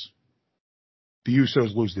was the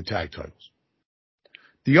Usos lose the tag titles.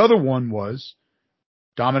 The other one was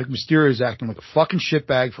Dominic Mysterio is acting like a fucking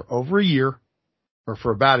shitbag for over a year, or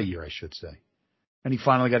for about a year, I should say. And he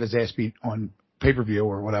finally got his ass beat on pay-per-view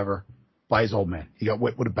or whatever by his old man. He got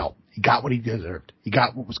whipped with a belt. He got what he deserved. He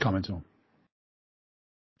got what was coming to him.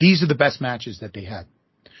 These are the best matches that they had.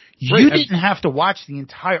 You didn't have to watch the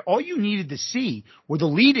entire, all you needed to see were the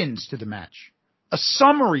lead-ins to the match. A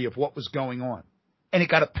summary of what was going on. And it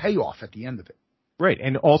got a payoff at the end of it. Right.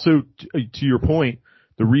 And also, to your point,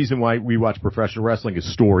 the reason why we watch professional wrestling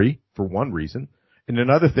is story, for one reason. And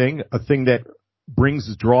another thing, a thing that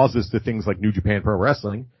draws us to things like New Japan Pro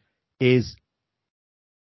Wrestling is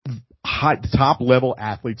top level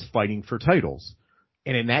athletes fighting for titles.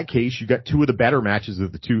 And in that case, you got two of the better matches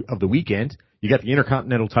of the weekend. You got the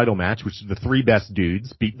Intercontinental title match, which is the three best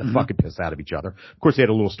dudes beating the fucking piss out of each other. Of course, they had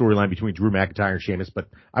a little storyline between Drew McIntyre and Sheamus, but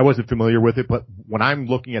I wasn't familiar with it. But when I'm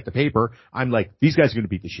looking at the paper, I'm like, these guys are going to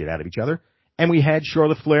beat the shit out of each other. And we had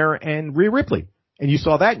Charlotte Flair and Rhea Ripley. And you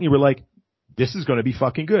saw that and you were like, this is going to be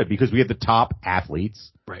fucking good because we had the top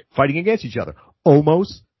athletes fighting against each other.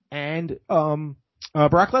 Omos and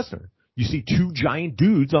Brock Lesnar. You see two giant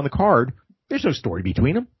dudes on the card. There's no story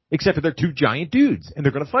between them except for they're two giant dudes and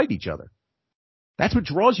they're going to fight each other. That's what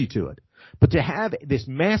draws you to it. But to have this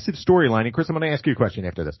massive storyline, and Chris, I'm going to ask you a question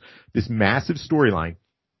after this. This massive storyline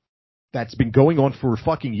that's been going on for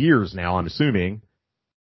fucking years now, I'm assuming,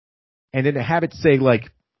 and then to have it say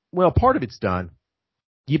like, well, part of it's done.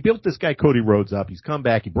 You built this guy Cody Rhodes up. He's come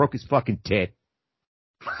back. He broke his fucking tit.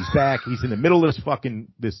 He's back. He's in the middle of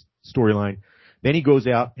this storyline. Then he goes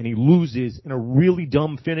out and he loses in a really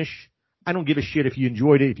dumb finish. I don't give a shit if you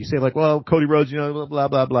enjoyed it. If you say like, well, Cody Rhodes, blah, blah,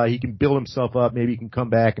 blah, blah. He can build himself up. Maybe he can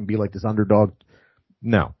come back and be like this underdog.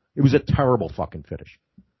 No. It was a terrible fucking finish.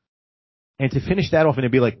 And to finish that off and to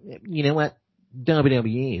be like, you know what?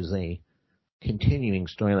 WWE is a continuing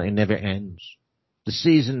storyline. It never ends. The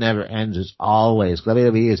season never ends. It's always.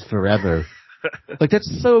 WWE is forever. Like,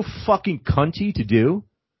 that's so fucking cunty to do.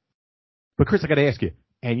 But Chris, I gotta ask you,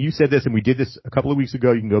 and you said this and we did this a couple of weeks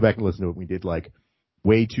ago. You can go back and listen to it. We did like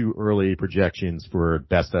way too early projections for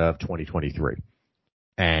best of 2023.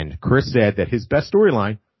 And Chris said that his best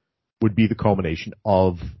storyline would be the culmination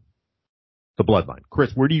of the Bloodline.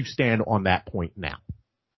 Chris, where do you stand on that point now?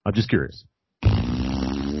 I'm just curious.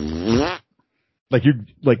 Like you're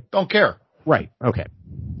like, don't care. Right. Okay.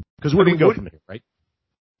 Because where do we go from here, right?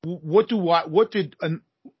 What do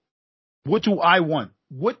I want?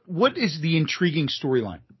 What is the intriguing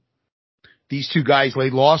storyline? These two guys, they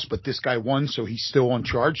lost, but this guy won, so he's still on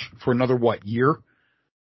charge for another, year?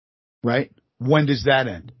 Right? When does that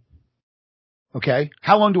end? Okay?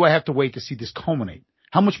 How long do I have to wait to see this culminate?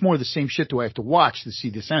 How much more of the same shit do I have to watch to see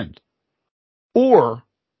this end? Or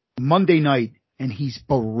Monday night, and he's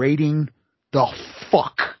berating the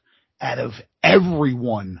fuck out of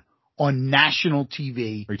everyone on national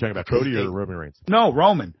TV. Are you talking about Cody or Roman Reigns? No,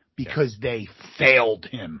 Roman, because they failed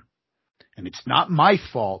him. And it's not my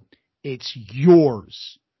fault. It's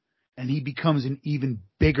yours. And he becomes an even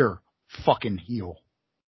bigger fucking heel.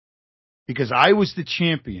 Because I was the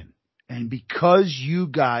champion. And because you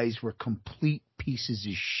guys were complete pieces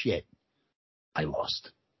of shit, I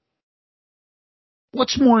lost.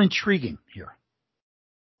 What's more intriguing here?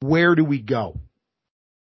 Where do we go?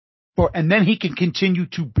 And then he can continue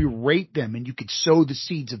to berate them, and you could sow the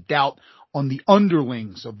seeds of doubt on the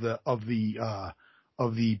underlings of the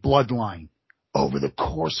bloodline. Over the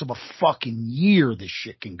course of a fucking year, this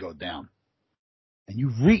shit can go down. And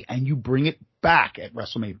you bring it back at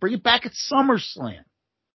WrestleMania. Bring it back at SummerSlam.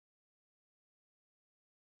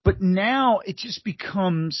 But now it just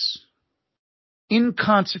becomes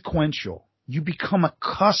inconsequential. You become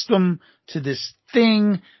accustomed to this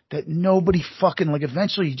thing that nobody fucking, like,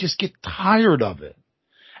 eventually you just get tired of it.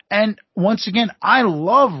 And once again, I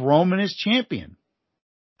love Roman as champion.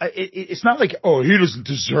 It's not like, oh, he doesn't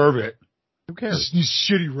deserve it. Who cares? He's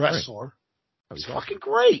a shitty wrestler. Right. He's fucking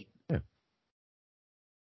great. Yeah.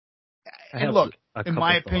 And look, in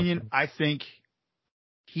my opinion, I think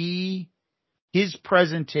his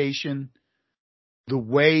presentation, the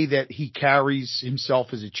way that he carries himself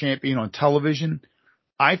as a champion on television,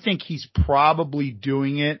 I think he's probably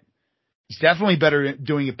doing it. He's definitely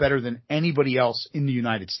doing it better than anybody else in the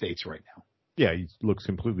United States right now. Yeah, he looks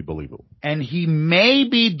completely believable. And he may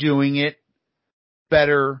be doing it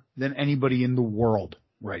better than anybody in the world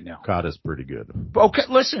right now. Okada's pretty good. Okay,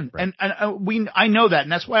 listen, right. and I know that,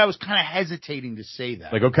 and that's why I was kind of hesitating to say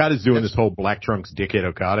that. Like, Okada's doing this whole Black Trunks dickhead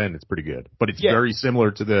Okada, and it's pretty good. But it's very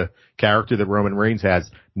similar to the character that Roman Reigns has,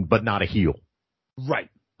 but not a heel. Right.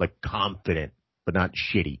 Like, confident, but not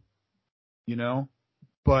shitty.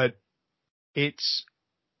 But it's,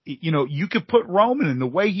 you could put Roman in the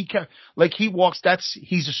way he walks,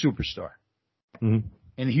 he's a superstar. Mm-hmm.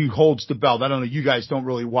 And he holds the belt. I don't know. You guys don't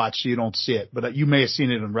really watch, so you don't see it. But you may have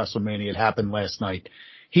seen it in WrestleMania. It happened last night.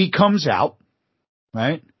 He comes out,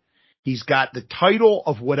 right? He's got the title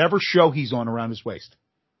of whatever show he's on around his waist.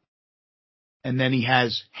 And then he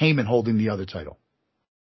has Heyman holding the other title.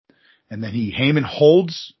 And then Heyman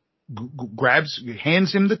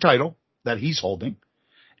hands him the title that he's holding.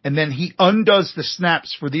 And then he undoes the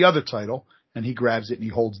snaps for the other title, and he grabs it and he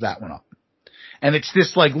holds that one up. And it's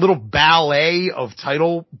this like little ballet of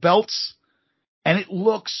title belts, and it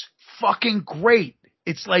looks fucking great.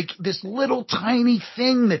 It's like this little tiny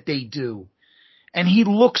thing that they do, and he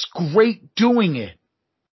looks great doing it.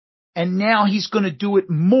 and now he's going to do it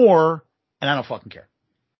more, and I don't fucking care.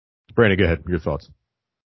 Brandon, go ahead. Your thoughts.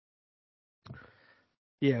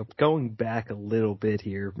 Yeah, going back a little bit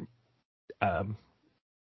here,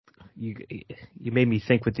 you made me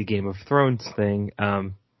think with the Game of Thrones thing,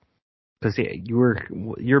 because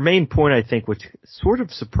your main point, I think, which sort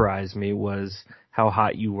of surprised me, was how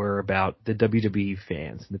hot you were about the WWE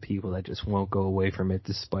fans and the people that just won't go away from it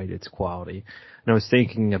despite its quality. And I was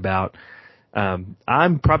thinking about,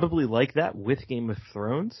 I'm probably like that with Game of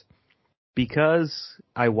Thrones because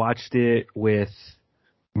I watched it with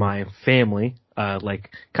my family, not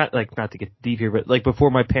to get deep here, but like before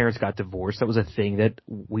my parents got divorced, that was a thing that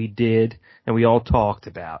we did and we all talked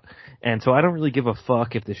about. And so I don't really give a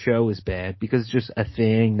fuck if the show is bad because it's just a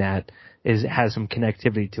thing that has some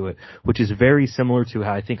connectivity to it, which is very similar to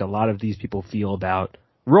how I think a lot of these people feel about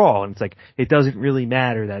Raw. And it's like, it doesn't really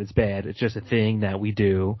matter that it's bad. It's just a thing that we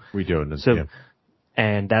do. We do it. So,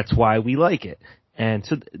 and that's why we like it. And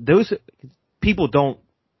so those people don't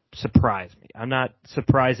surprise me. I'm not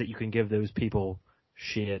surprised that you can give those people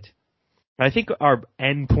shit. I think our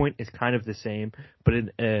end point is kind of the same, but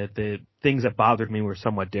the things that bothered me were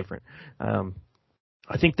somewhat different.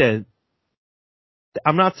 I think that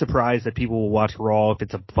I'm not surprised that people will watch Raw if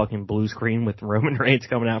it's a fucking blue screen with Roman Reigns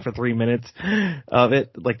coming out for 3 minutes of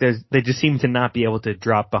it. Like they just seem to not be able to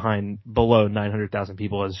drop below 900,000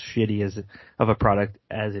 people as shitty of a product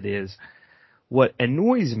as it is. What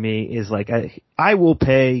annoys me is like I will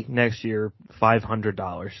pay next year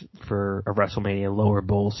 $500 for a WrestleMania lower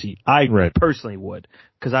bowl seat. I personally would,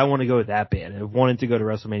 because I want to go that bad. I've wanted to go to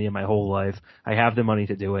WrestleMania my whole life. I have the money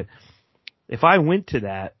to do it. If I went to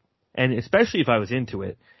that, and especially if I was into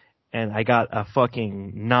it, and I got a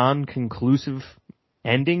fucking non-conclusive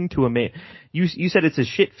ending to you said it's a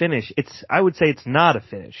shit finish. I would say it's not a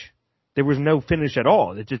finish. There was no finish at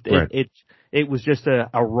all. It was just a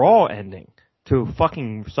Raw ending to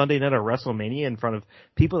fucking Sunday night at WrestleMania in front of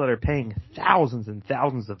people that are paying thousands and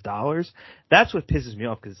thousands of dollars. That's what pisses me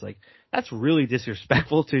off, because it's like, that's really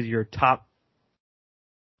disrespectful to your top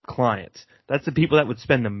clients. That's the people that would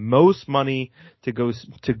spend the most money to go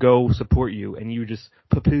support you, and you just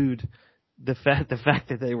poo-pooed the fact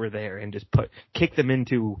that they were there and just kick them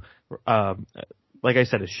into, like I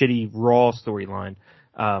said, a shitty Raw storyline.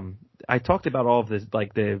 I talked about all of this,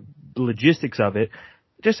 like the logistics of it.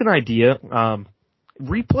 Just an idea.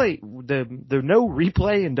 Replay, the no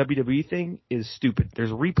replay in WWE thing is stupid.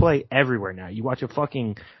 There's replay everywhere now. You watch a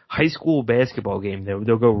fucking high school basketball game,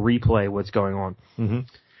 they'll go replay what's going on. Mm-hmm.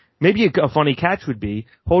 Maybe a funny catch would be,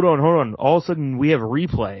 hold on. All of a sudden we have a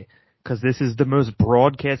replay because this is the most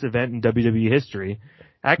broadcast event in WWE history.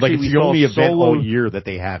 Actually, it's the only event all year that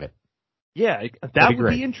they have it. Yeah, that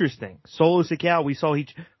would be interesting. Solo Sikoa, we saw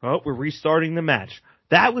we're restarting the match.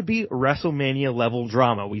 That would be WrestleMania level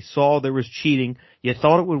drama. We saw there was cheating. You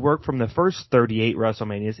thought it would work from the first 38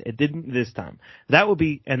 WrestleManias. It didn't this time. That would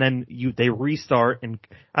be, and then they restart, and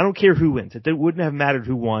I don't care who wins. It wouldn't have mattered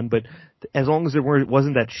who won, but as long as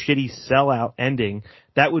wasn't that shitty sellout ending,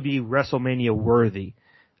 that would be WrestleMania worthy.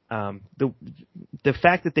 The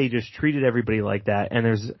fact that they just treated everybody like that, and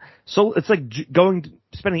it's like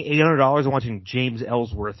spending $800 and watching James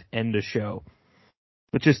Ellsworth end a show.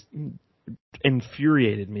 It just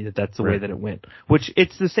infuriated me that's the way that it went. Which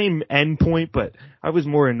it's the same end point, but I was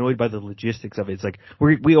more annoyed by the logistics of it. It's like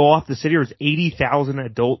we all have to sit here as 80,000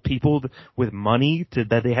 adult people with money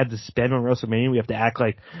that they had to spend on WrestleMania. We have to act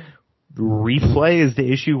like replay is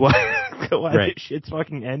the issue. Why this shit's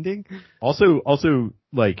fucking ending? Also,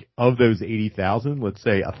 like of those 80,000, let's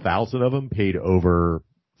say 1,000 of them paid over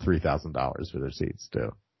 $3,000 for their seats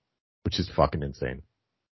too, which is fucking insane.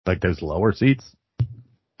 Like those lower seats.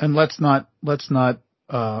 And let's not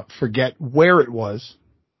forget where it was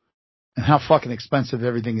and how fucking expensive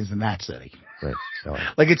everything is in that city. Right.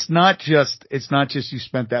 Like it's not just you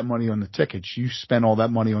spent that money on the tickets. You spent all that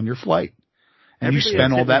money on your flight, and you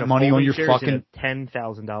spent all that money on your fucking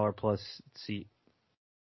 $10,000 plus seat.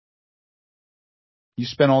 You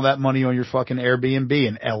spent all that money on your fucking Airbnb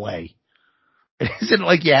in L.A. It isn't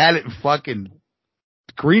like you had it in fucking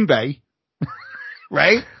Green Bay,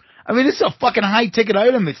 right? I mean, it's a fucking high-ticket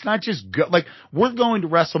item. It's not just we're going to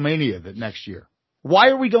WrestleMania next year. Why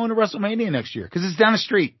are we going to WrestleMania next year? Because it's down the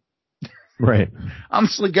street. Right.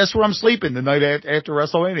 Guess where I'm sleeping the night after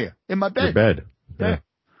WrestleMania? In my bed. Your bed. Yeah.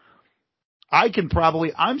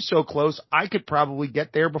 I'm so close, I could probably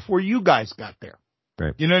get there before you guys got there.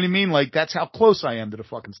 Right. You know what I mean? Like, that's how close I am to the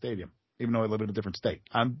fucking stadium, even though I live in a different state.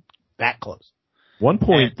 I'm that close. One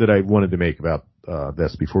point that I wanted to make about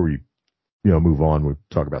this before we move on, we'll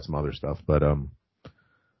talk about some other stuff, but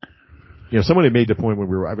someone had made the point when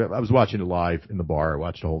I was watching it live in the bar. I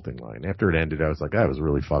watched the whole thing live. And after it ended, I was like, that was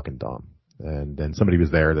really fucking dumb. And then somebody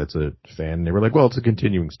was there that's a fan, and they were like, well, it's a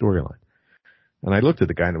continuing storyline. And I looked at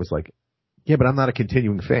the guy and I was like, yeah, but I'm not a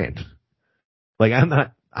continuing fan. Like,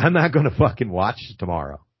 I'm not going to fucking watch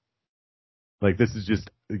tomorrow. Like, this is just,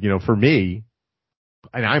 for me,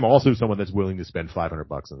 and I'm also someone that's willing to spend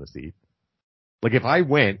 $500 on the seat. Like, if I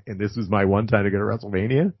went and this was my one time to go to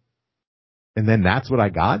WrestleMania, and then that's what I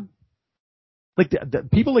got, like, the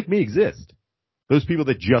people like me exist. Those people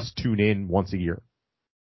that just tune in once a year.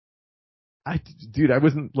 I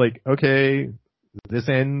wasn't like, okay, this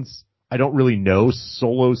ends. I don't really know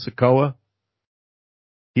Solo Sikoa.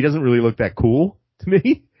 He doesn't really look that cool to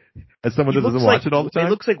me. As someone that doesn't watch it all the time. It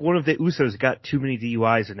looks like one of the Usos got too many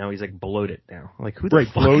DUIs and now he's like bloated now. Like, who the right,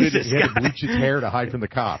 fuck bloated, is this he guy? had to bleach his hair to hide from the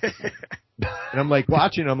cops. And I'm like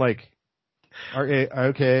watching, I'm like,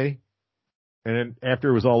 okay. And then after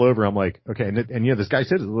it was all over, I'm like, okay. And this guy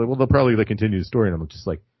said, well, they'll probably continue the story. And I'm just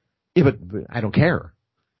like, yeah, but I don't care.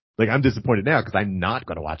 Like, I'm disappointed now because I'm not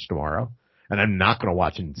going to watch tomorrow. And I'm not going to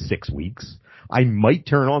watch in 6 weeks. I might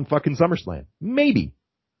turn on fucking SummerSlam. Maybe.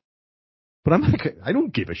 But I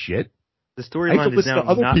don't give a shit. The storyline is now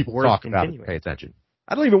other not people worth talk continuing. about it, pay attention.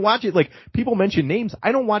 I don't even watch it. Like, people mention names.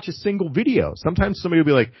 I don't watch a single video. Sometimes somebody will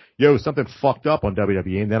be like, yo, something fucked up on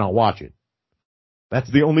WWE, and then I'll watch it.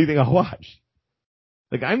 That's the only thing I'll watch.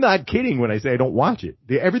 Like, I'm not kidding when I say I don't watch it.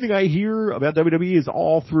 Everything I hear about WWE is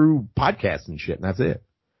all through podcasts and shit, and that's it.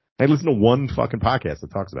 I listen to one fucking podcast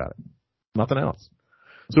that talks about it. Nothing else.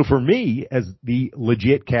 So for me, as the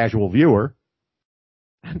legit casual viewer,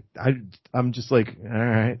 I'm just like, all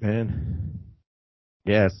right, man.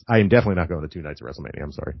 Yes, I am definitely not going to 2 nights of WrestleMania.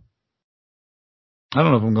 I'm sorry. I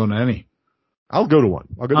don't know if I'm going to any. I'll go to one.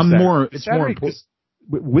 I'll go to Saturday. It's Saturday, more important.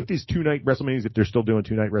 With these 2-night WrestleManias, if they're still doing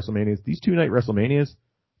 2-night WrestleManias, these 2-night WrestleManias,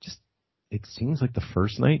 it seems like the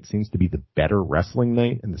first night seems to be the better wrestling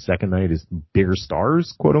night, and the second night is bigger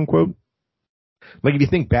stars, quote unquote. Like, if you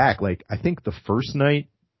think back, like, I think the first night,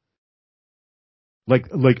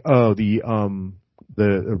 the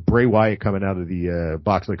Bray Wyatt coming out of the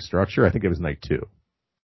box-like structure, I think it was night 2.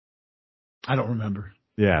 I don't remember.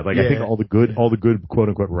 Yeah, I think all the good quote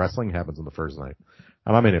unquote wrestling happens on the first night.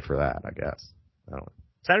 And I'm in it for that, I guess. I don't know.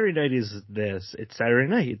 Saturday night is this. It's Saturday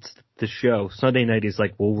night. It's the show. Sunday night is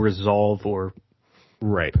like, we'll resolve or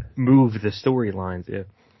move the storylines. Yeah.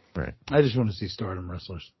 Right. I just want to see Stardom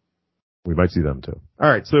wrestlers. We might see them too. All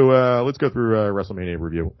right, so let's go through WrestleMania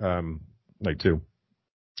review. Night 2.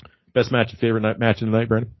 Best match, favorite match of the night,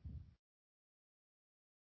 Brandon?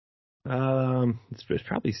 It's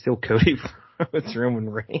probably still Cody with Roman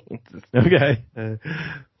Reigns. Okay.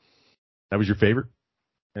 That was your favorite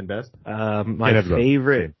and best? My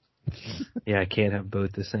favorite. Yeah, I can't have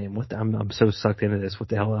both the same. I'm so sucked into this. What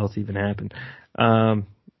the hell else even happened? What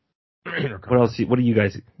else? What do you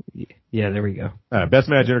guys? Yeah, there we go. Best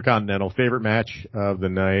match, Intercontinental. Favorite match of the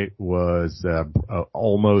night was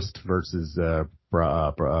Almost versus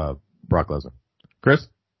Brock Lesnar. Chris?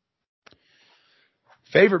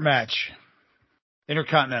 Favorite match,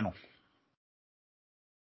 Intercontinental.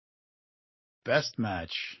 Best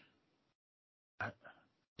match,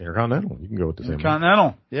 Intercontinental. You can go with the same.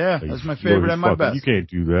 Intercontinental. Yeah, that's my favorite and my best. You can't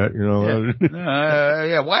do that,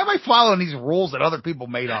 Yeah. Why am I following these rules that other people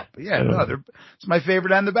made up? Yeah, no, it's my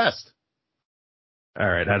favorite and the best. All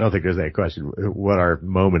right, I don't think there's any question what our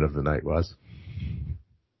moment of the night was.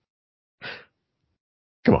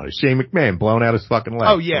 Come on, Shane McMahon blowing out his fucking leg.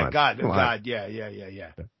 Oh yeah, God,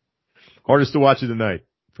 yeah. Hardest to watch of the night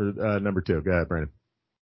for number 2. Go ahead, Brandon.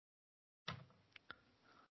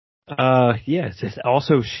 Yes, it's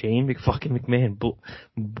also Shane McMahon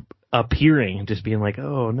appearing and just being like,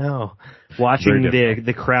 oh no, watching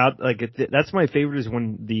the crowd. Like, that's my favorite is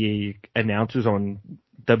when the announcers on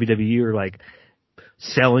WWE are like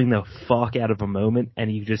selling the fuck out of a moment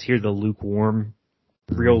and you just hear the lukewarm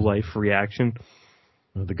real life reaction.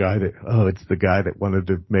 It's the guy that wanted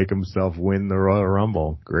to make himself win the Royal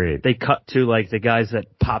Rumble. Great. They cut to like the guys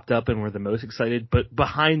that popped up and were the most excited, but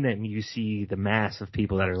behind them you see the mass of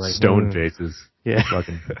people that are like stone faces. Yeah.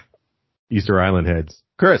 Fucking Easter Island heads.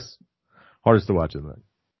 Chris, hardest to watch in that.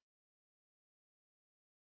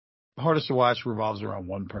 Hardest to watch revolves around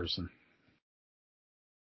one person.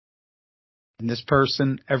 And this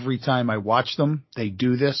person, every time I watch them, they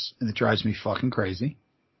do this, and it drives me fucking crazy.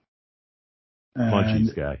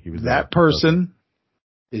 Munchies guy. He was that person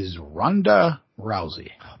is Ronda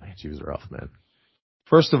Rousey. Oh man, she was rough, man.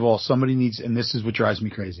 First of all, somebody needs, and this is what drives me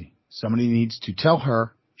crazy. Somebody needs to tell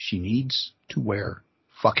her she needs to wear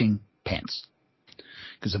fucking pants.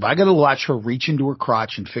 Because if I got to watch her reach into her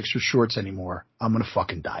crotch and fix her shorts anymore, I'm gonna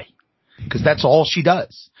fucking die. Because that's all she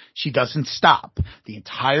does. She doesn't stop. The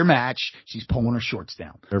entire match, she's pulling her shorts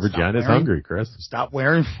down. Her vagina's hungry, Chris. Stop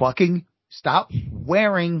wearing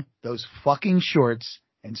those fucking shorts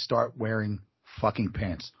and start wearing fucking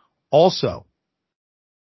pants. Also,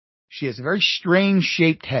 she has a very strange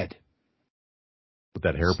shaped head. With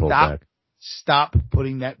that hair pulled back. Stop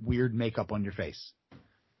putting that weird makeup on your face.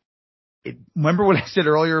 Remember what I said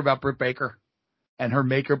earlier about Britt Baker and her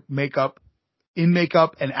makeup, in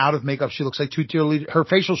makeup and out of makeup, she looks like two cheerleaders. Her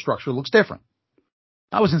facial structure looks different.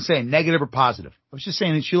 I wasn't saying negative or positive. I was just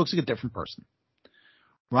saying that she looks like a different person.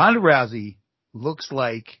 Ronda Rousey looks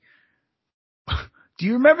like, do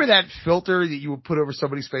you remember that filter that you would put over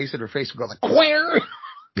somebody's face and her face would go like, queer?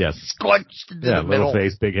 Yes. Squunched into the middle. Little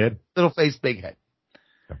face, big head. Little face, big head.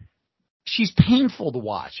 Yeah. She's painful to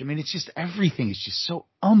watch. I mean, it's just everything is just so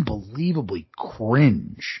unbelievably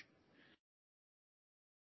cringe.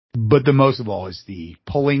 But the most of all is the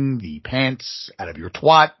pulling the pants out of your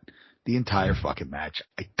twat the entire fucking match.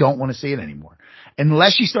 I don't want to see it anymore.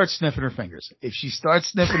 Unless she starts sniffing her fingers. If she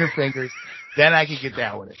starts sniffing her fingers, then I can get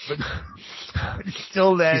down with it. But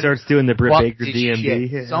until then. She starts doing the Britt Baker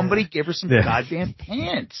DMD. Yeah. Somebody give her some goddamn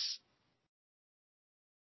pants.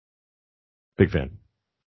 Big fan.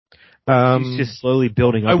 She's just slowly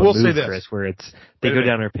building up. I will a move, say this, Chris, where they go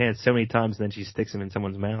down her pants so many times, and then she sticks them in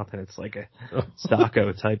someone's mouth, and it's like a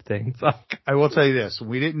stocko type thing. I will tell you this: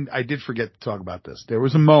 I did forget to talk about this. There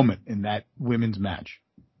was a moment in that women's match.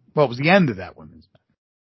 Well, it was the end of that women's match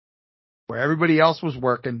where everybody else was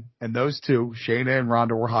working, and those two, Shayna and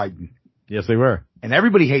Ronda, were hiding. Yes, they were. And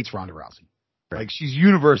everybody hates Ronda Rousey. Like, she's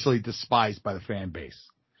universally despised by the fan base.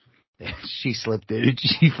 She slipped in and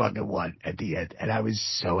she fucking won at the end. And I was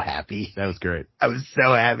so happy. That was great. I was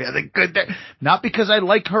so happy. I was like, good. Not because I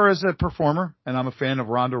like her as a performer and I'm a fan of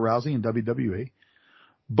Ronda Rousey in WWE,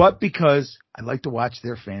 but because I like to watch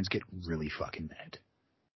their fans get really fucking mad.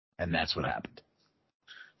 And that's what happened.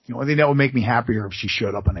 The only thing that would make me happier if she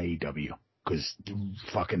showed up on AEW, because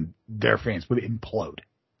fucking their fans would implode.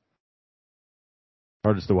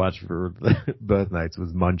 Hardest to watch for both nights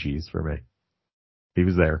was Munchies for me. He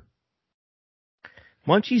was there.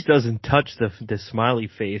 Munchies doesn't touch the smiley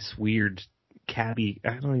face, weird cabbie.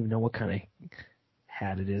 I don't even know what kind of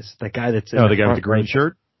hat it is. That guy that's the guy with the green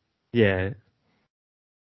shirt. Yeah.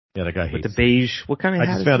 Yeah, that guy hates with the beige. What kind of hat?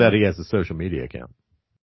 I just found out he has a social media account.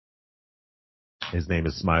 His name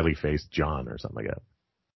is Smiley Face John or something like that.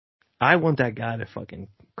 I want that guy to fucking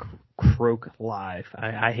croak live.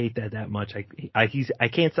 I hate that much. I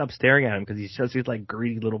can't stop staring at him because he's like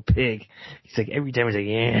greedy little pig. He's like every time he's like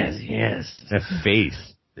yes. That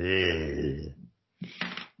face. Ugh.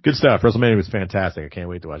 Good stuff. WrestleMania was fantastic. I can't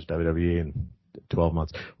wait to watch WWE in 12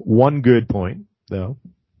 months. One good point though,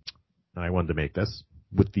 and I wanted to make this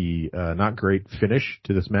with the not great finish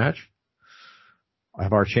to this match. I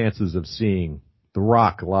have our chances of seeing The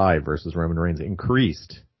Rock live versus Roman Reigns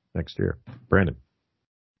increased next year. Brandon.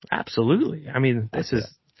 Absolutely. I mean, this is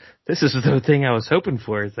the thing I was hoping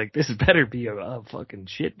for. It's like, this better be a fucking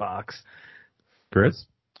shit box. Chris?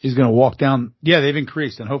 He's going to walk down. Yeah, they've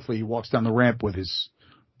increased, and hopefully he walks down the ramp with his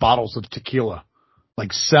bottles of tequila,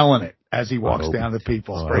 like selling it as he walks down to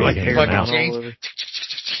people. Like fucking change.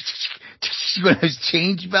 Those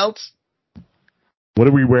change belts. What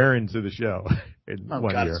are we wearing to the show in oh,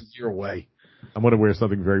 1 God, year? It's a year away. I'm going to wear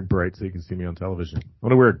something very bright so you can see me on television. I'm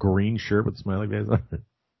going to wear a green shirt with smiley face on it.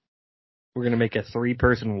 We're going to make a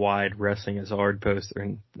 3-person wide wrestling as hard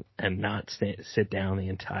poster and not sit down the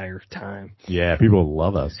entire time. Yeah, people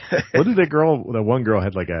love us. What did that one girl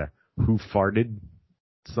had like a who farted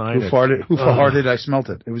sign? Who farted, I smelt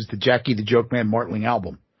it. It was the Jackie the Joke Man Martling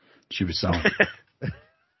album she was selling.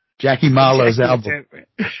 Jackie Marlowe's album.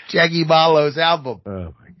 Jackie Marlowe's album.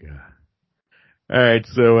 Oh my God. All right,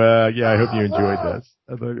 so I hope you enjoyed this.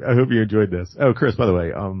 I hope you enjoyed this. Oh, Chris, by the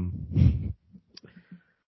way,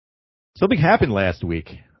 something happened last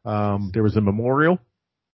week. There was a memorial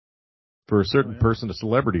for a certain person, a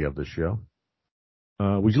celebrity of this show.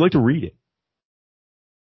 Would you like to read it?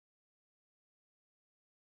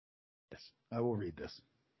 Yes, I will read this.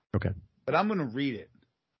 Okay. But I'm going to read it.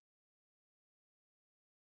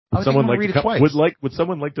 Would someone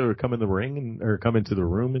like to come in the ring or come into the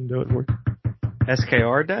room and do it for you?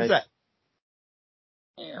 SKR died? What's that?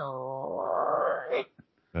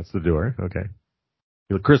 That's the door. Okay.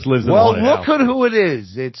 Chris lives in well, the look house. at who it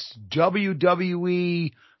is. It's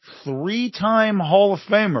WWE 3-time Hall of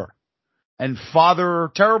Famer and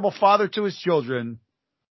terrible father to his children.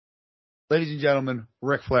 Ladies and gentlemen,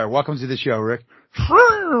 Ric Flair. Welcome to the show, Rick.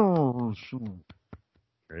 There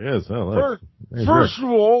he is. First of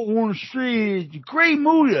all, I want to say the Great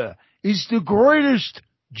Muta is the greatest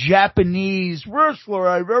Japanese wrestler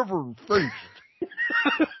I've ever faced.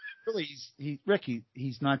 Really,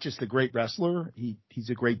 he's not just a great wrestler. He's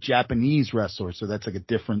a great Japanese wrestler. So that's like a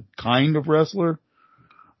different kind of wrestler.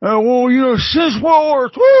 Well, since World War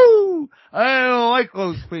II, I don't like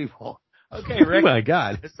those people. Okay, Rick. Oh my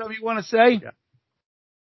God. Is something you want to say? Yeah.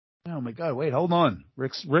 Oh my God. Wait, hold on.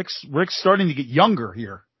 Rick's starting to get younger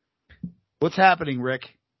here. What's happening,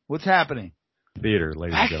 Rick? What's happening? Theater,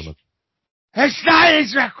 ladies and gentlemen. It's not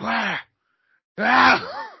his require. Oh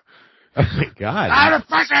my God. I'm the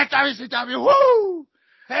president of WCW. Woo!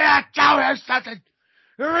 And I tell you something.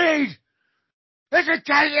 Reed, it's been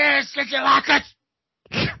 10 years since you lost it.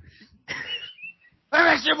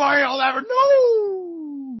 I miss you more than you'll ever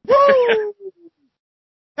know. Woo!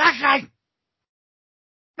 That's right.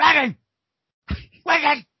 Megan!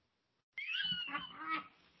 Wicked!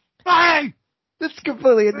 Fine! That's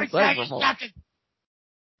completely indecipherable. I'm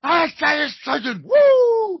gonna tell you something.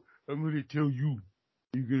 Woo! I'm gonna tell you.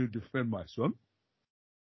 You're gonna defend my son?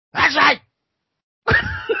 That's right!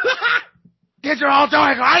 Kids are all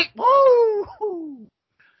doing it, right? Woo!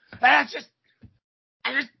 And it's just...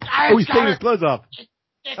 Oh, he's taking his clothes off.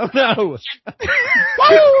 Oh no! Woo!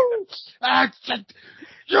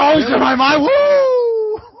 You're always in my mind.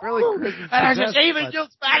 Woo! Really, Chris is and I just even you,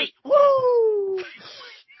 Patty. Woo!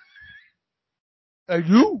 And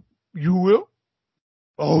you will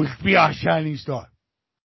always be our shining star.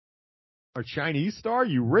 Our Chinese star?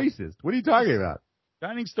 You racist. What are you talking about?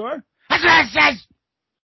 Shining star? That's what it says!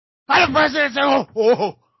 I'm the president.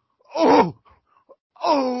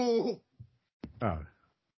 Oh.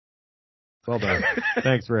 Well done.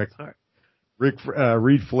 Thanks, Rick.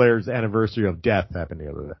 Reed Flair's anniversary of death happened the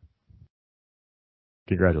other day.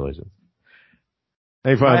 Congratulations.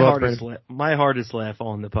 Hey, my hardest laugh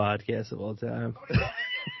on the podcast of all time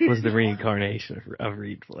was the reincarnation of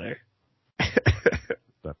Reed Flair.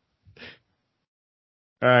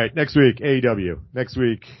 All right, next week, AEW. Next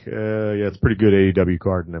week, it's a pretty good AEW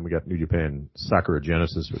card, and then we got New Japan Sakura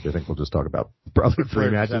Genesis, which I think we'll just talk about probably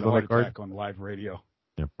 3 matches on that card. On live radio.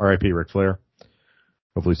 Yeah. R.I.P. Ric Flair.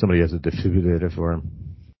 Hopefully somebody has a defibrillator for him.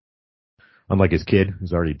 Unlike his kid,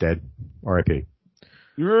 who's already dead. R.I.P.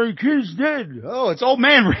 Your kid's dead. Oh, it's old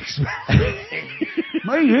man Rick's.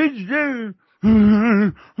 My kid's dead.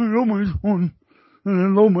 I love my son.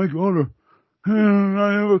 And I love my daughter. And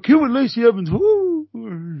I have a kid with Lacey Evans. Woo!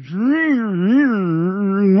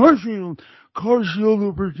 Car shield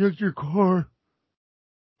to protect your car.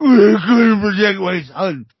 I couldn't protect my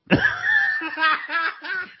son.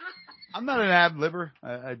 I'm not an ad-libber.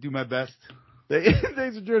 I do my best.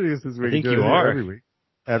 Thanks for joining us this week. I think you are. Every week.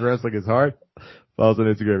 At Wrestling is Hard. Follow us on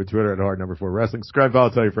Instagram and Twitter at hard4wrestling. Subscribe, follow,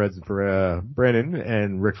 tell your friends. And for Brandon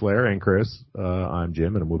and Ric Flair and Chris, I'm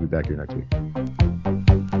Jim, and we'll be back here next week.